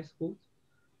or less good,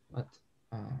 but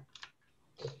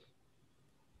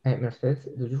Mercedes,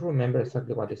 do you remember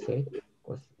exactly what they said?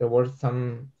 Because there were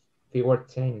some keyword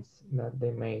changes that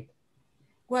they made.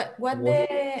 What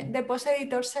the post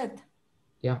editor said?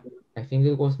 Yeah, I think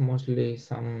it was mostly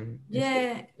some.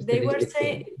 Yeah, they were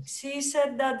saying. She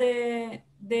said that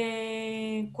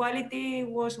the quality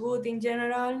was good in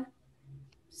general.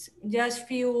 Just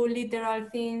few literal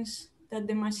things that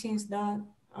the machines did.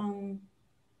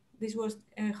 This was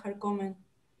her comment.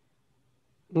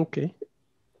 Okay.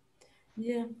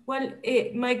 Yeah. Well,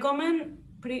 my comment,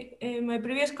 my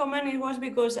previous comment, it was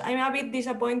because I'm a bit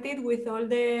disappointed with all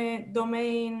the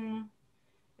domain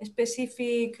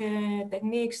specific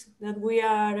techniques that we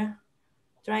are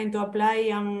trying to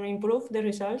apply and improve the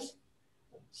results.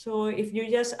 So if you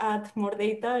just add more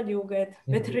data, you get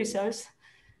better results.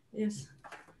 Yes.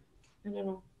 I don't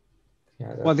know.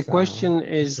 Yeah, well, the question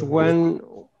is when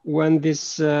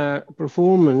this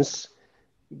performance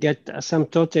get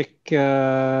asymptotic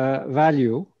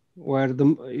value where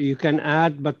you can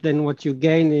add, but then what you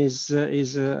gain is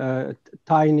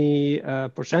tiny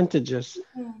percentages.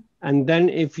 And then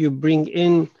if you bring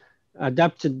in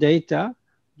adapted data,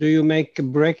 do you make a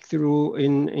breakthrough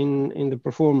in the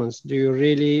performance? Do you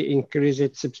really increase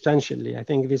it substantially? I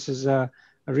think this is a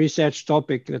research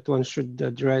topic that one should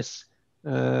address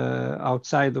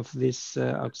outside of this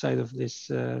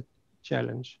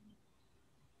challenge.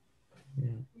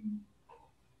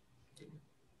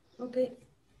 Okay,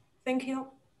 thank you.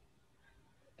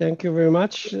 Thank you very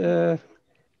much.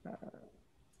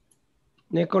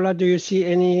 Nicola, do you see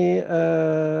any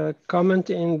comment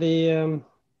in the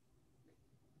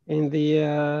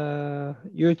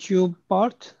YouTube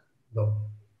part? No.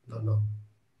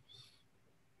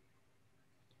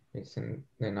 Listen,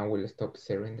 then I will stop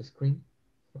sharing the screen.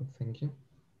 So thank you.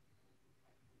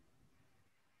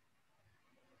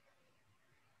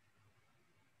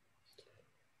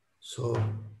 So,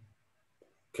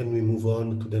 can we move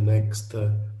on to the next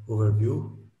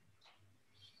overview?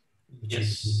 Which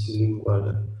yes. is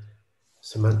multilingual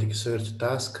semantic search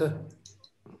task.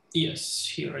 Yes,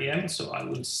 here I am. So I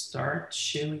will start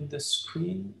sharing the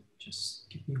screen. Just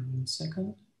give me 1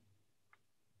 second.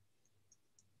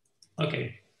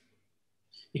 Okay.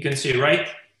 You can see, right?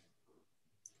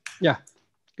 Yeah,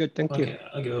 good, thank you. Okay,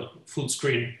 I'll go full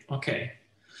screen. Okay.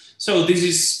 So this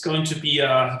is going to be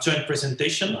a joint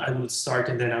presentation. I will start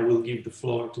and then I will give the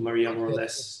floor to Maria more or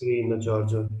less. Screen,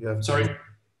 Giorgio. You have Sorry?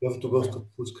 You have to go to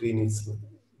full screen.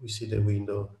 We see the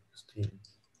window still.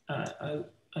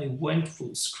 I went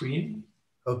full screen.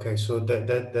 Okay, so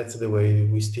that's the way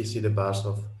we still see the bars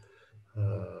of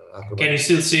Acrobat. Can you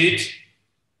still see it?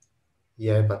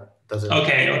 Yeah, but doesn't.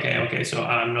 Okay. So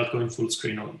I'm not going full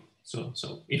screen on. So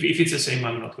if it's the same,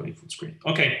 I'm not going full screen.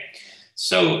 Okay.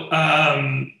 So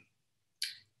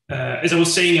as I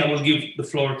was saying, I will give the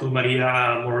floor to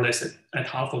Maria more or less at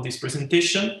half of this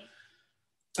presentation.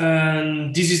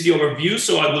 And this is the overview.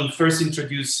 So I will first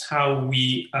introduce how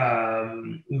we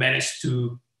managed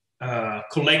to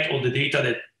collect all the data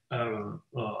that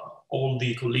all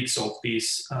the colleagues of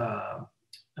this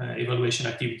evaluation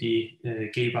activity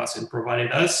gave us and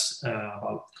provided us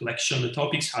about collection, the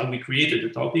topics, how we created the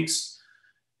topics,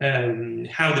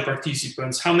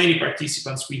 how many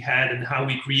participants we had, and how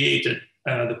we created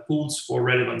the pools for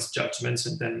relevance judgments.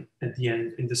 And then at the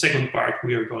end, in the second part,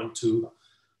 we are going to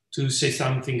say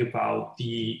something about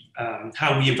the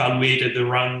how we evaluated the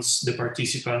runs, the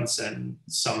participants, and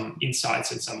some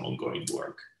insights and some ongoing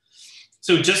work.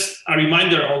 So just a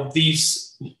reminder of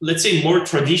these, let's say, more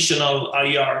traditional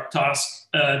IR task.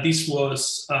 This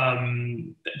was,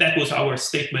 that was our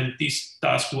statement. This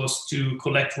task was to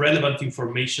collect relevant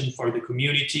information for the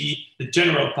community, the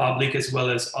general public, as well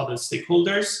as other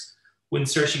stakeholders when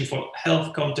searching for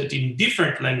health content in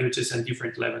different languages and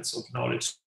different levels of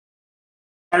knowledge.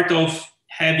 Part of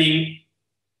having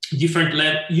different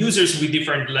users with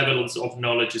different levels of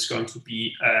knowledge is going to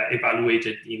be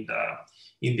evaluated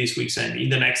in this week's and in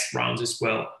the next rounds as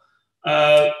well.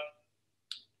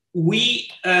 We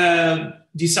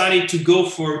decided to go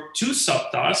for two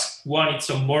subtasks. One, it's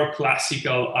a more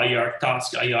classical IR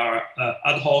task, IR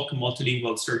ad hoc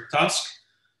multilingual search task,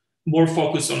 more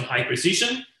focused on high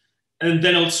precision. And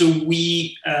then also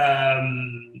we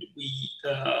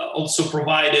also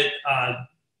provided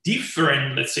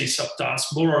different, let's say,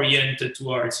 subtasks more oriented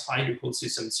towards hierarchical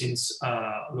systems. Since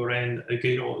Lorraine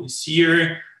Guerrero is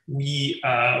here, we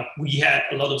had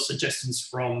a lot of suggestions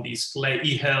from this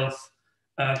e-health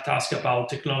task about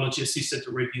technology-assisted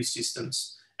review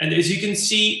systems. And as you can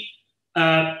see,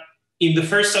 in the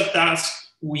first subtask,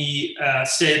 we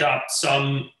set up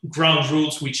some ground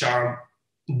rules which are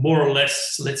more or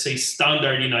less, let's say,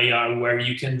 standard in IR, where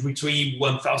you can retrieve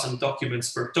 1,000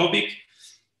 documents per topic.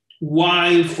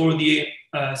 While for the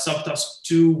subtask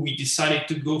 2, we decided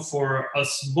to go for a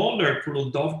smaller pool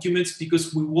of documents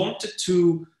because we wanted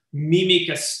to mimic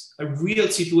a real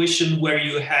situation where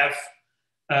you have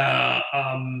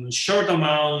short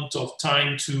amount of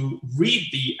time to read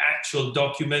the actual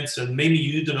documents, and maybe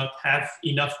you do not have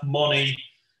enough money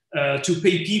to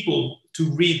pay people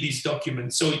to read these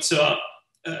documents. So it's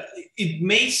it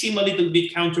may seem a little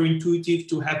bit counterintuitive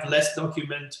to have less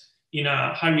document in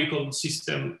a hierarchical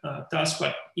system task,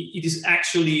 but it is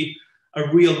actually a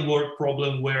real world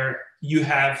problem where you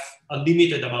have a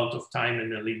limited amount of time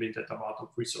and a limited amount of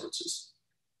resources.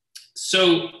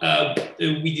 So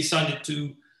we decided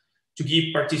to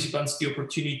give participants the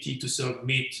opportunity to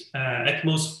submit at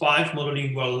most 5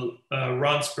 monolingual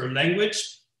runs per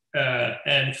language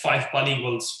and 5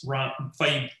 bilingual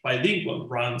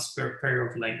runs per pair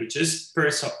of languages per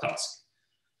subtask.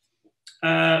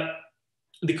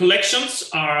 The collections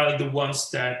are the ones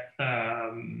that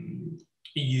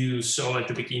you saw at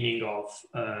the beginning of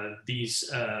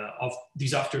this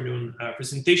afternoon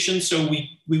presentation. So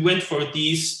we went for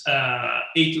these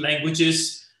 8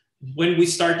 languages. When we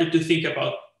started to think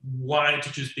about why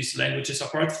to choose these languages.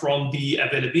 Apart from the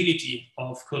availability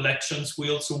of collections, we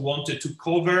also wanted to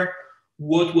cover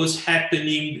what was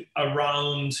happening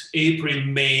around April,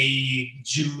 May,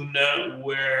 June,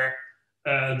 where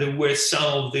there were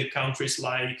some of the countries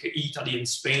like Italy and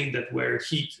Spain that were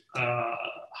hit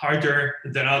harder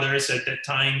than others at that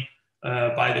time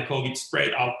by the COVID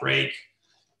spread outbreak,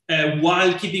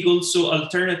 while keeping also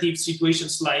alternative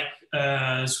situations like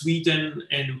Sweden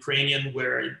and Ukrainian,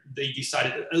 where they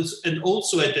decided, and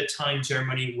also at that time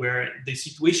Germany, where the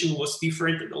situation was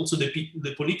different, and also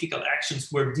the political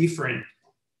actions were different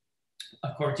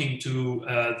according to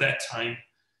that time.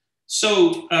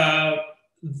 So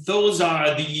those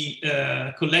are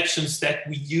the collections that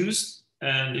we used.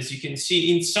 And as you can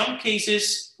see, in some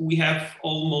cases, we have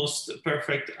almost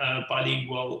perfect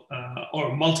bilingual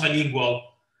or multilingual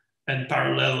and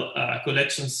parallel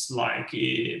collections like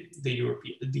the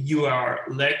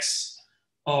ELRA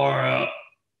or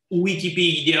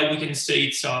Wikipedia. We can say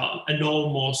it's an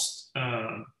almost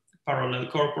parallel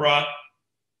corpora.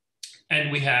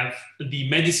 And we have the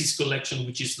Medicis collection,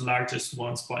 which is the largest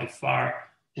ones by far,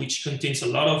 which contains a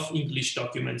lot of English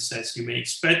documents, as you may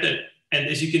expect. And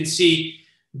as you can see,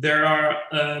 there are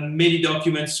many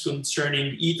documents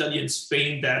concerning Italy and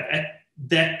Spain that at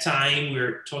that time,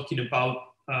 we're talking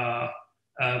about a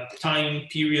time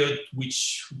period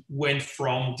which went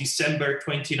from December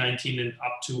 2019 and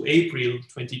up to April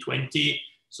 2020.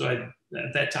 So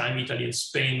at that time, Italy and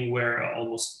Spain were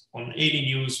almost on 80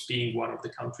 news, being one of the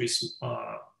countries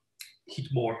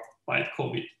hit more by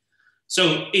COVID.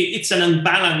 So it's an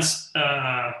unbalanced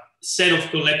set of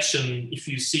collection if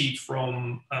you see it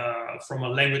from a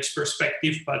language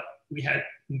perspective, but we had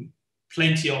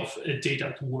plenty of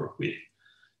data to work with.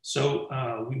 So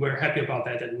we were happy about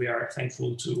that, and we are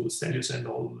thankful to Stelios and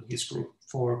all his group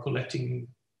for collecting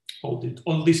all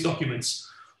these documents.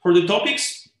 For the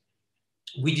topics,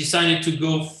 we decided to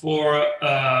go for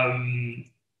a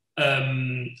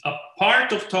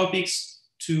part of topics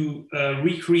to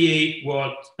recreate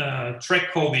what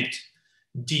Track COVID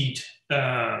did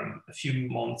a few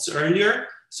months earlier.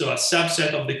 So a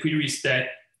subset of the queries that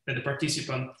the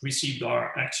participant received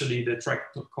are actually the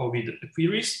Track COVID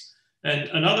queries. And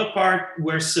another part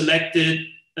were selected,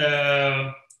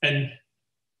 and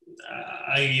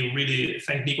I really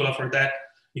thank Nicola for that,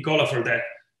 because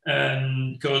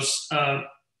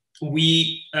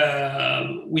we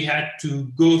had to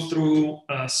go through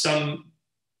some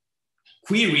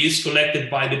queries collected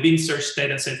by the bin search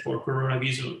dataset for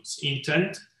coronavirus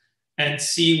intent and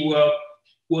see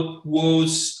what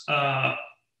was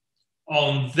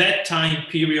on that time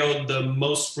period the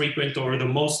most frequent or the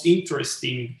most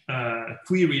interesting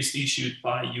queries issued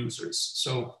by users.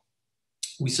 So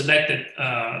we selected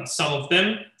some of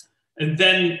them, and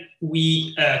then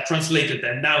we translated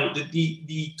them. Now,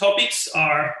 the topics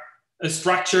are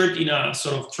structured in a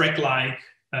sort of track-like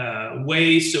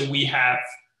way. So we have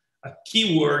a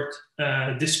keyword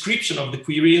description of the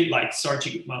query, like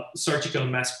surgical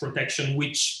mask protection,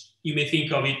 which you may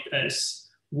think of it as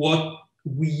what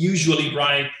we usually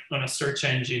write on a search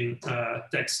engine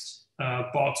text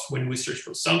box when we search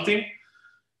for something.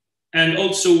 And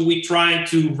also we try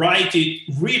to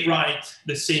rewrite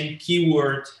the same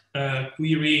keyword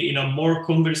query in a more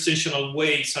conversational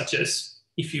way, such as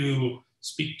if you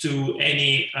speak to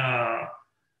any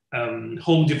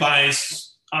home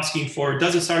device asking for,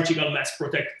 does a surgical mask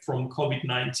protect from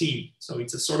COVID-19? So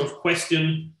it's a sort of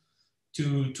question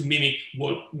to mimic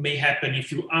what may happen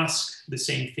if you ask the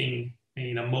same thing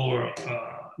in a more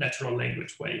natural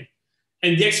language way.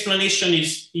 And the explanation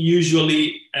is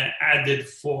usually added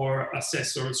for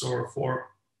assessors or for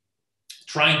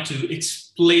trying to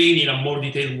explain in a more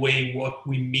detailed way what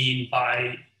we mean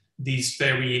by this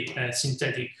very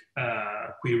synthetic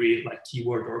query like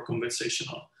keyword or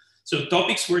conversational. So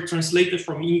topics were translated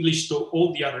from English to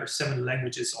all the other 7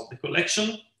 languages of the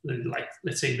collection, like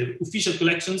let's say the official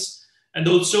collections. And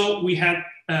also we had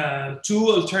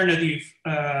 2 alternative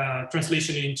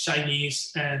translations in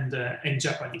Chinese and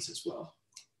Japanese as well.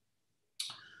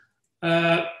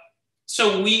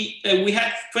 So we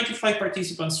had 25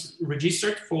 participants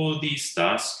registered for this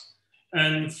task,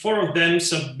 and 4 of them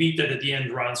submitted at the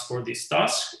end rounds for this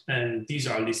task. And these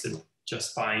are listed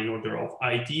just by in order of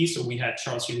ID. So we had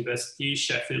Charles University,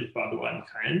 Sheffield, Padua, and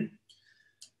Caen.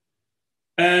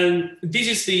 And this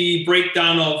is the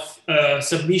breakdown of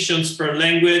submissions per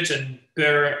language and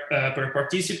per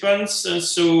participants.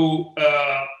 So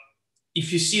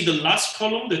if you see the last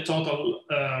column, the total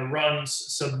runs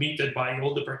submitted by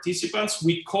all the participants,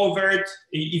 we covered,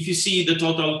 if you see the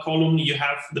total column, you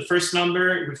have the first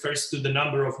number refers to the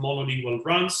number of monolingual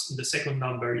runs. The second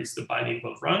number is the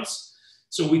bilingual runs.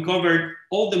 So we covered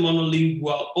all the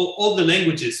monolingual, all the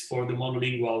languages for the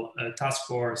monolingual task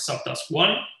for subtask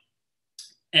 1,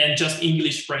 and just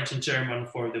English, French, and German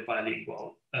for the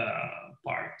bilingual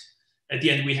part. At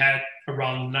the end, we had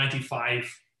around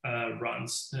 95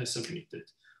 runs submitted.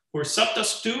 For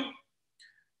subtask 2,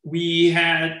 we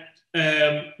had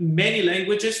many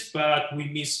languages, but we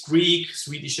missed Greek,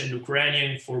 Swedish, and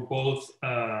Ukrainian for both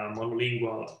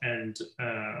monolingual and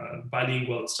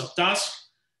bilingual subtask,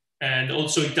 and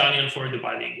also Italian for the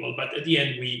bilingual. But at the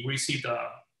end, we received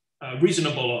a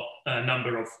reasonable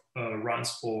number of runs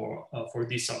for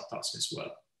this subtask as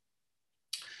well.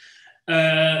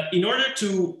 In order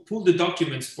to pull the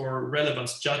documents for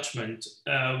relevance judgment,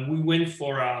 we went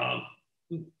for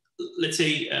let's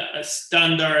say a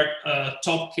standard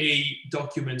top K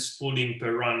documents pulling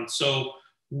per run. So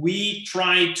we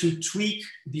tried to tweak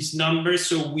these numbers.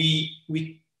 So we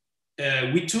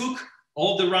took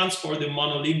all the runs for the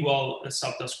monolingual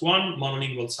subtask 1,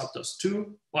 monolingual subtask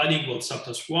 2, bilingual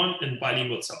subtask 1, and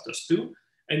bilingual subtask 2.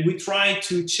 And we tried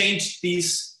to change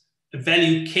this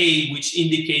value K, which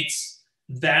indicates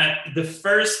that the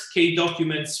first K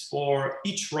documents for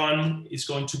each run is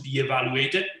going to be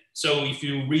evaluated. So if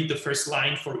you read the first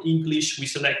line for English, we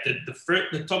selected the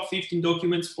top 15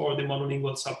 documents for the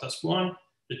monolingual subtask 1,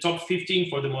 the top 15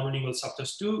 for the monolingual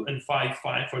subtask 2, and 5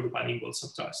 for the bilingual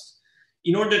subtask.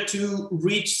 In order to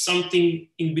reach something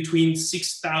in between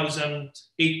 6,000,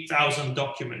 8,000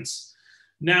 documents.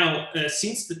 Now,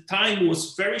 since the time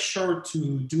was very short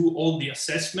to do all the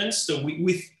assessments, so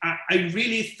I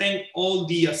really thank all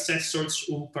the assessors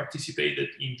who participated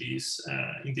in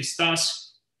this task.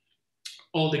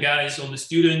 All the guys, all the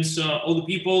students, all the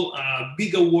people.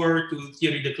 Big award to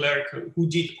Thierry Declerck, who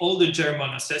did all the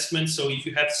German assessments. So if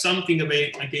you have something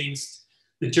against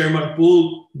the German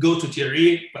pool, go to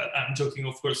Thierry. But I'm joking,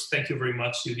 of course. Thank you very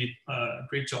much. You did a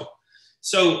great job.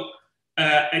 So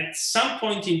at some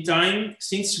point in time,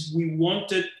 since we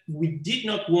did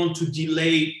not want to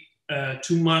delay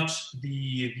too much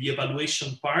the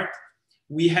evaluation part,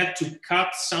 we had to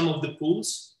cut some of the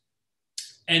pools,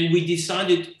 and we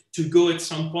decided to go at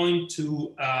some point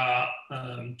to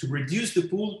reduce the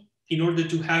pool in order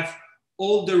to have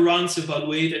all the runs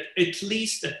evaluated at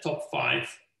least at top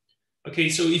 5. Okay,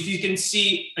 so if you can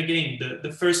see again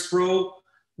the first row,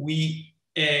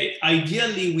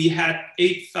 ideally we had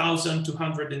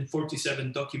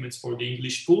 8,247 documents for the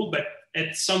English pool, but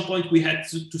at some point we had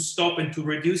to stop and to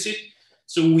reduce it.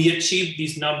 So we achieved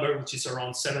this number, which is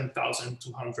around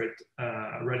 7,200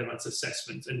 relevance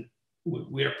assessments, and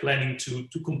we are planning to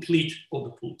complete all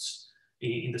the pools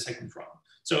in the second round.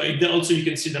 So also you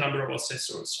can see the number of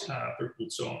assessors per pool.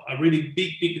 So a really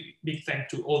big thank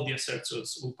to all the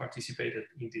assessors who participated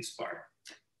in this part.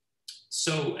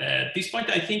 So at this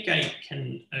point, I think I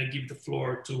can give the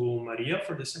floor to Maria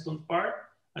for the second part.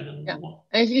 I don't know.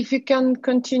 If you can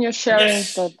continue sharing,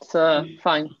 yes. That's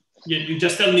fine. Yeah, you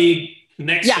just tell me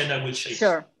next and I will share.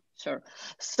 Sure. Sure.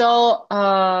 So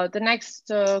the next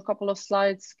couple of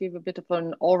slides give a bit of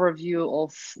an overview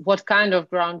of what kind of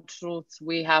ground truth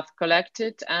we have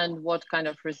collected and what kind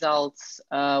of results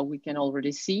we can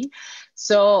already see.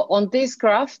 So on this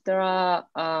graph, there are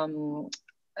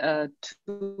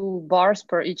 2 bars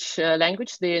per each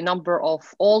language, the number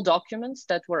of all documents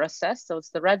that were assessed. So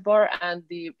it's the red bar, and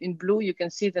in blue, you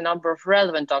can see the number of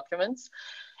relevant documents.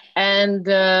 And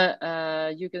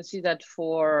you can see that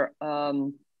for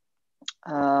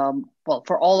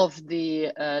for all of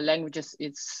the languages,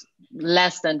 it's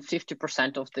less than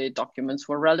 50% of the documents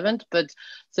were relevant. But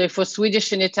so for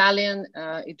Swedish and Italian,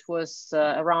 it was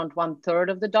around 1/3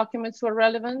 of the documents were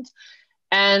relevant.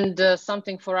 And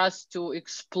something for us to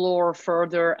explore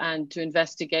further and to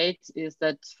investigate is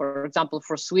that, for example,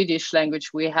 for Swedish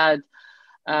language, we had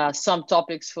some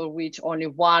topics for which only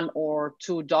 1 or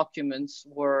 2 documents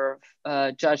were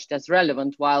judged as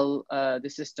relevant, while the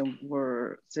systems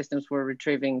were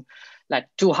retrieving like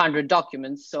 200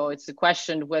 documents. So it's a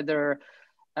question whether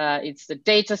it's the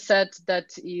data set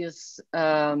that is,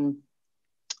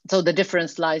 so the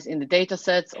difference lies in the data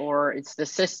sets, or it's the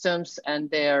systems and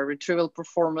their retrieval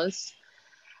performance.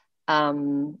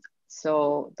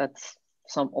 So that's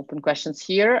some open questions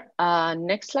here.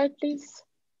 Next slide, please.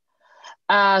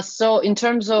 So in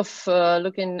terms of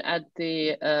looking at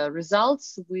the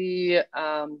results, we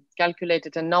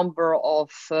calculated a number of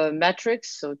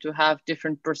metrics, so to have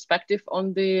different perspective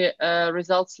on the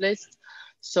results list.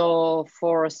 So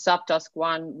for subtask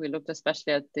 1, we looked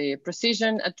especially at the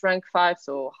precision at rank 5.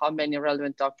 So how many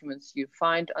relevant documents you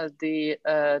find at the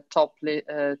top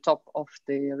of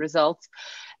the results.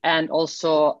 And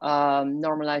also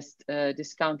normalized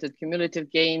discounted cumulative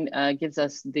gain gives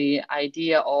us the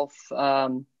idea of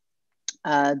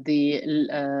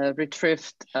the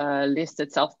retrieved list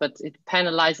itself, but it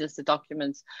penalizes the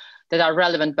documents that are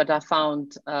relevant but are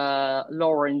found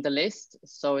lower in the list.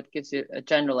 So it gives you a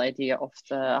general idea of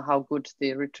how good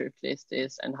the retrieved list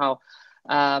is and how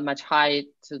much high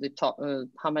to the top,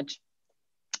 how much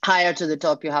higher to the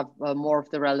top you have more of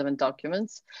the relevant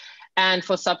documents. And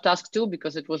for subtask 2,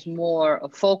 because it was more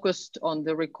focused on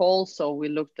the recall, so we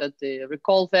looked at the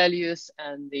recall values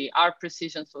and the R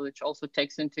precision, so which also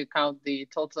takes into account the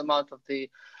total amount of the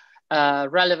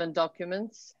relevant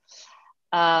documents.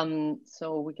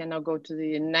 So we can now go to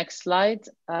the next slide.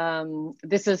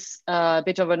 This is a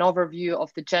bit of an overview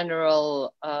of the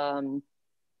general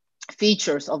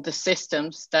features of the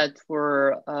systems that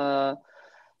were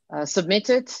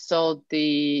submitted. So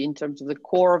in terms of the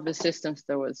core of the systems,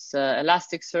 there was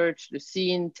Elasticsearch,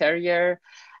 Lucene, Terrier,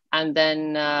 and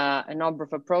then a number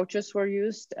of approaches were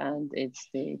used. And it's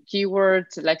the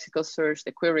keywords, lexical search,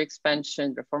 the query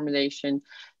expansion, reformulation,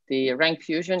 the rank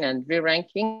fusion and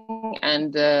re-ranking.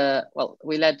 And well,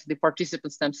 we let the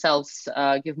participants themselves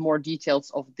give more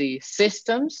details of the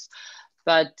systems.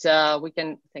 But we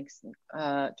can, thanks,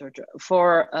 Georgia,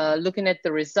 for looking at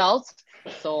the results.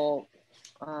 So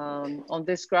on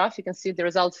this graph, you can see the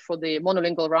results for the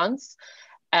monolingual runs.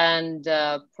 And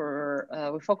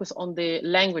we focus on the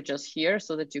languages here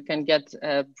so that you can get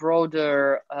a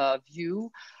broader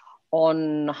view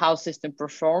on how system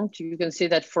performed. You can see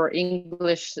that for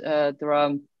English,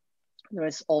 there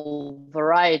is all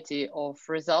variety of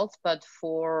results, but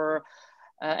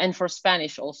and for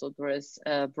Spanish also there is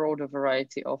a broader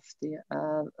variety of the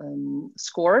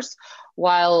scores,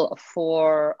 while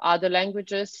for other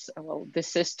languages, well, the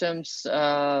systems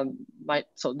there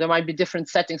might be different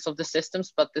settings of the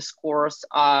systems, but the scores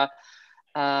are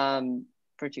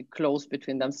pretty close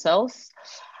between themselves.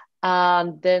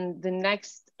 Then the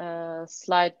next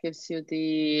slide gives you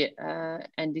the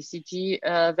NDCG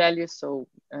values. So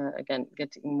again,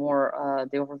 getting more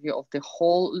the overview of the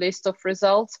whole list of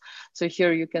results. So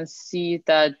here you can see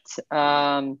that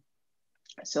the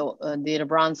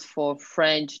runs for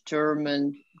French,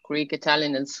 German, Greek,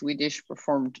 Italian, and Swedish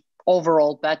performed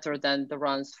overall better than the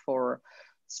runs for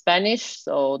Spanish.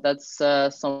 So that's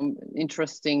some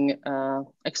interesting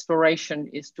exploration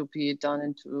is to be done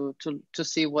and to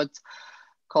see what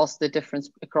caused the difference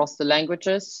across the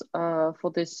languages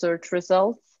for this search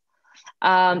results.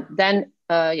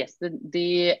 Yes,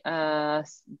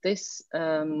 this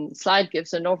slide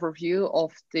gives an overview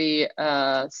of the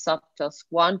subtask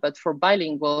 1, but for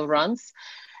bilingual runs.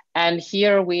 And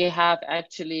here we have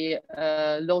actually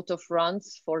a lot of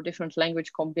runs for different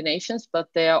language combinations, but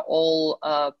they are all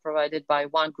provided by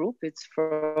one group. It's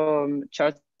from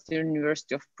Charles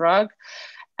University of Prague.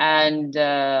 And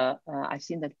I've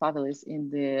seen that Pavel is in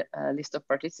the list of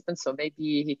participants, so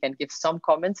maybe he can give some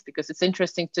comments, because it's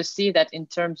interesting to see that in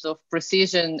terms of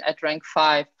precision at rank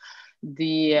 5,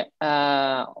 for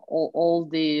all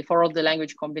the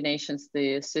language combinations,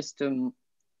 the system,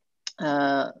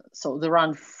 so the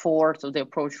run 4, so the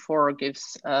approach 4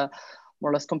 gives more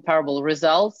or less comparable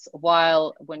results,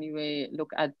 while when you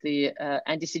look at the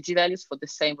NDCG values for the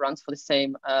same runs for the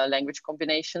same language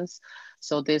combinations,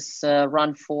 so this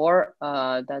run 4,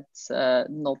 that's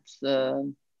not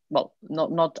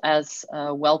as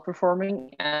well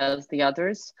performing as the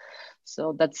others.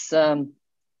 So that's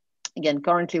again,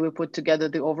 currently we put together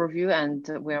the overview, and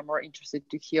we are more interested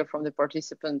to hear from the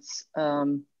participants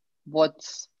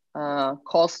what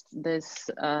caused this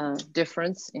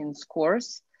difference in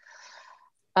scores.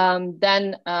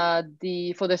 Then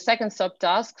for the second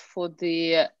subtask, for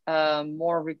the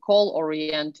more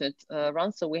recall-oriented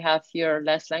run, so we have here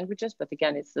less languages, but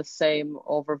again, it's the same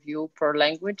overview per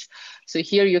language. So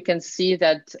here you can see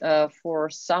that for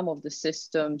some of the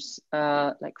systems,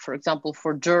 like for example,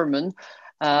 for German,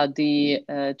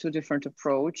 the two different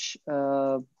approach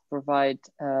provide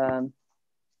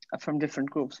from different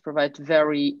groups provide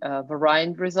very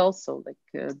varying results. So like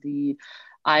the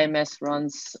IMS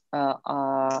runs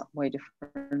are way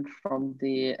different from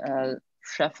the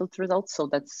Sheffield results. So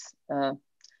that's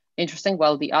interesting,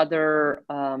 while the other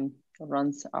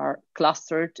runs are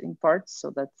clustered in parts.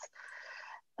 So that's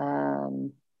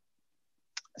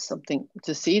something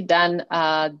to see. Then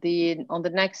on the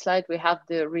next slide, we have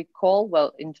the recall.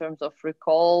 Well, in terms of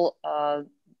recall,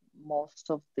 most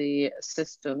of the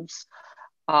systems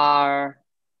are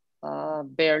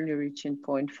barely reaching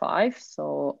 0.5.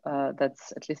 So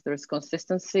that's, at least there is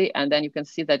consistency. And then you can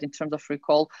see that in terms of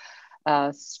recall,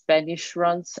 Spanish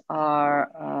runs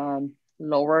are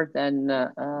lower than,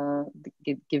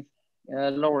 give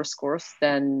lower scores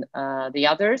than the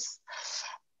others.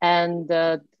 And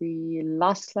the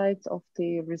last slide of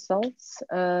the results,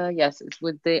 yes, it's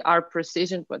with the R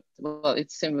precision, but well,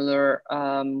 it's similar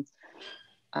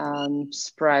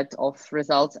spread of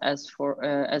results as for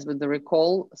as with the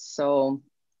recall. So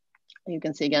you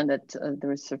can see again that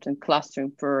there is certain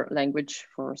clustering per language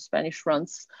for Spanish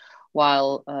runs,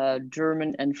 while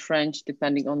German and French,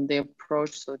 depending on the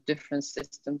approach, so different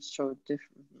systems show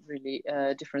really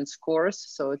different scores.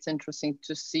 So it's interesting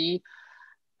to see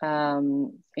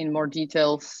in more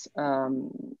details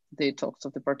the talks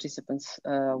of the participants,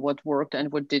 what worked and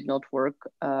what did not work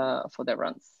for their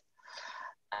runs.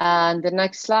 And the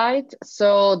next slide.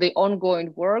 So the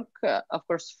ongoing work, of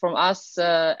course, from us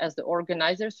as the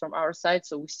organizers, from our side.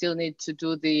 So we still need to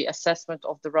do the assessment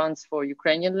of the runs for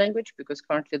Ukrainian language, because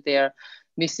currently they are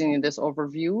missing in this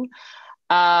overview.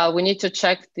 We need to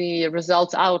check the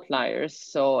results outliers.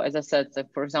 So as I said,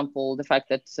 for example, the fact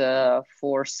that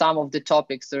for some of the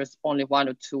topics, there's only 1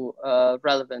 or 2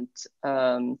 relevant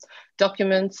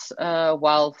documents,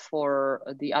 while for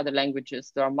the other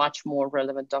languages, there are much more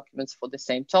relevant documents for the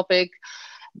same topic.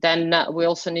 Then we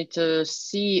also need to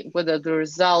see whether the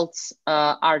results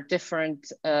are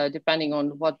different depending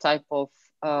on what type of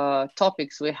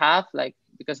topics we have, like,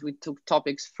 because we took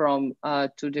topics from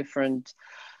 2 different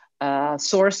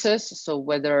sources, so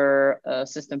whether a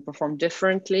system performed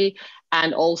differently,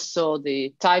 and also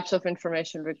the types of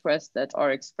information requests that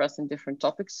are expressed in different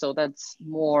topics. So that's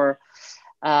more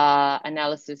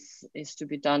analysis is to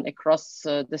be done across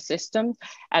the system.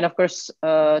 And of course,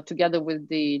 together with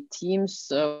the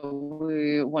teams,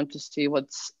 we want to see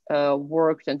what's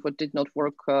worked and what did not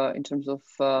work in terms of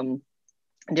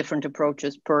different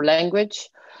approaches per language.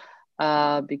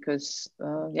 Because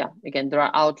yeah, again, there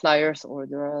are outliers, or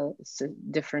there are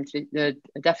definitely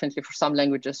for some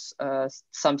languages,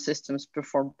 some systems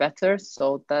perform better.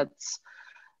 So that's,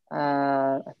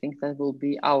 I think that will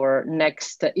be our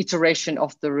next iteration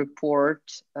of the report.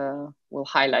 Will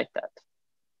highlight that.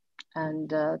 And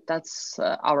that's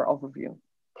our overview.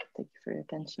 Thank you for your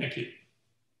attention. Thank you.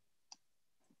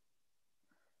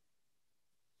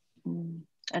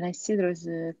 And I see there is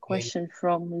a question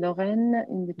from Lorraine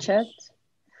in the chat.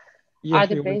 Yeah,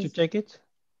 you want to take it?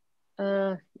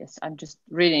 Yes, I'm just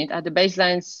reading it. Are the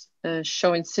baselines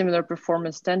showing similar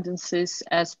performance tendencies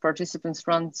as participants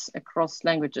runs across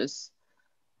languages?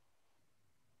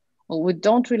 Well, we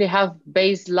don't really have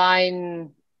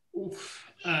baseline,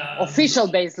 official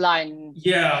baseline.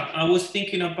 Yeah, I was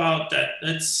thinking about that.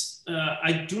 That's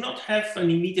I do not have an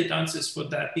immediate answers for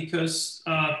that, because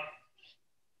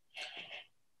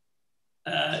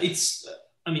it's,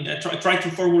 I mean, I try to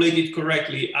formulate it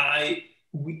correctly.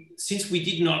 Since we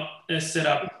did not set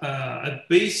up a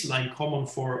baseline common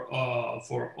for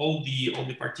all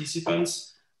the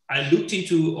participants, I looked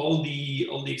into all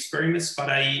the experiments, but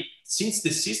since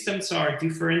the systems are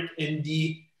different and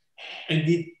the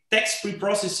text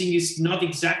preprocessing is not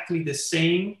exactly the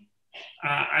same,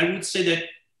 I would say that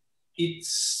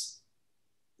it's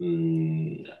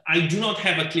I do not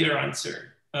have a clear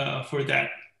answer for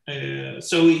that.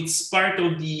 So it's part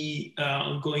of the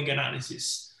ongoing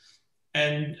analysis.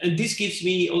 And this gives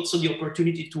me also the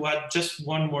opportunity to add just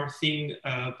one more thing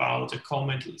about a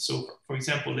comment. So for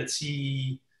example, let's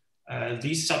see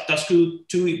this subtask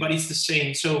 2, but it's the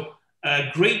same. So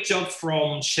great job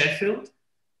from Sheffield.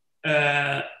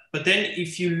 But then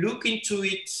if you look into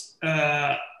it,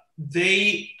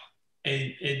 they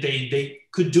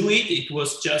could do it. It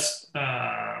was just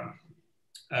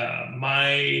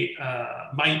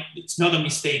it's not a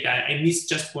mistake. I missed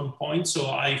just one point.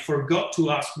 So we forgot to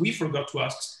ask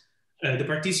the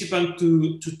participant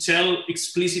to tell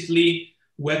explicitly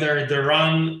whether the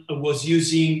run was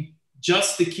using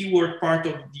just the keyword part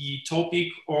of the topic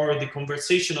or the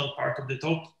conversational part of the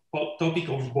topic,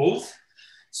 or both.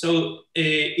 So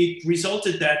it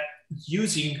resulted that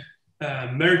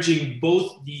merging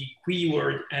both the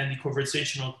keyword and the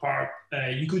conversational part,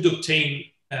 you could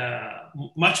obtain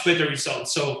much better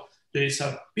results. So there is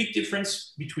a big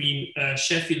difference between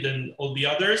Sheffield and all the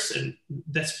others, and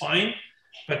that's fine.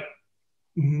 But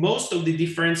most of the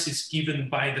difference is given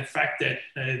by the fact that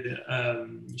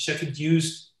Sheffield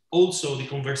used also the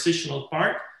conversational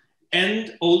part,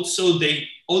 and also they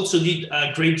also did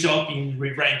a great job in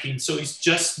re-ranking. So it's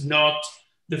just not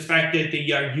the fact that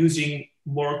they are using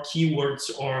more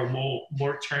keywords or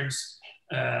more terms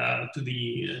to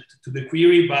the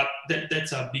query, but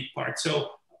that's a big part.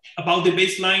 So about the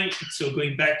baseline, so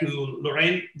going back to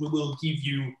Lorraine, we will give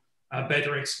you a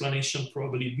better explanation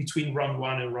probably between round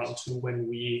 1 and round 2 when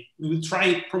we will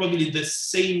try probably the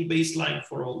same baseline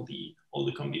for all the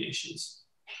combinations.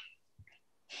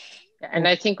 And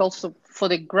I think also for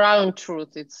the ground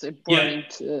truth, it's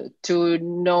important to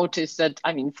notice that,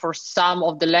 I mean, for some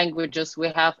of the languages, we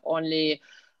have only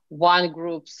one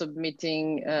group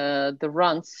submitting the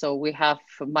runs, so we have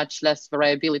much less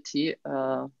variability.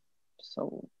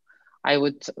 So I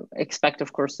would expect,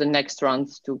 of course, the next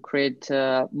rounds to create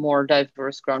more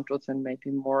diverse ground truth and maybe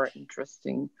more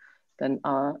interesting than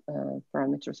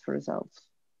parameters for results.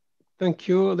 Thank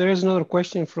you. There is another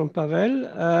question from Pavel.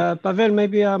 Pavel,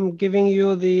 maybe I'm giving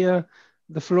you the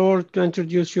floor to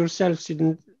introduce yourself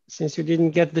since you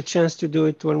didn't get the chance to do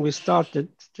it when we started.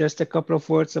 Just a couple of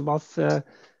words about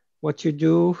what you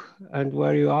do and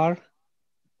where you are.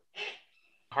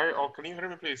 Hi, all. Can you hear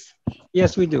me, please?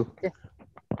 Yes, we do. Yeah.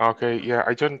 Okay. Yeah,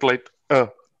 I joined late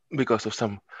because of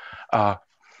some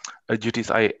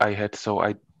duties I had, so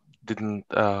I didn't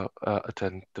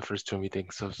attend the first 2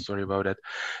 meetings, so sorry about that.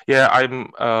 Yeah,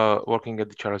 I'm working at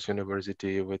the Charles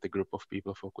University with a group of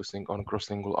people focusing on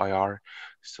cross-lingual IR.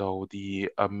 So the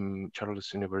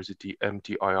Charles University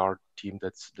MTIR team,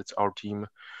 that's our team,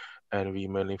 and we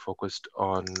mainly focused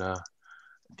on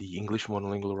the English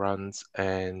monolingual runs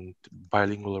and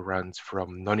bilingual runs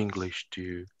from non-English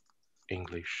to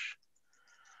English.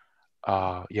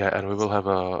 Yeah, and we will have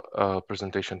a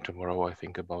presentation tomorrow, I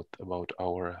think, about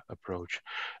our approach.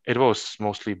 It was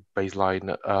mostly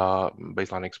baseline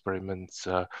experiments,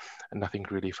 and nothing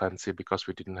really fancy because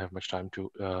we didn't have much time to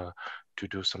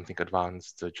do something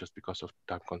advanced just because of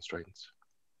time constraints.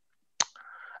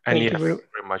 And thank yeah, you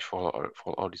very much for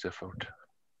all this effort.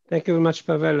 Thank you very much,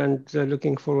 Pavel, and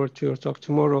looking forward to your talk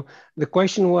tomorrow. The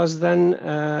question was then,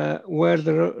 were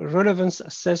the relevance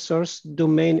assessors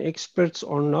domain experts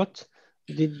or not?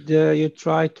 Did you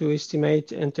try to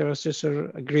estimate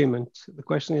inter-assessor agreement? The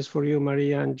question is for you,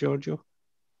 Maria and Giorgio.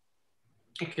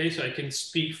 Okay, so I can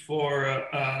speak for,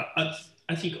 I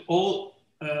think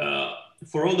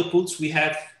for all the pools we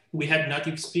had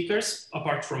native speakers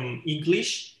apart from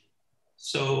English.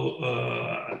 So,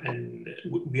 and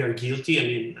we are guilty, I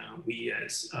mean, we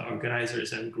as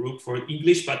organizers and group for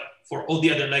English, but for all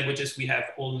the other languages, we have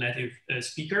all native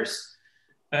speakers.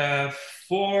 I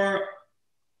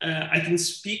can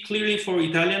speak clearly for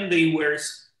Italian. They were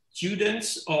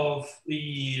students of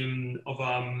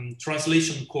the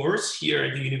translation course here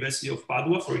at the University of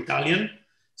Padua for Italian.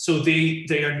 So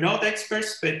they are not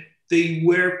experts, but they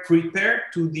were prepared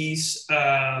to this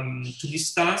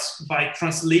task by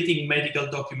translating medical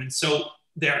documents. So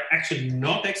they're actually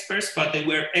not experts, but they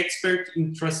were experts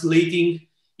in translating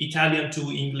Italian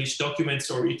to English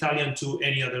documents or Italian to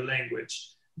any other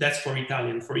language. That's for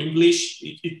Italian. For English,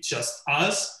 it's just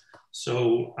us.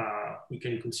 So we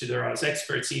can consider us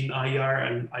experts in IR,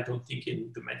 and I don't think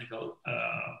in the medical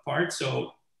part.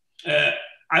 So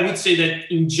I would say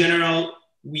that in general,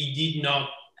 we did not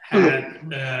have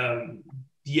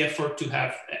the effort to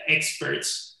have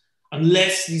experts,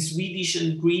 unless the Swedish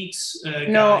and Greeks guys.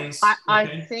 No,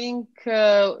 I think,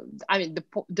 I mean,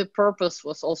 the purpose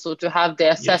was also to have the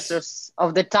assessors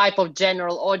of the type of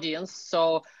general audience.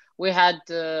 So we had,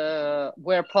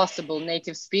 where possible,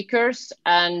 native speakers,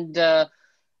 and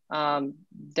then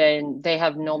they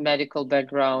have no medical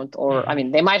background, or I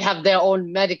mean, they might have their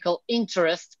own medical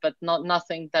interest, but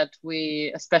nothing that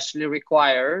we especially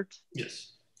required. Yes.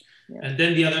 Yeah. And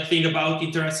then the other thing about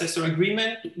inter-assessor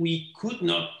agreement, we could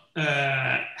not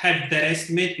have that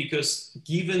estimate because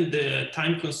given the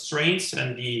time constraints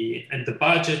and the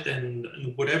budget and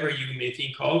whatever you may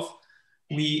think of,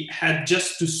 we had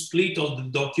just to split all the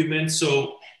documents.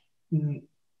 So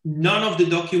none of the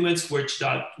documents were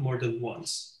done more than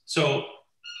once. So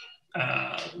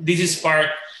this is part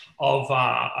of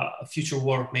future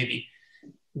work maybe.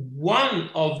 One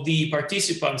of the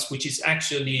participants, which is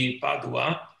actually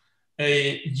Padua,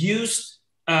 used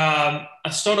a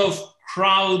sort of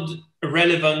crowd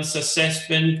relevance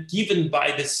assessment given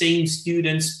by the same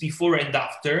students before and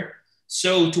after.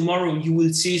 So tomorrow you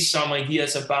will see some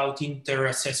ideas about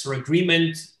inter-assessor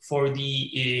agreement for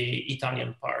the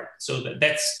Italian part. So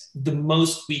that's the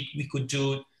most we could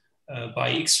do by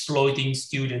exploiting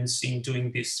students in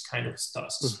doing this kind of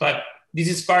stuff. But this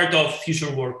is part of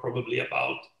future work probably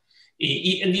about.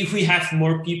 And if we have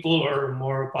more people or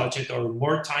more budget or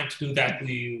more time to do that,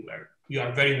 we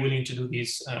are very willing to do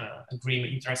this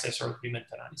agreement, inter-assessor agreement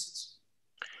analysis.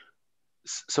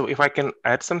 So if I can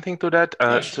add something to that,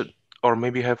 or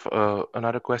maybe have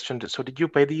another question. So did you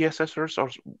pay the assessors, or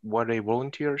were they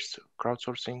volunteers,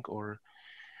 crowdsourcing, or?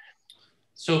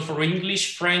 So for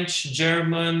English, French,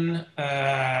 German,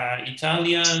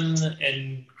 Italian,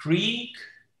 and Greek,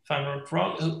 if I'm not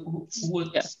wrong,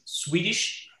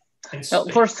 Swedish? And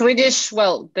for Swedish,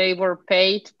 well, they were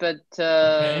paid, but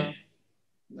okay.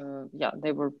 Yeah,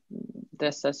 they were the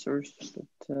assessors.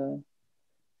 But,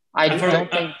 I don't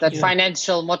think that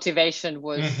financial motivation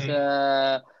was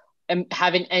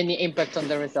having any impact on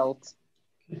the results.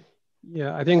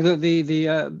 Yeah, I think that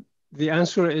the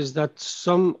answer is that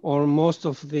some or most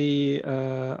of the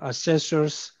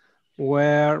assessors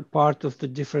were part of the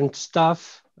different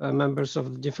staff, members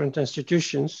of the different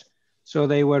institutions. So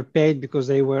they were paid because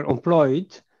they were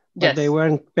employed, but they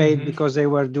weren't paid because they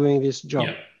were doing this job.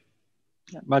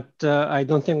 Yeah. But I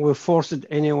don't think we forced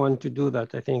anyone to do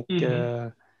that. I think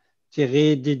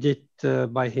Thierry did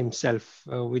it by himself.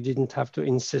 We didn't have to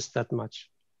insist that much.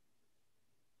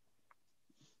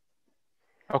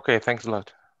 Okay, thanks a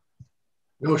lot.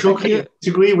 No, Choukri, I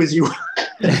disagree with you.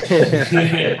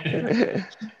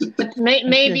 But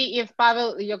maybe if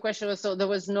Pavel, your question was, so there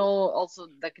was no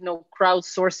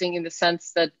crowdsourcing in the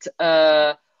sense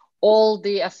that all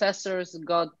the assessors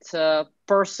got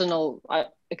personal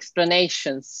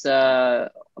explanations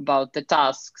about the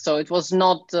task. So it was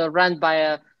not run by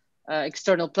a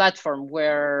external platform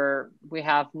where we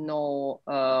have no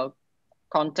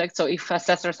contact. So if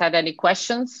assessors had any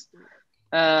questions,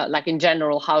 like in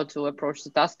general, how to approach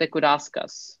the task, they could ask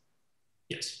us.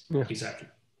 Yes, exactly.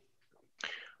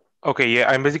 Okay, yeah,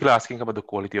 I'm basically asking about the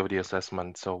quality of the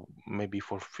assessment. So maybe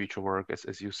for future work,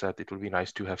 as you said, it will be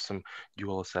nice to have some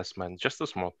dual assessment, just a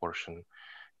small portion,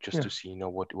 just to see,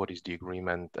 what is the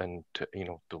agreement, and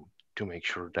to make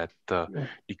sure that the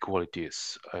quality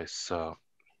is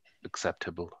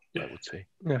acceptable. I would say.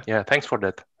 Yeah, thanks for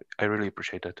that. I really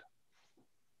appreciate it.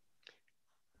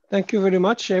 Thank you very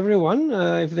much, everyone.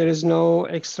 If there is no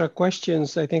extra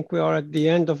questions, I think we are at the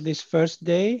end of this first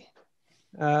day.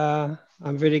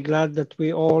 I'm very glad that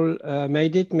we all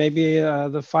made it. Maybe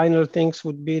the final things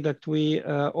would be that we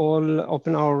all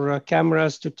open our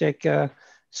cameras to take a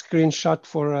screenshot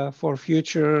for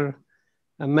future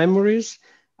memories.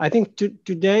 I think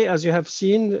today, as you have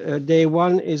seen, day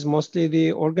one is mostly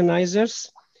the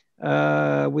organizers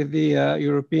with the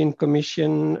European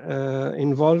Commission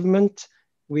involvement.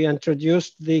 We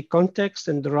introduced the context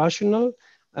and the rationale.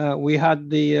 We had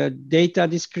the data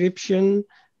description.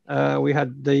 We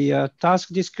had the task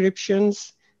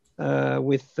descriptions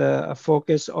with a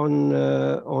focus on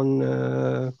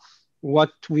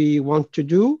what we want to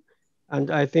do. And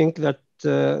I think that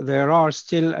there are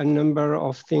still a number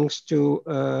of things to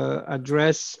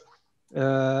address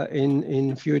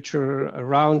in future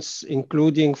rounds,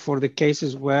 including for the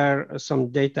cases where some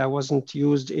data wasn't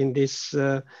used in this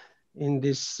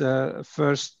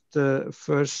first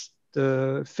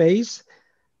phase.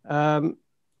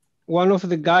 One of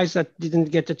the guys that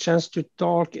didn't get a chance to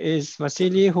talk is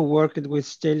Vasily, who worked with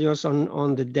Stelios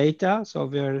on the data. So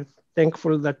we're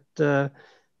thankful that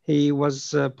he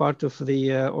was part of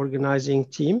the organizing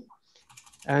team.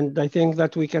 And I think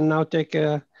that we can now take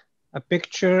a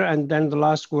picture, and then the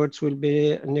last words will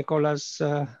be Nicola's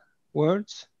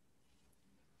words.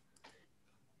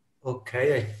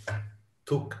 Okay, I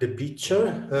took the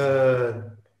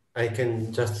picture. I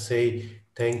can just say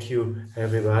thank you,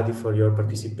 everybody, for your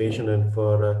participation and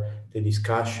for the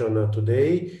discussion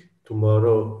today.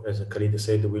 Tomorrow, as Khalid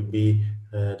said, will be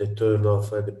the turn of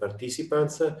the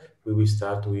participants. We will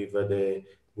start with the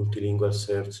multilingual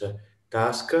search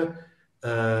task.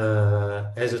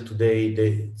 As of today,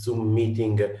 the Zoom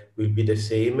meeting will be the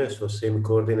same, so same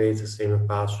coordinates, same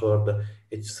password,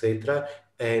 etc.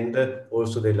 And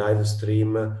also the live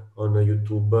stream on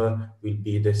YouTube will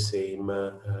be the same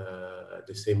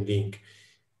link.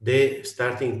 The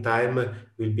starting time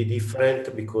will be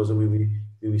different because we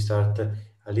will start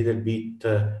a little bit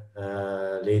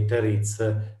later. It's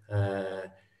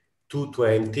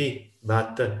 2:20,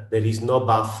 but there is no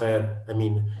buffer. I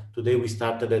mean, today we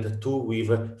started at 2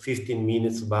 with 15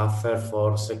 minutes buffer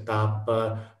for setup,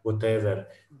 whatever.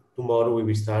 Tomorrow we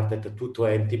will start at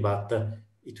 2:20, but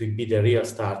it will be the real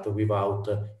start without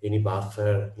any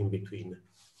buffer in between.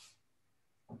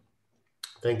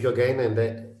 Thank you again, and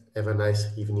have a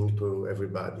nice evening to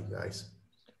everybody, guys.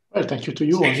 Well, thank you to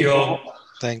you. Thank you all.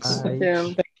 Thanks.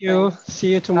 Thank you.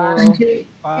 See you tomorrow. Thank you.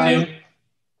 Bye.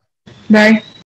 Bye.